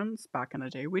embellishments. Back in the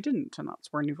day, we didn't, and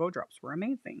that's where Nouveau drops were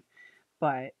amazing.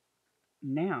 But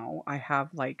now I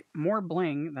have like more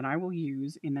bling than I will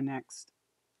use in the next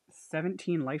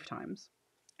 17 lifetimes.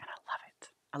 And I love it.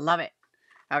 I love it.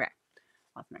 Okay,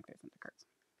 let's make this into cards.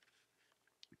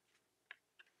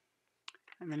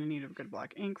 I'm going to need a good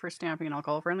black ink for stamping and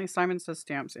alcohol friendly. Simon Says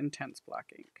Stamps Intense Black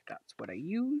Ink. That's what I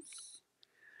use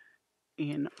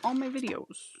in all my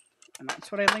videos. And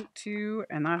that's what I link to.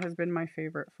 And that has been my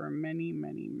favorite for many,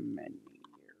 many, many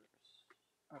years.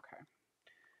 Okay.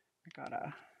 I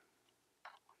gotta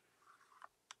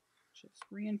just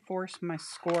reinforce my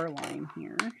score line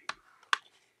here.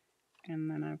 And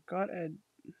then I've got a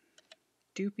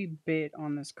doopy bit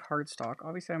on this cardstock.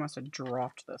 Obviously, I must have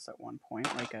dropped this at one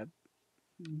point like a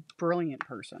brilliant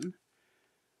person.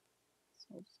 So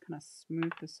I'll just kind of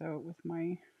smooth this out with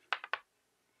my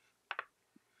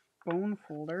bone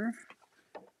folder.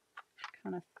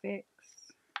 Kind of fix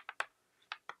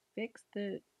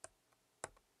the...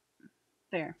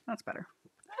 There, that's better.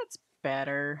 That's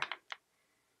better.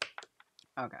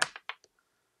 Okay.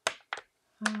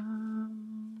 Okay.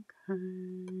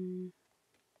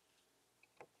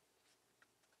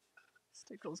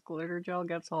 Stickles glitter gel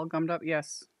gets all gummed up.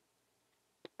 Yes.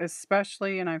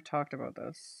 Especially, and I've talked about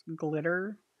this,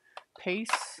 glitter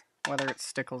paste, whether it's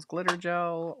Stickles glitter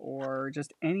gel or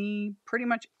just any, pretty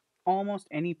much almost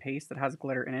any paste that has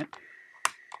glitter in it.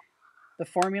 The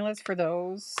formulas for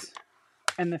those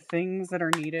and the things that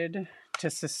are needed to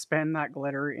suspend that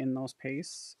glitter in those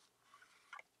pastes,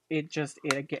 it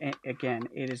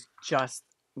is just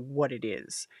what it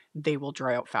is. They will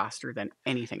dry out faster than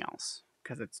anything else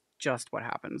because it's just what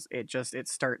happens. It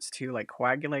starts to like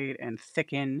coagulate and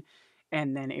thicken,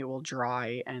 and then it will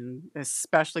dry, and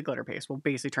especially glitter paste will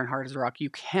basically turn hard as a rock.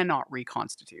 You cannot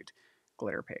reconstitute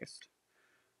glitter paste.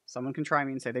 Someone can try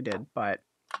me and say they did, but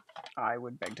I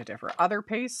would beg to differ. Other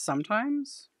pastes,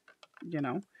 sometimes, you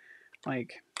know,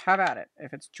 like, have at it.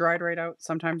 If it's dried right out,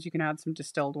 sometimes you can add some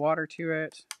distilled water to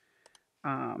it.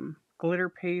 Glitter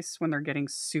pastes, when they're getting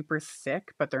super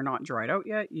thick, but they're not dried out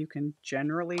yet, you can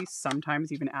generally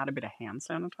sometimes even add a bit of hand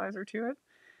sanitizer to it.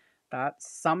 That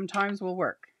sometimes will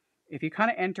work. If you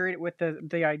kind of enter it with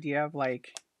the idea of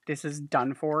like, this is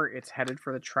done for, it's headed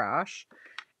for the trash,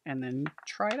 and then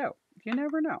try it out. You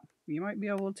never know. You might be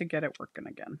able to get it working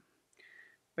again.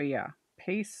 But yeah,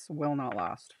 pastes will not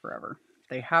last forever.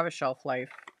 They have a shelf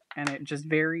life, and it just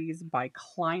varies by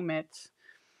climate,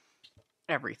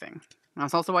 everything.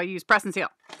 That's also why you use press and seal.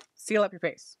 Seal up your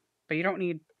paste. But you don't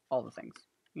need all the things,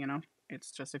 you know?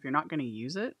 It's just if you're not going to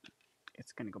use it,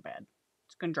 it's going to go bad.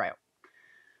 It's going to dry out.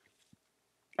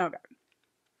 Okay.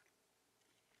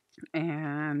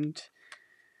 And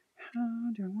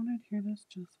how do I want to adhere this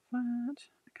just flat?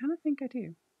 I kind of think I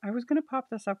do. I was going to pop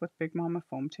this up with Big Mama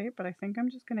foam tape, but I think I'm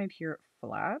just going to adhere it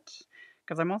flat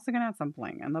because I'm also going to add some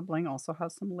bling, and the bling also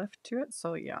has some lift to it.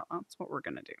 So yeah, that's what we're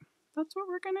going to do. That's what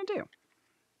we're going to do.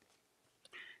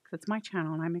 Because it's my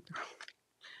channel and I make the rules.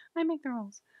 I make the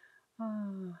rules.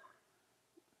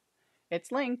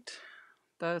 It's linked.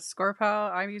 The Score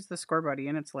Pal, I use the Score Buddy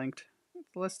and it's linked.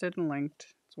 It's listed and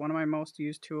linked. It's one of my most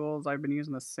used tools. I've been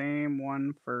using the same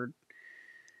one for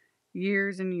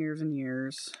years and years and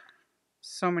years.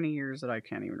 So many years that I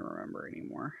can't even remember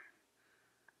anymore.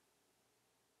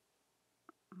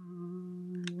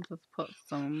 We'll just put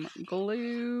some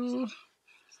glue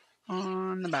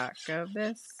on the back of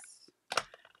this.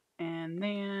 And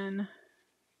then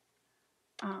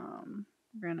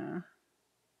we're gonna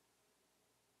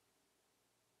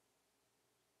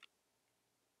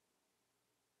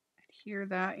adhere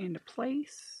that into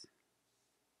place.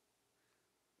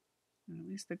 And at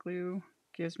least the glue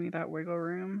gives me that wiggle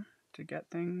room to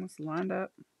get things lined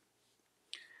up.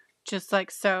 Just like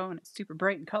so, and it's super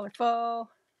bright and colorful.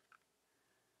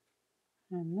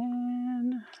 And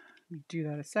then do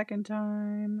that a second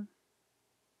time.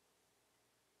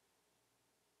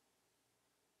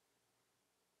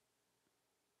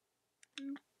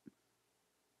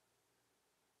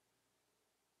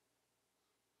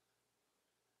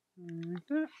 Like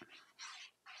that.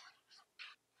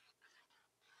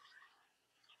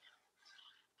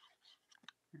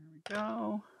 There we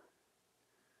go.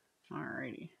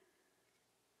 Alrighty.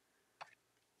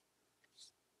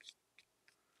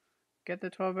 Get the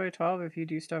 12 by 12 if you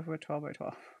do stuff with 12 by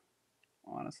 12.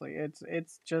 Honestly, it's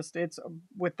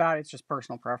with that, it's just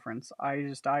personal preference.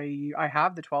 I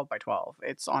have the 12 by 12.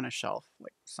 It's on a shelf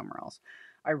like somewhere else.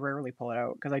 I rarely pull it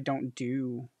out because I don't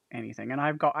do anything, and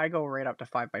I go right up to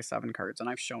 5 by 7 cards, and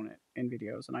I've shown it in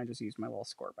videos, and I just use my little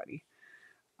Score Buddy.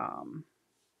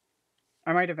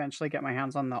 I might eventually get my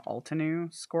hands on the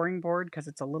Altenew scoring board because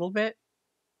it's a little bit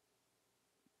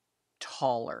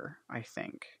taller, I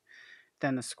think,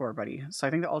 than the Score Buddy. So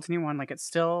I think the Altenew one, like, it's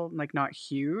still like not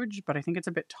huge, but I think it's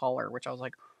a bit taller, which I was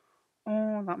like,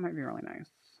 oh, that might be really nice.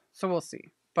 So we'll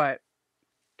see. But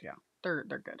yeah, they're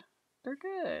good. They're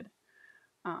good.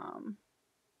 Okay.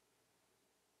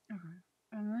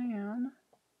 And then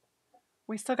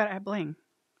we still gotta add bling.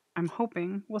 I'm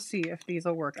hoping, we'll see if these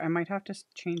will work. I might have to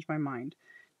change my mind.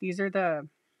 These are the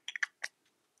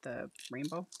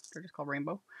rainbow. They're just called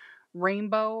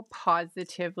rainbow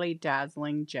Pawsitively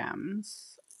Dazzling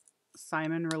gems.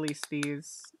 Simon released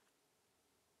these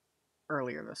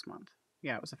earlier this month.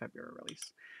 Yeah, it was a February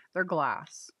release. They're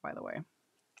glass, by the way,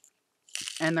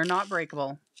 and they're not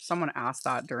breakable. Someone asked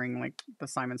that during like the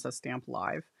Simon Says Stamp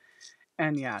live,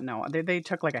 and yeah, no, they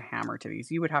took like a hammer to these.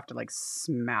 You would have to like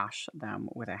smash them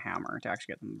with a hammer to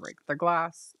actually get them to break. They're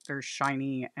glass, they're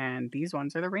shiny, and these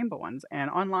ones are the rainbow ones.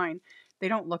 And online, they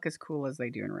don't look as cool as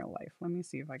they do in real life. Let me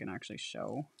see if I can actually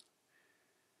show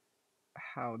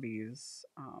how these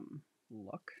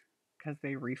look, because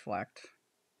they reflect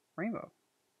rainbow.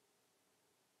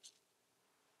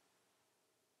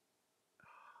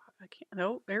 I can't.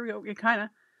 Oh, there we go. You kind of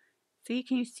see.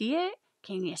 Can you see it?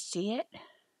 Can you see it?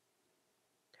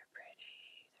 They're pretty.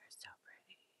 They're so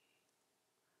pretty.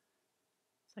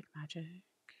 It's like magic.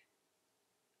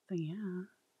 So yeah.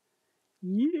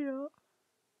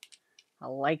 I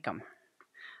like them.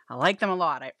 I like them a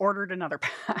lot. I ordered another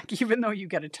pack, even though you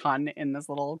get a ton in this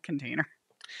little container.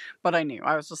 But I knew.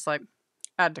 I was just like,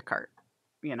 add to cart.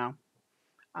 You know.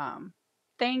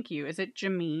 Thank you. Is it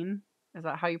Jameen? Is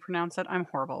that how you pronounce it? I'm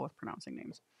horrible with pronouncing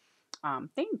names.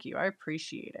 Thank you. I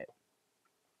appreciate it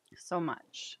so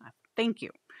much. Thank you.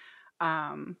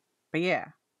 But yeah.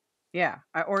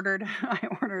 I ordered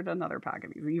another pack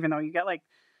of these, even though you get like,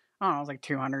 I don't know, it's like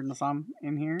 200 and some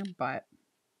in here, but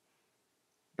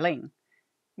bling.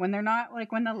 When they're not,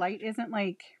 like, when the light isn't,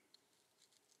 like,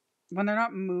 when they're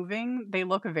not moving, they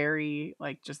look very,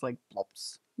 like, just like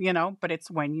blobs, you know? But it's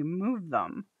when you move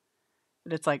them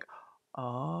that it's like,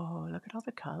 oh, look at all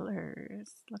the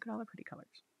colors. Look at all the pretty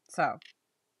colors. So,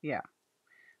 yeah.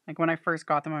 Like, when I first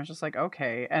got them, I was just like,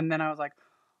 okay. And then I was like,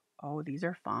 oh, these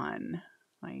are fun.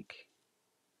 Like,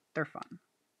 they're fun.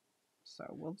 So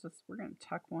we're going to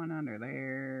tuck one under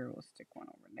there. We'll stick one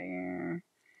over there.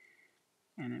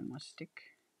 And then we'll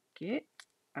get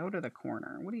out of the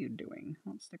corner. What are you doing?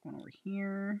 Let's stick one over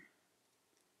here.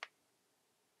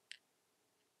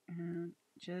 And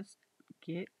just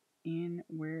get in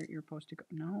where you're supposed to go.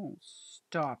 No,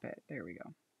 stop it. There we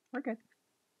go. We're good.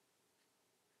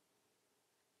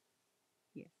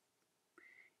 Yes.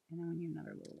 And then we need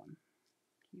another little one.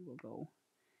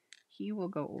 He will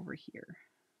go over here.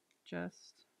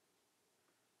 Just,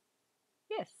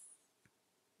 yes.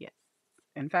 Yes.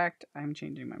 In fact, I'm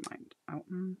changing my mind. Oh,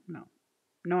 no.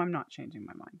 No, I'm not changing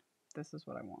my mind. This is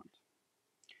what I want.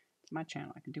 It's my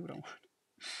channel. I can do what I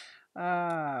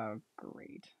want.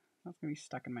 Great. That's going to be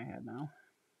stuck in my head now.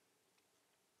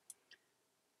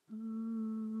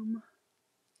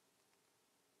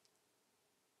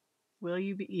 Will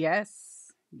you be?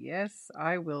 Yes. Yes,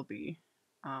 I will be.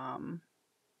 Yeah,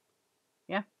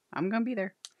 I'm going to be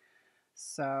there.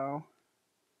 So,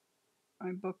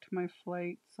 I booked my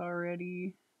flights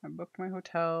already. I booked my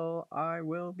hotel. I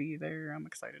will be there. I'm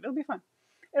excited. It'll be fun.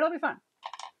 It'll be fun.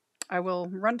 I will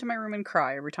run to my room and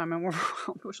cry every time I'm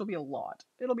overwhelmed, which will be a lot.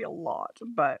 It'll be a lot,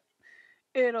 but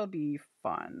it'll be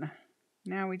fun.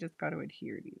 Now we just got to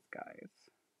adhere these guys.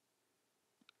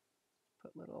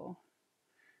 Put little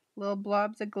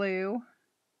blobs of glue.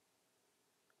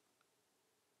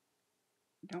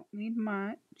 Don't need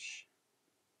much.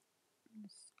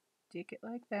 Just stick it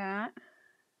like that.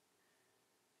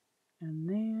 And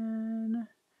then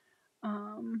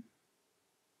one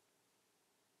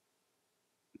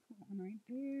right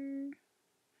there.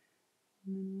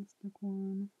 And then we'll stick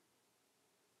one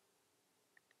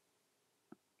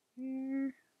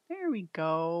there. There we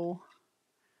go.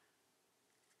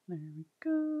 There we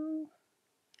go.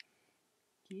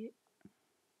 Get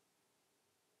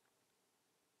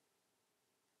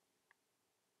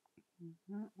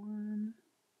that one.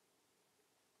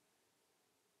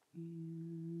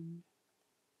 And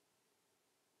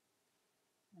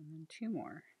then two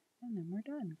more. And then we're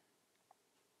done.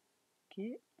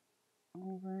 Get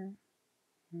over.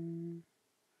 Oh,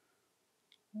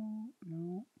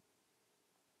 no.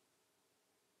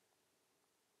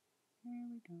 There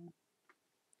we go.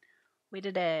 We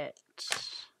did it.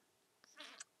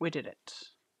 We did it.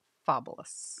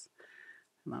 Fabulous.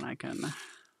 And then I can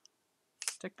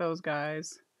stick those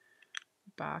guys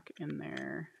back in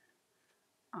there.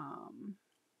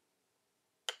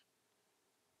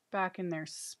 Back in their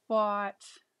spot.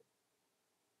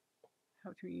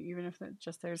 How to, even if it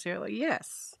just there's here, like,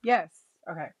 yes.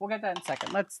 Okay, we'll get that in a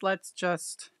second. Let's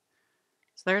just.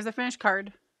 So there's the finished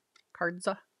cards,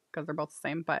 because they're both the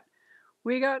same. But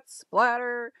we got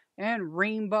splatter and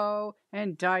rainbow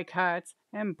and die cuts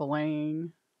and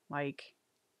bling. Like,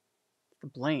 the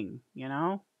bling, you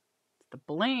know? It's the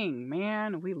bling,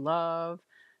 man. We love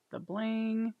the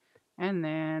bling. And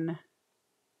then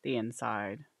the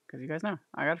inside. Because you guys know,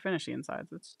 I gotta finish the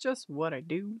insides. It's just what I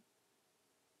do.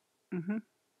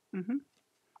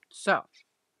 So,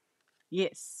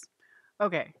 yes.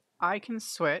 Okay, I can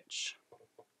switch.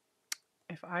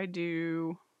 If I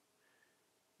do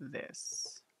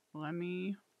this, let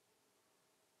me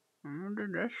do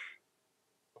this.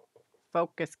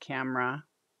 Focus camera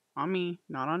on me,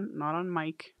 not on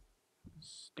Mike.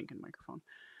 Stinking microphone.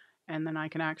 And then I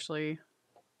can actually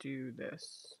do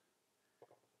this.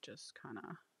 Just kind of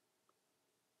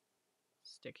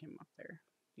stick him up there,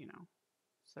 you know,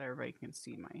 so everybody can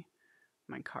see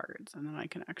my cards. And then I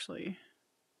can actually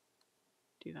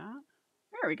do that.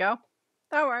 There we go.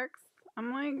 That works.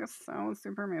 I'm like so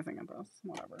super amazing at this.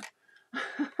 Whatever.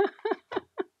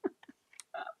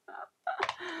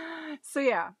 So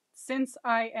yeah, since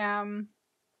I am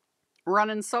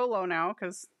running solo now,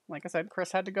 because like I said,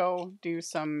 Chris had to go do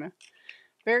some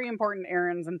very important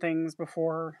errands and things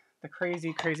before the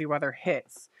crazy weather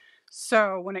hits.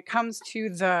 So when it comes to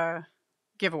the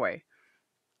giveaway,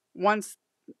 once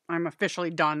I'm officially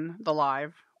done the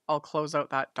live, I'll close out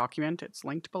that document. It's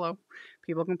linked below.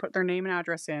 People can put their name and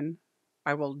address in.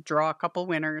 I will draw a couple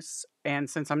winners, and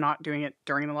since I'm not doing it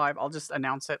during the live, I'll just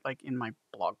announce it like in my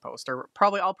blog post, or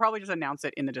I'll probably just announce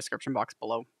it in the description box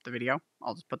below the video.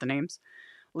 I'll just put the names,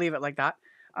 leave it like that,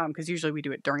 because usually we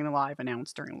do it during the live,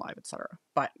 announce during the live, etc.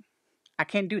 But I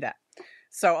can't do that.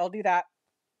 So I'll do that.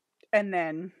 And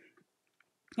then,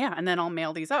 yeah, and then I'll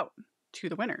mail these out to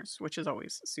the winners, which is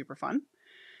always super fun.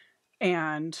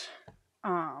 And,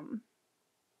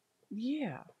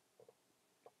 yeah.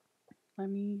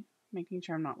 Making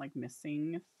sure I'm not like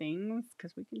missing things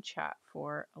because we can chat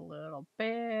for a little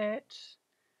bit.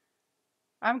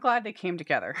 I'm glad they came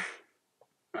together.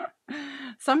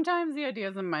 Sometimes the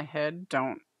ideas in my head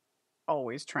don't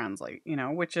always translate,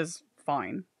 which is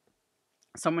fine.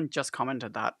 Someone just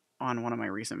commented that on one of my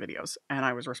recent videos and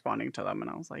I was responding to them and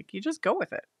I was like, you just go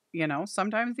with it.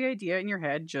 Sometimes the idea in your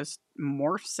head just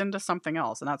morphs into something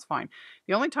else and that's fine.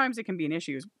 The only times it can be an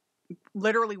issue is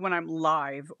literally when I'm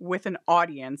live with an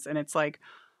audience and it's like,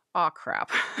 oh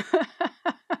crap.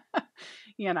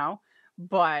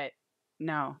 But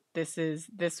no,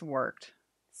 this worked.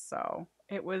 So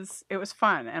it was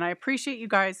fun. And I appreciate you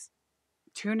guys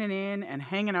tuning in and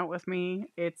hanging out with me.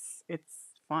 It's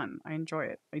fun. I enjoy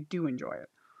it. I do enjoy it.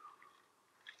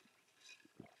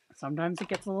 Sometimes it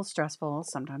gets a little stressful.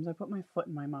 Sometimes I put my foot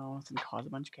in my mouth and cause a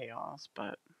bunch of chaos,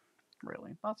 but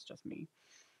really, that's just me.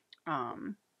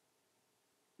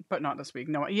 But not this week.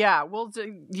 No. Yeah,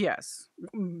 yes.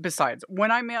 Besides,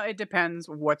 when I mail, it depends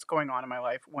what's going on in my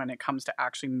life when it comes to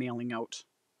actually mailing out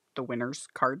the winners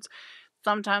cards.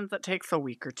 Sometimes that takes a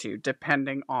week or two,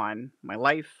 depending on my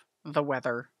life, the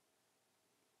weather,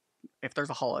 if there's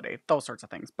a holiday, those sorts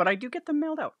of things. But I do get them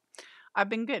mailed out. I've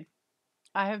been good.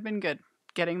 I have been good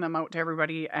getting them out to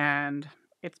everybody, and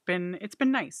it's been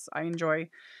nice. I enjoy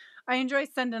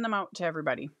sending them out to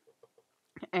everybody.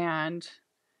 And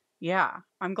yeah,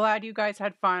 I'm glad you guys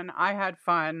had fun. I had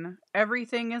fun.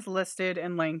 Everything is listed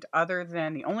and linked other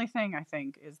than the only thing I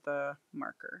think is the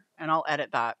marker. And I'll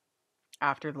edit that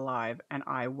after the live and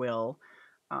I will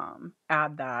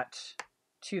add that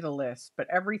to the list. But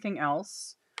everything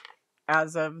else,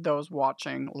 as of those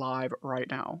watching live right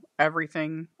now,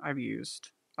 everything I've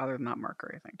used other than that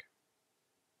marker, I think,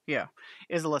 yeah,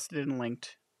 is listed and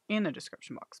linked in the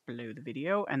description box below the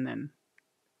video. And then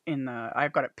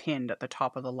I've got it pinned at the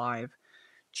top of the live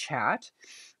chat.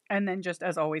 And then just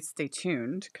as always, stay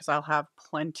tuned because I'll have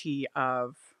plenty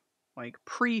of like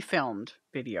pre-filmed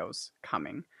videos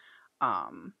coming.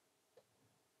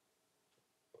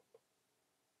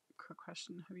 Quick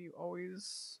question. Have you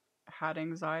always had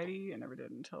anxiety? I never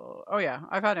did until... Oh yeah,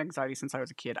 I've had anxiety since I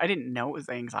was a kid. I didn't know it was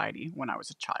anxiety when I was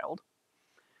a child.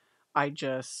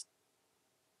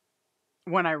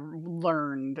 When I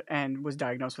learned and was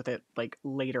diagnosed with it like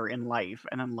later in life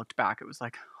and then looked back, it was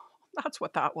like, oh, that's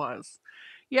what that was.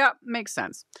 Yeah, makes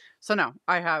sense. So no,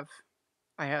 I have,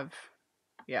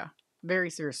 yeah, very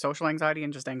serious social anxiety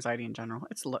and just anxiety in general.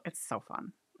 It's so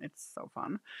fun. It's so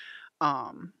fun.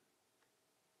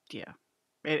 Yeah,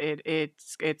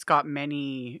 it's got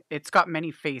many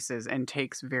faces and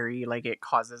takes very like it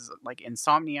causes like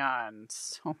insomnia and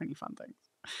so many fun things.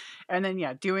 And then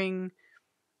yeah, doing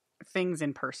things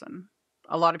in person.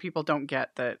 A lot of people don't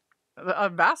get that a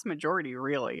vast majority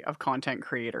really of content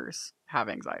creators have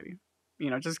anxiety.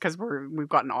 Just because we've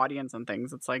got an audience and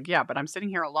things, it's like, yeah, but I'm sitting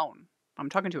here alone. I'm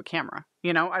talking to a camera.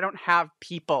 I don't have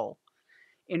people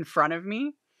in front of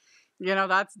me.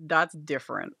 That's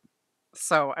different.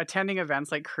 So attending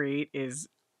events like Create is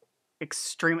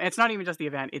extreme. It's not even just the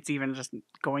event. It's even just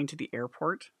going to the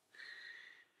airport,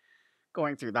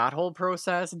 going through that whole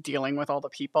process, dealing with all the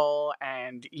people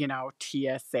and,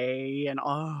 TSA and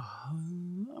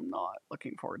I'm not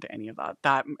looking forward to any of that.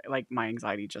 That like my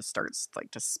anxiety just starts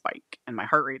like to spike and my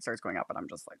heart rate starts going up and I'm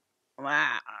just like,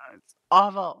 it's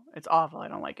awful. It's awful. I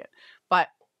don't like it. But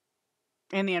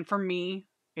in the end, for me,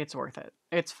 it's worth it.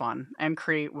 It's fun. And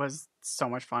Create was so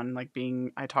much fun. Like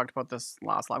I talked about this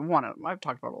last live. I've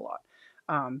talked about it a lot.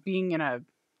 Being in a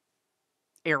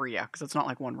area, because it's not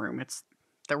like one room. It's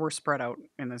that we're spread out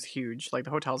in this huge, like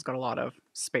the hotel's got a lot of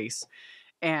space.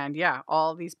 And yeah,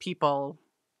 all these people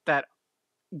that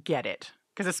get it.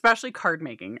 Because especially card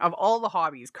making, of all the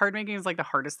hobbies, card making is like the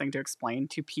hardest thing to explain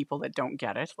to people that don't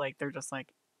get it. Like they're just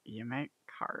like, you make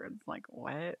cards? Like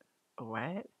what?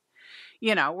 What?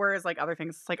 Whereas like other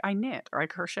things, it's like I knit or I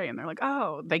crochet and they're like,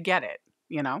 oh, they get it,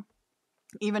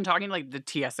 Even talking like the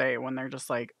TSA when they're just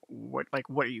like, what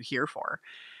are you here for?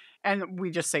 And we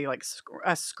just say like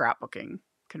a scrapbooking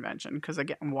convention because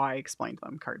again, why explain to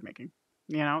them card making?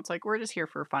 It's like we're just here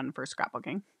for fun for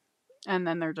scrapbooking, and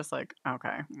then they're just like,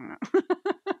 okay.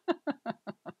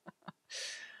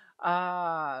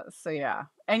 So yeah,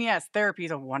 and yes, therapy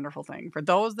is a wonderful thing for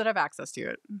those that have access to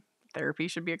it. Therapy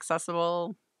should be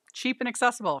accessible, cheap and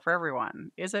accessible for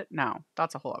everyone. Is it? No,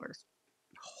 that's a whole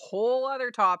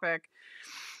other topic.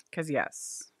 Because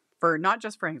yes, for not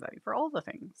just for anxiety, for all the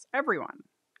things, everyone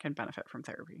can benefit from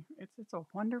therapy. It's a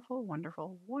wonderful,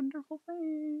 wonderful, wonderful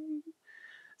thing.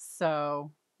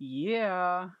 So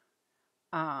yeah.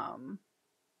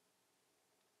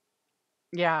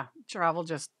 Yeah, travel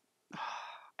just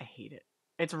I hate it.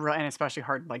 It's real, and especially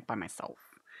hard like by myself.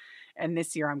 And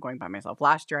this year I'm going by myself.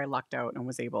 Last year I lucked out and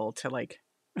was able to like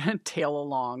tail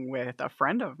along with a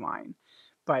friend of mine,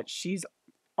 but she's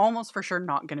almost for sure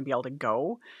not going to be able to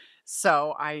go.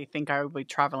 So I think I will be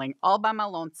traveling all by my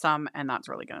lonesome, and that's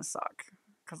really going to suck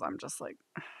because I'm just like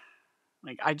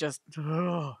I just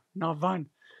not fun.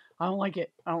 I don't like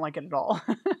it. I don't like it at all.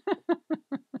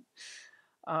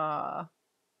 uh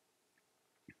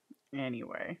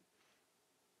anyway,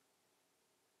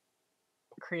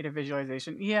 creative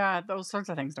visualization. Yeah, those sorts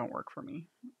of things don't work for me.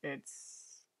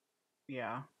 It's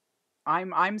yeah.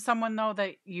 I'm someone though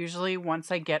that usually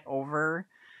once I get over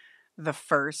the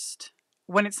first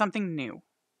when it's something new,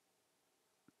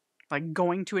 like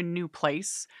going to a new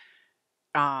place,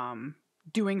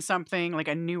 doing something like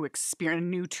a new experience,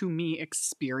 new to me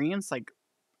experience, like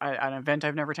an event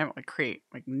I've never like create,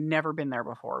 like never been there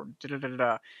before,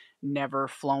 never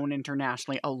flown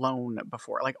internationally alone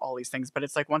before, like all these things. But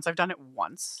it's like once I've done it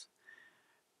once,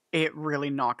 it really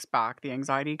knocks back the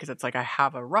anxiety because it's like I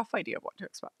have a rough idea of what to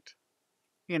expect.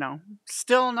 You know,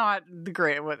 still not the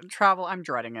great with travel. I'm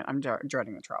dreading it. I'm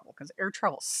dreading the travel because air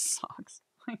travel sucks.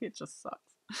 Like it just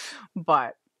sucks.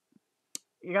 But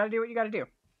you got to do what you got to do.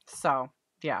 So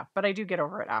yeah, but I do get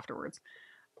over it afterwards.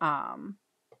 Um.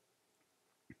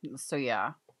 So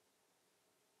yeah.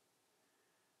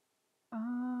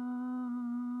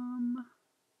 Um.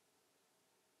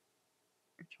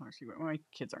 My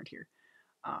kids aren't here.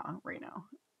 Right now.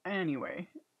 Anyway,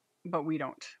 but we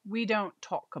don't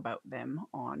talk about them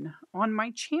on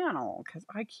my channel because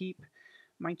I keep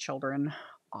my children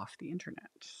off the internet.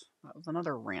 That was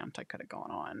another rant I could have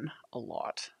gone on a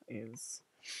lot. Is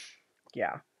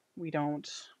yeah, we don't.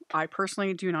 I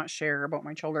personally do not share about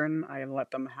my children. I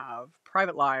let them have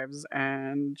private lives,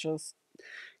 and just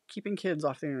keeping kids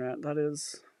off the internet.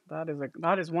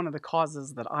 That is one of the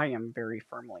causes that I am very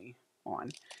firmly on.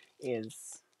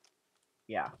 Is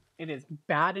yeah, it is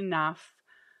bad enough.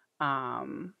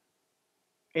 Um,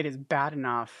 it is bad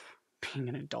enough being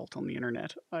an adult on the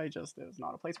internet. It is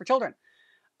not a place for children.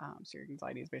 So your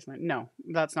anxiety is based on it. No,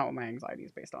 that's not what my anxiety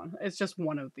is based on. It's just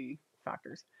one of the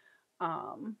factors.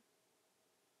 Um,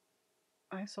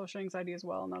 I have social anxiety as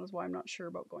well, and that is why I'm not sure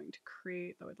about going to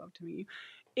create, though I'd love to meet you.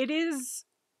 It is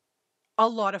a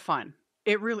lot of fun.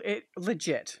 It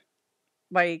legit.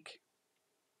 Like,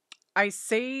 I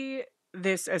say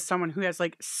this as someone who has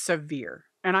like severe,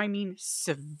 and I mean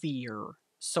severe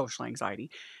social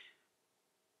anxiety.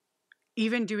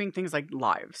 Even doing things like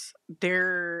lives,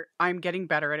 I'm getting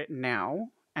better at it now,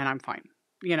 and I'm fine,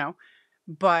 you know?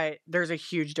 But there's a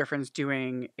huge difference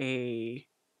doing a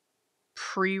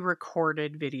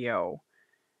pre-recorded video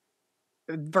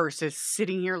versus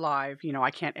sitting here live. You know,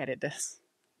 I can't edit this.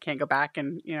 Can't go back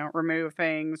and, remove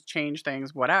things, change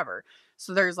things, whatever.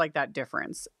 So there's like that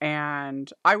difference. And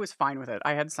I was fine with it.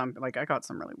 I got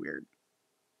some really weird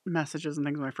messages and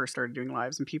things when I first started doing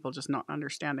lives and people just not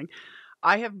understanding.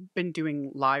 I have been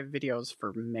doing live videos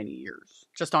for many years,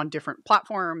 just on different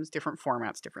platforms, different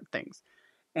formats, different things,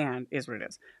 and is what it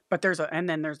is. But there's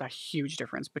a huge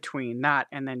difference between that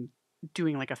and then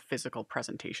doing like a physical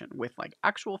presentation with like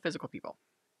actual physical people.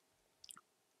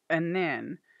 And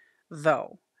then,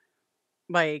 though,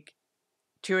 like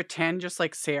to attend just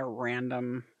like say a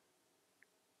random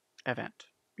event,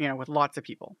 with lots of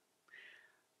people.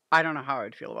 I don't know how I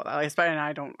would feel about that.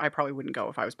 And I probably wouldn't go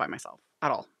if I was by myself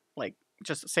at all. Like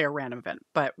just say a random event.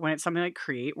 But when it's something like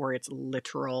Create, where it's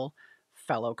literal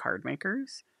fellow card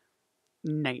makers,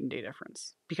 night and day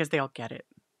difference because they all get it.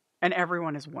 And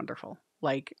everyone is wonderful.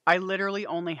 Like I literally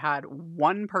only had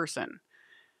one person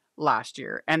last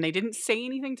year and they didn't say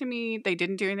anything to me. They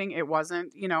didn't do anything. It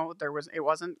wasn't, it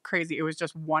wasn't crazy. It was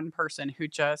just one person who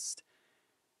just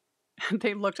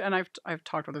they looked, and I've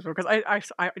talked about this before because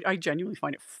I genuinely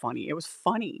find it funny. It was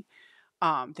funny.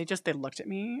 They looked at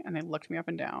me and they looked me up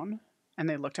and down and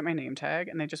they looked at my name tag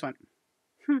and they just went,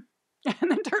 and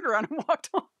then turned around and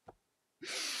walked off.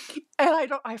 And I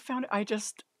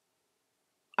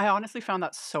honestly found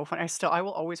that so funny. I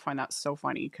will always find that so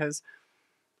funny because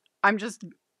I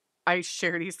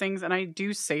share these things and I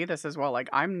do say this as well. Like,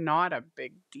 I'm not a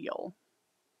big deal.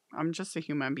 I'm just a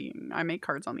human being. I make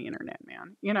cards on the internet,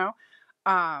 man,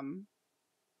 Um,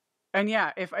 and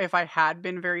yeah, if I had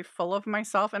been very full of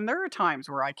myself, and there are times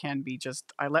where I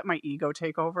let my ego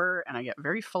take over and I get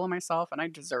very full of myself and I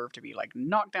deserve to be like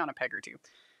knocked down a peg or two.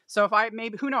 So if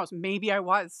maybe, who knows, maybe I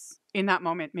was in that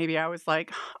moment, maybe I was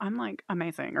like, I'm like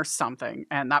amazing or something.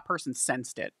 And that person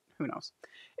sensed it. Who knows?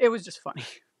 It was just funny.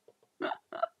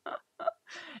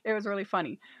 It was really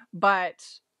funny.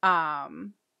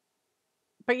 Um,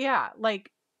 but yeah,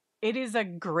 like it is a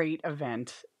great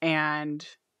event, and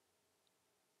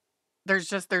there's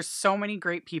so many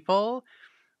great people,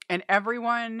 and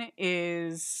everyone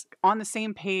is on the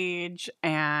same page,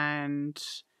 and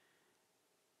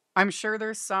I'm sure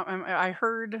there's some, I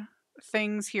heard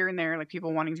things here and there, like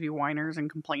people wanting to be whiners and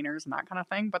complainers and that kind of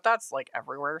thing, but that's like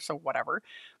everywhere, so whatever.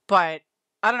 But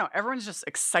I don't know, everyone's just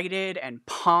excited and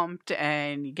pumped,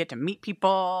 and you get to meet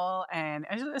people, and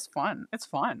it's fun. It's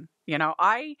fun. You know,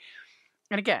 and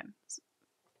again,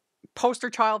 poster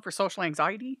child for social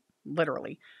anxiety,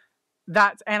 literally.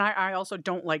 And I also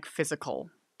don't like physical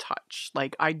touch.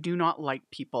 Like, I do not like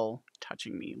people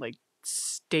touching me. Like,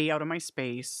 stay out of my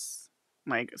space,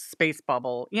 like, space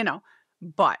bubble, you know.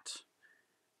 But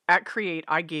at Create,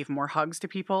 I gave more hugs to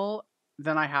people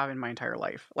than I have in my entire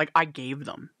life. Like, I gave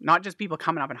them, not just people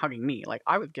coming up and hugging me. Like,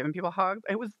 I was giving people hugs.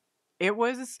 It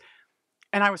was,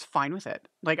 and I was fine with it.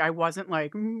 Like, I wasn't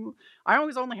like, ooh. I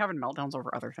always only having meltdowns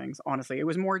over other things, honestly. It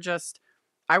was more just,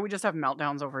 I would just have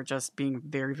meltdowns over just being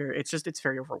very, very, it's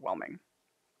very overwhelming,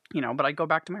 you know. But I'd go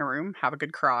back to my room, have a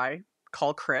good cry,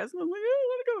 call Chris, and I'm like, I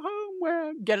want to go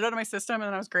home, get it out of my system, and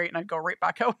then I was great, and I'd go right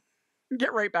back out,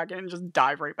 get right back in, and just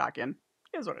dive right back in.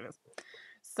 It is what it is.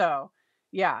 So,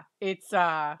 yeah, it's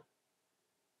fun.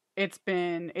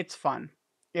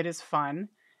 It is fun,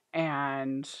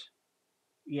 and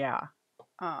yeah.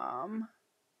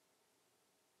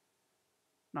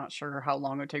 Not sure how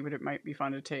long it would take, but it might be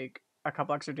fun to take a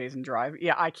couple extra days and drive.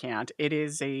 Yeah, I can't. It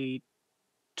is a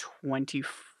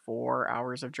 24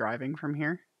 hours of driving from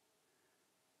here.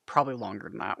 Probably longer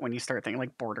than that when you start thinking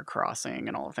like border crossing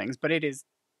and all the things. But it is,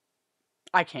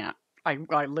 I can't.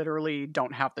 I literally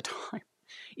don't have the time.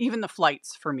 Even the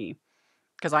flights for me,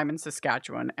 because I'm in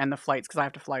Saskatchewan, and the flights, because I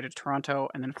have to fly to Toronto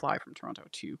and then fly from Toronto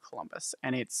to Columbus.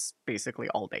 And it's basically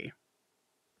all day,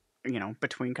 you know,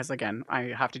 between, because again,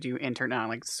 I have to do internet,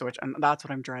 like switch. And that's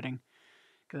what I'm dreading.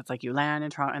 Because it's like you land in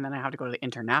Toronto, and then I have to go to the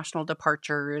international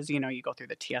departures. You know, you go through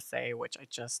the TSA, which I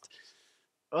just,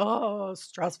 oh,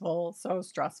 stressful, so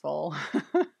stressful.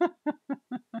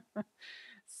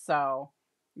 So,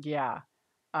 yeah,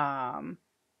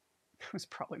 it was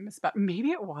probably misspelled.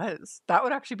 Maybe it was. That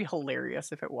would actually be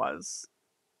hilarious if it was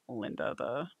Linda,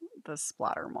 the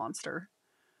splatter monster.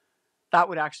 That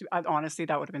would actually, honestly,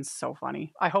 that would have been so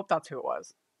funny. I hope that's who it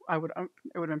was. I would,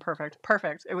 it would have been perfect.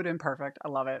 Perfect. It would have been perfect. I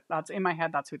love it. That's in my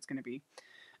head. That's who it's going to be.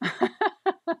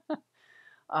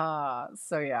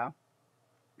 So yeah,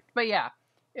 but yeah,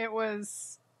 it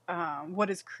was, what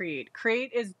is Create?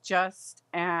 Create is just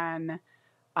an,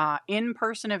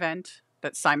 in-person event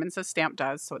that Simon Says Stamp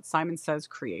does. So it's Simon Says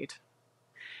Create.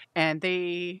 And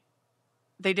they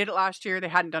did it last year. They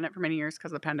hadn't done it for many years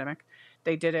because of the pandemic.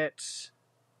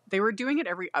 They were doing it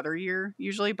every other year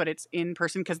usually, but it's in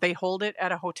person because they hold it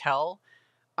at a hotel,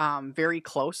 very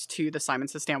close to the Simon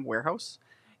Says Stamp warehouse.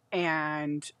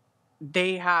 And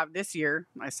they have, this year,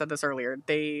 I said this earlier,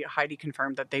 Heidi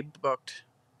confirmed that they booked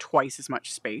twice as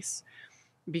much space,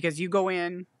 because you go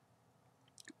in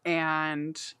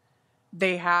and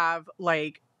they have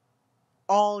like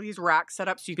all these racks set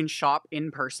up so you can shop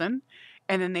in person.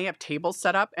 And then they have tables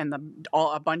set up, and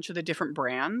a bunch of the different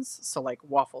brands. So like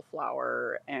Waffle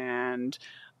Flower and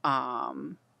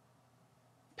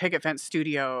Picket Fence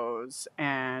Studios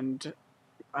and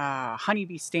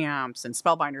Honeybee Stamps and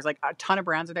Spellbinders. Like a ton of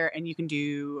brands are there, and you can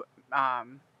do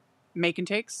make and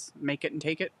takes, make it and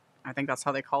take it. I think that's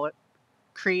how they call it.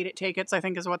 Create it, take it, I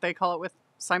think is what they call it with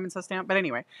Simon Says Stamp. But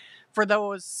anyway, for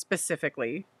those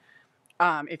specifically,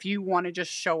 if you want to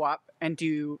just show up and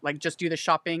just do the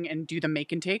shopping and do the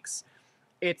make and takes,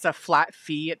 it's a flat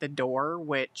fee at the door,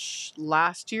 which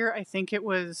last year I think it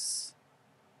was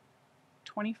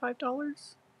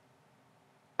 $25.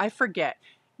 I forget.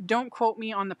 Don't quote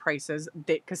me on the prices,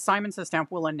 because Simon Says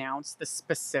Stamp will announce the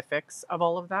specifics of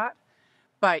all of that.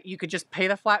 But you could just pay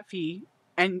the flat fee,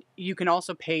 and you can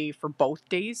also pay for both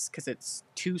days because it's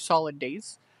 2 solid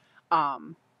days.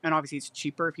 And obviously it's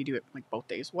cheaper if you do it like both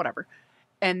days, whatever.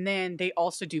 And then they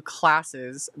also do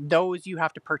classes. Those you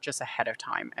have to purchase ahead of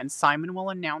time. And Simon will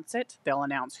announce it. They'll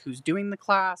announce who's doing the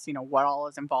class, you know, what all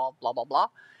is involved, blah, blah, blah.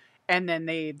 And then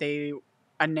they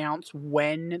announce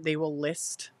when they will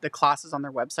list the classes on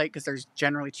their website, because there's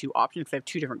generally 2 options. They have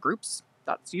 2 different groups.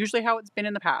 That's usually how it's been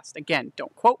in the past. Again,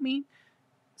 don't quote me.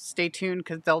 Stay tuned,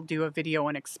 because they'll do a video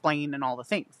and explain and all the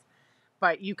things.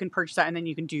 But you can purchase that, and then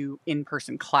you can do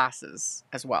in-person classes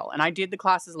as well. And I did the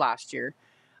classes last year.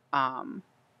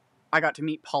 I got to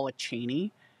meet Paula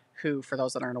Cheney, who, for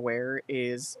those that aren't aware,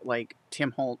 is like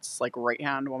Tim Holt's like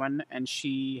right-hand woman, and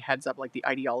she heads up like the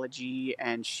ideology,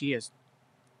 and she is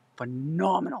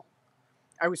phenomenal.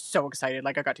 I was so excited.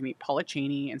 Like, I got to meet Paula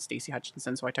Cheney and Stacey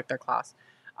Hutchinson, so I took their class.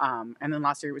 And then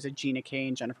last year it was a Gina Kay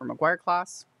and Jennifer McGuire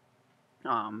class.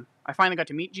 I finally got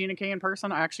to meet Gina Kay in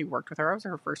person. I actually worked with her. I was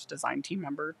her first design team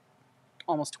member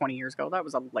almost 20 years ago. That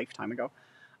was a lifetime ago.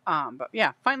 But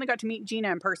yeah, finally got to meet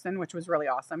Gina in person, which was really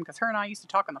awesome because her and I used to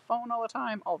talk on the phone all the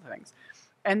time, all the things.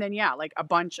 And then, yeah, like a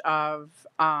bunch of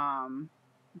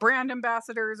brand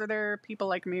ambassadors are there. People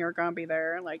like me are going to be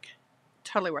there. Like,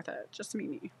 totally worth it just to meet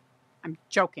me. I'm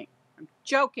joking.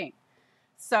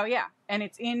 So, yeah. And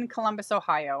it's in Columbus,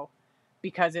 Ohio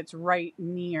because it's right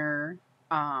near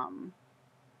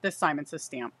the Simon Says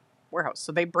Stamp warehouse.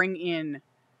 So they bring in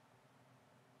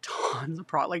tons of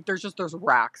product. Like there's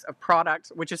racks of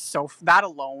product, which is that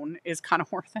alone is kind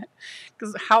of worth it.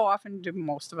 Because how often do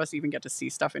most of us even get to see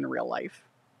stuff in real life?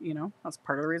 You know, that's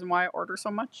part of the reason why I order so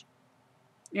much.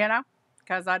 You know,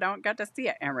 because I don't get to see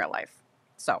it in real life.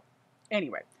 So,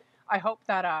 anyway, I hope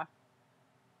that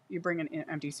you bring an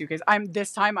empty suitcase. I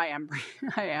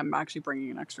am actually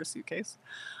bringing an extra suitcase.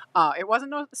 It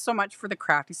wasn't so much for the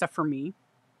crafty stuff for me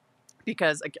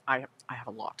because I have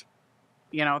a lot.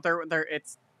 You know,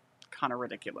 it's kind of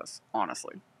ridiculous,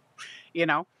 honestly. You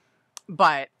know,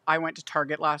 but I went to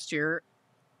Target last year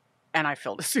and I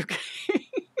filled a suitcase.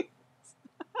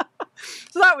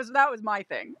 So that was my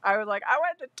thing. I was like, I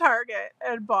went to Target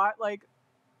and bought like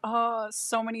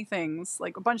so many things,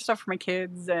 like a bunch of stuff for my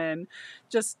kids and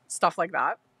just stuff like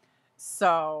that.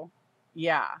 So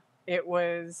yeah, it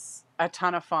was a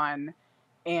ton of fun.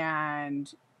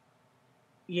 And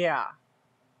yeah,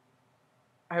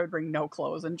 I would bring no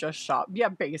clothes and just shop. Yeah,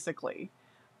 basically.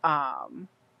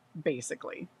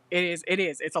 Basically.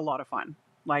 It's a lot of fun.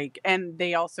 Like, and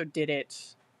they also did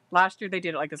it last year. They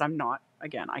did it like this.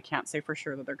 I can't say for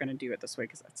sure that they're going to do it this way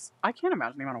because I can't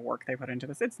imagine the amount of work they put into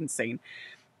this. It's insane.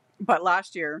 But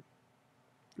last year,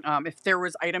 if there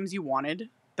was items you wanted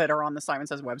that are on the Simon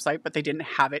Says website, but they didn't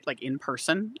have it like in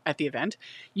person at the event,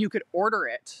 you could order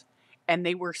it and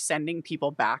they were sending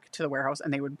people back to the warehouse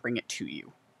and they would bring it to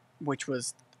you, which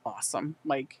was awesome.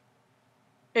 Like,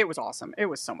 it was awesome. It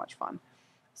was so much fun.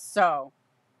 So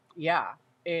yeah,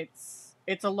 it's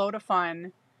a load of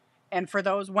fun. And for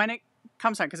those, when it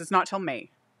comes time, because it's not till May,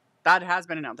 that has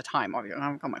been announced. The time, obviously, I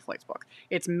haven't got my flights booked.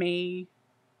 It's May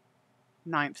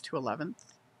 9th to 11th.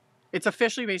 It's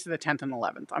officially basically the 10th and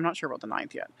 11th. I'm not sure about the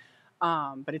 9th yet.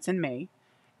 But it's in May,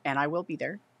 and I will be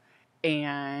there.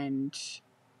 And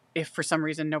if for some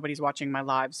reason nobody's watching my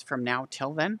lives from now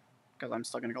till then, because I'm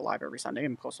still going to go live every Sunday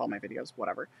and post all my videos,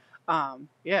 whatever.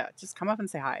 Yeah, just come up and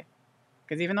say hi.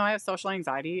 Because even though I have social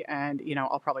anxiety and, you know,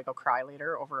 I'll probably go cry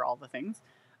later over all the things,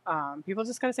 people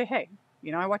just got to say, hey,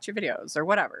 you know, I watch your videos or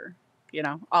whatever. You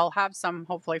know, I'll have some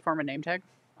hopefully form a name tag.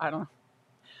 I don't know.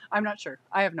 I'm not sure.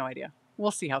 I have no idea.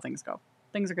 We'll see how things go.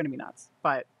 Things are going to be nuts,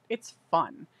 but it's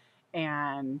fun.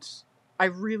 And I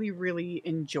really, really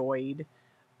enjoyed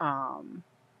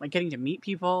like getting to meet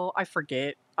people. I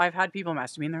forget. I've had people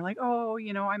message me and they're like, oh,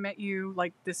 you know, I met you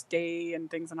like this day and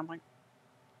things. And I'm like,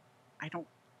 I can't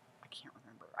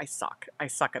remember. I suck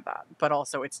at that. But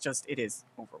also it is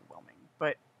overwhelming,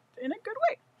 but in a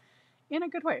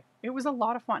good way. It was a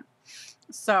lot of fun.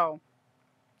 So,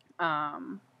 yeah.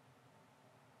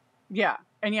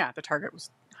 And yeah, the Target was,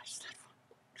 I just had fun.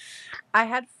 I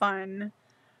had fun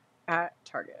at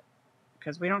Target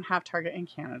because we don't have Target in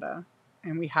Canada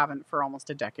and we haven't for almost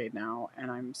a decade now.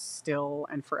 And I'm still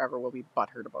and forever will be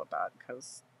butthurt about that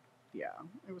because, yeah,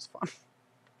 it was fun.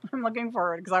 I'm looking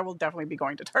forward because I will definitely be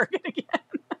going to Target again.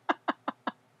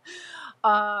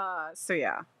 So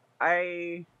yeah,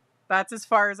 that's as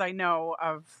far as I know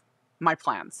of my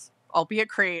plans. I'll be at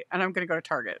Crate and I'm going to go to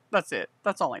Target. That's it.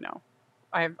 That's all I know.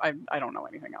 I don't know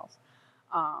anything else.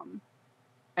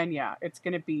 And yeah, it's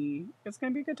going to be a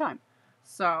good time.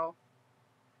 So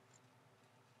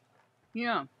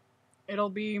yeah, it'll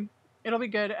be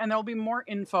good. And there'll be more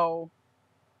info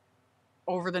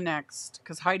over the next,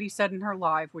 because Heidi said in her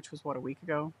live, which was what, a week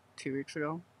ago, 2 weeks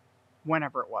ago,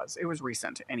 whenever it was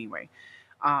recent anyway.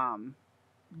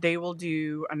 They will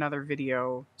do another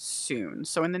video soon.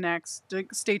 So in the next,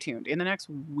 stay tuned. In the next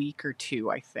week or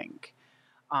two, I think,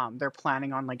 they're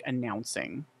planning on like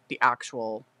announcing the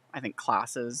actual, I think,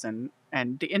 classes and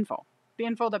the info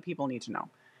that people need to know.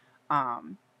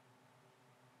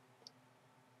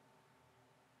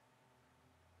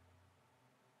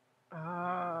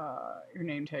 Your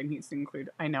name tag needs to include,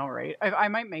 I know, right? I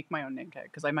might make my own name tag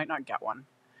because I might not get one.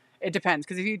 It depends,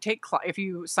 because if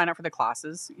you sign up for the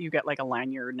classes, you get like a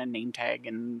lanyard and a name tag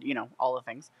and all the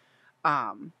things.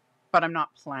 But I'm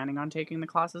not planning on taking the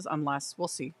classes unless we'll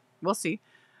see, because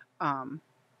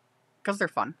they're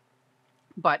fun.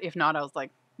 But if not, I was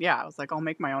like, I'll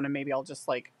make my own, and maybe I'll just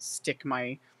like stick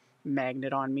my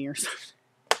magnet on me or something.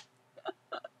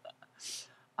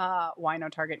 Why no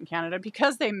Target in Canada?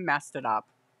 Because they messed it up.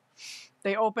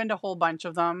 They opened a whole bunch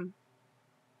of them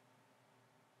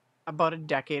about a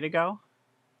decade ago.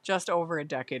 Just over a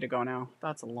decade ago now.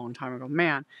 That's a long time ago.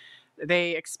 Man,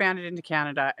 they expanded into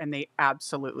Canada and they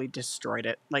absolutely destroyed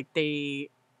it. Like we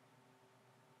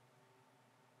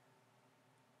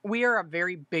are a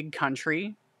very big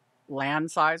country,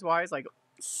 land size-wise, like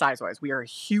size-wise. We are a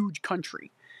huge country.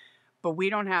 But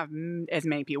we don't have as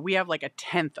many people. We have like a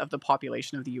 10th of the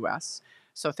population of the US.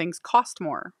 So things cost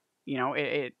more.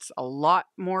 It's a lot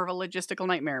more of a logistical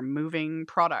nightmare moving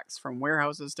products from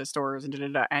warehouses to stores and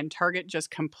da-da-da. And Target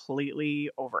just completely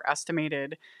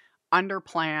overestimated,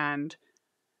 underplanned,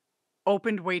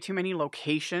 opened way too many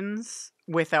locations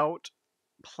without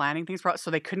planning things. So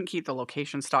they couldn't keep the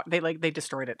location stock. They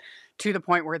destroyed it to the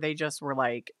point where they just were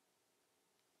like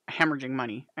hemorrhaging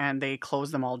money, and they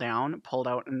closed them all down, pulled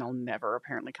out, and they'll never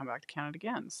apparently come back to Canada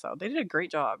again. So they did a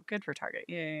great job. Good for Target.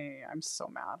 Yay. I'm so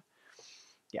mad.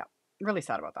 Yeah. Really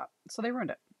sad about that. So they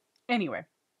ruined it. Anyway.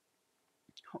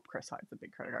 Hope Chris hides the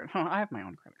big credit card. I have my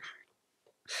own credit card.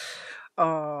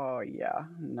 Oh yeah.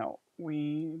 No.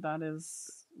 We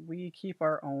keep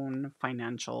our own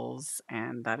financials,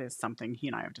 and that is something he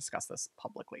and I have discussed this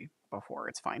publicly before.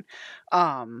 It's fine.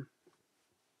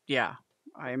 Yeah.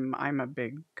 I'm a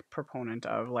big proponent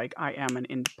of, like, I am an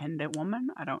independent woman.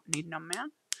 I don't need no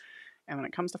man. And when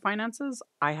it comes to finances,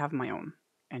 I have my own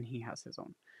and he has his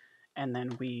own. And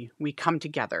then we come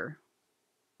together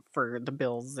for the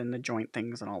bills and the joint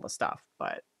things and all the stuff.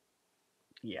 But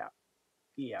yeah.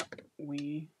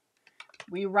 We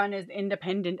run as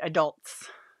independent adults.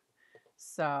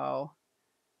 So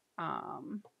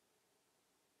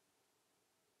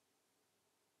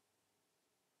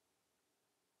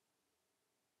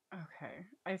okay,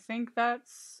 I think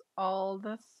that's all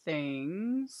the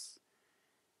things.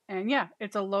 And yeah,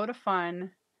 it's a load of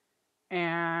fun.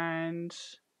 And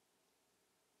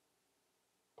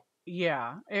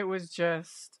yeah, it was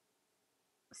just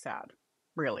sad.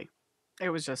 Really. It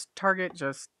was just Target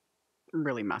just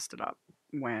really messed it up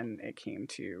when it came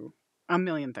to a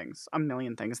million things.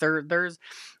 There's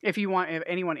if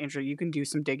anyone interested, you can do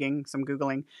some digging, some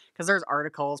Googling, because there's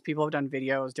articles, people have done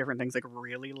videos, different things, like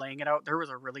really laying it out. There was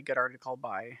a really good article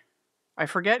by, I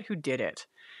forget who did it,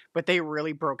 but they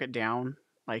really broke it down,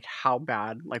 like how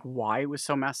bad, like why it was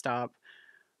so messed up,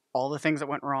 all the things that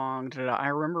went wrong. Da-da-da. I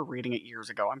remember reading it years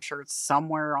ago. I'm sure it's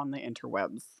somewhere on the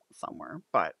interwebs somewhere,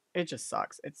 but it just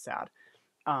sucks. It's sad.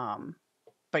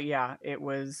 But yeah, it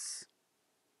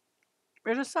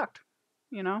just sucked,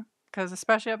 because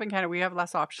especially up in Canada, we have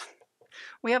less options.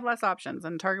 We have less options,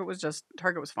 and Target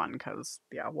was fun because,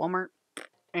 yeah, Walmart.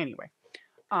 Anyway,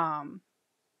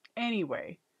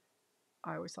 anyway,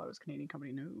 I always thought it was a Canadian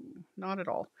company. No, not at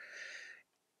all.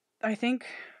 I think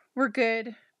we're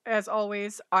good. As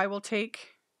always, I'll take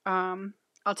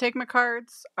my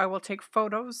cards. I will take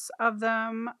photos of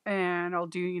them, and I'll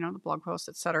do, the blog post,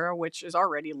 etc., which is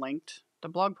already linked. The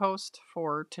blog post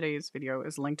for today's video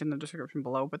is linked in the description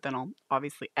below, but then I'll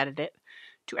obviously edit it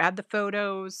to add the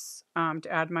photos, to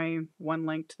add my one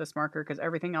link to this marker, because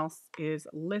everything else is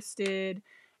listed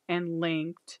and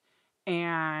linked.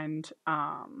 And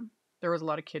there was a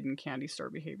lot of kid and candy store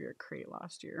behavior at Crate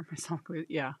last year. Myself,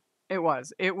 yeah, it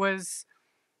was a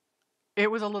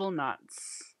little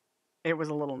nuts. It was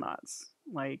a little nuts.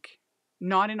 Like,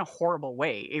 not in a horrible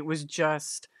way. It was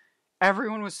just,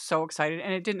 everyone was so excited,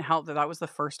 and it didn't help that that was the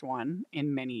first one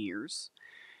in many years,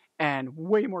 and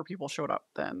way more people showed up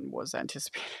than was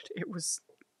anticipated. It was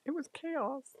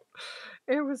chaos.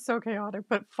 It was so chaotic,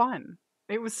 but fun.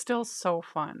 It was still so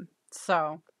fun.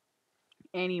 So,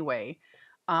 anyway,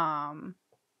 yeah.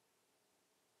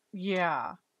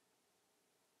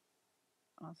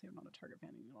 Honestly, I'm not a Target fan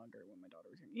any longer when my daughter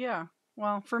was here. Yeah.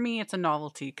 Well, for me, it's a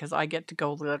novelty because I get to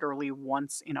go literally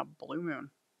once in a blue moon.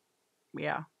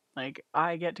 Yeah. Like,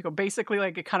 I get to go basically,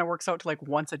 like, it kind of works out to like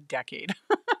once a decade.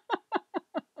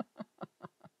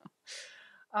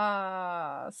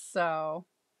 So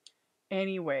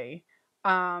anyway,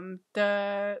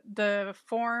 the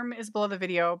form is below the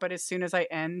video, but as soon as I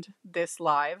end this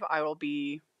live, I will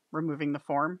be removing the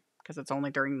form because it's only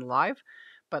during the live.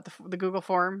 But the Google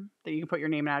form that you can put your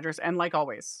name and address, and like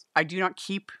always, I do not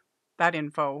keep that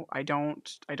info. I don't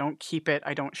keep it.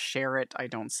 I don't share it. I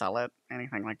don't sell it,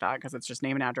 anything like that, because it's just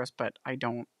name and address, but I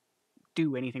don't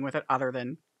do anything with it other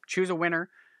than choose a winner,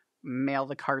 mail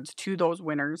the cards to those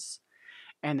winners,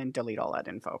 and then delete all that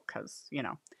info because, you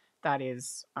know, that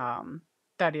is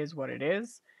what it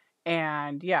is.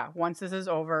 And yeah, once this is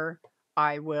over,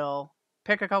 I will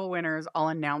pick a couple winners. I'll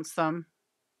announce them.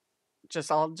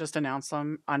 I'll just announce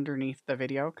them underneath the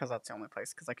video because that's the only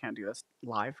place, because I can't do this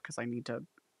live because I need to,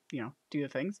 you know, do the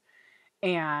things.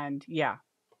 And yeah,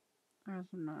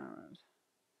 in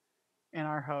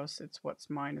our house, it's what's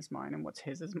mine is mine and what's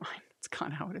his is mine. It's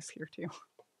kind of how it is here too.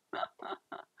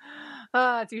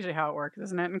 It's usually how it works,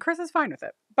 isn't it? And Chris is fine with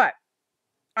it. But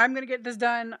I'm going to get this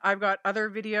done. I've got other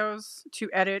videos to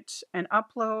edit and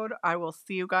upload. I will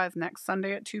see you guys next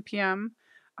Sunday at 2 p.m.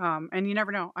 And you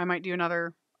never know. I might do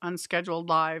another unscheduled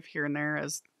live here and there,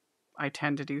 as I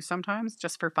tend to do sometimes,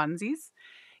 just for funsies.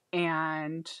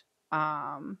 And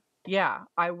yeah,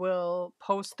 I will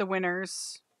post the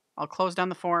winners. I'll close down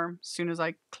the form as soon as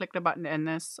I click the button to end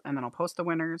this, and then I'll post the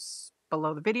winners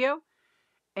below the video.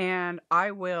 And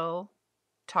I will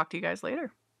talk to you guys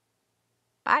later.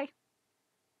 Bye.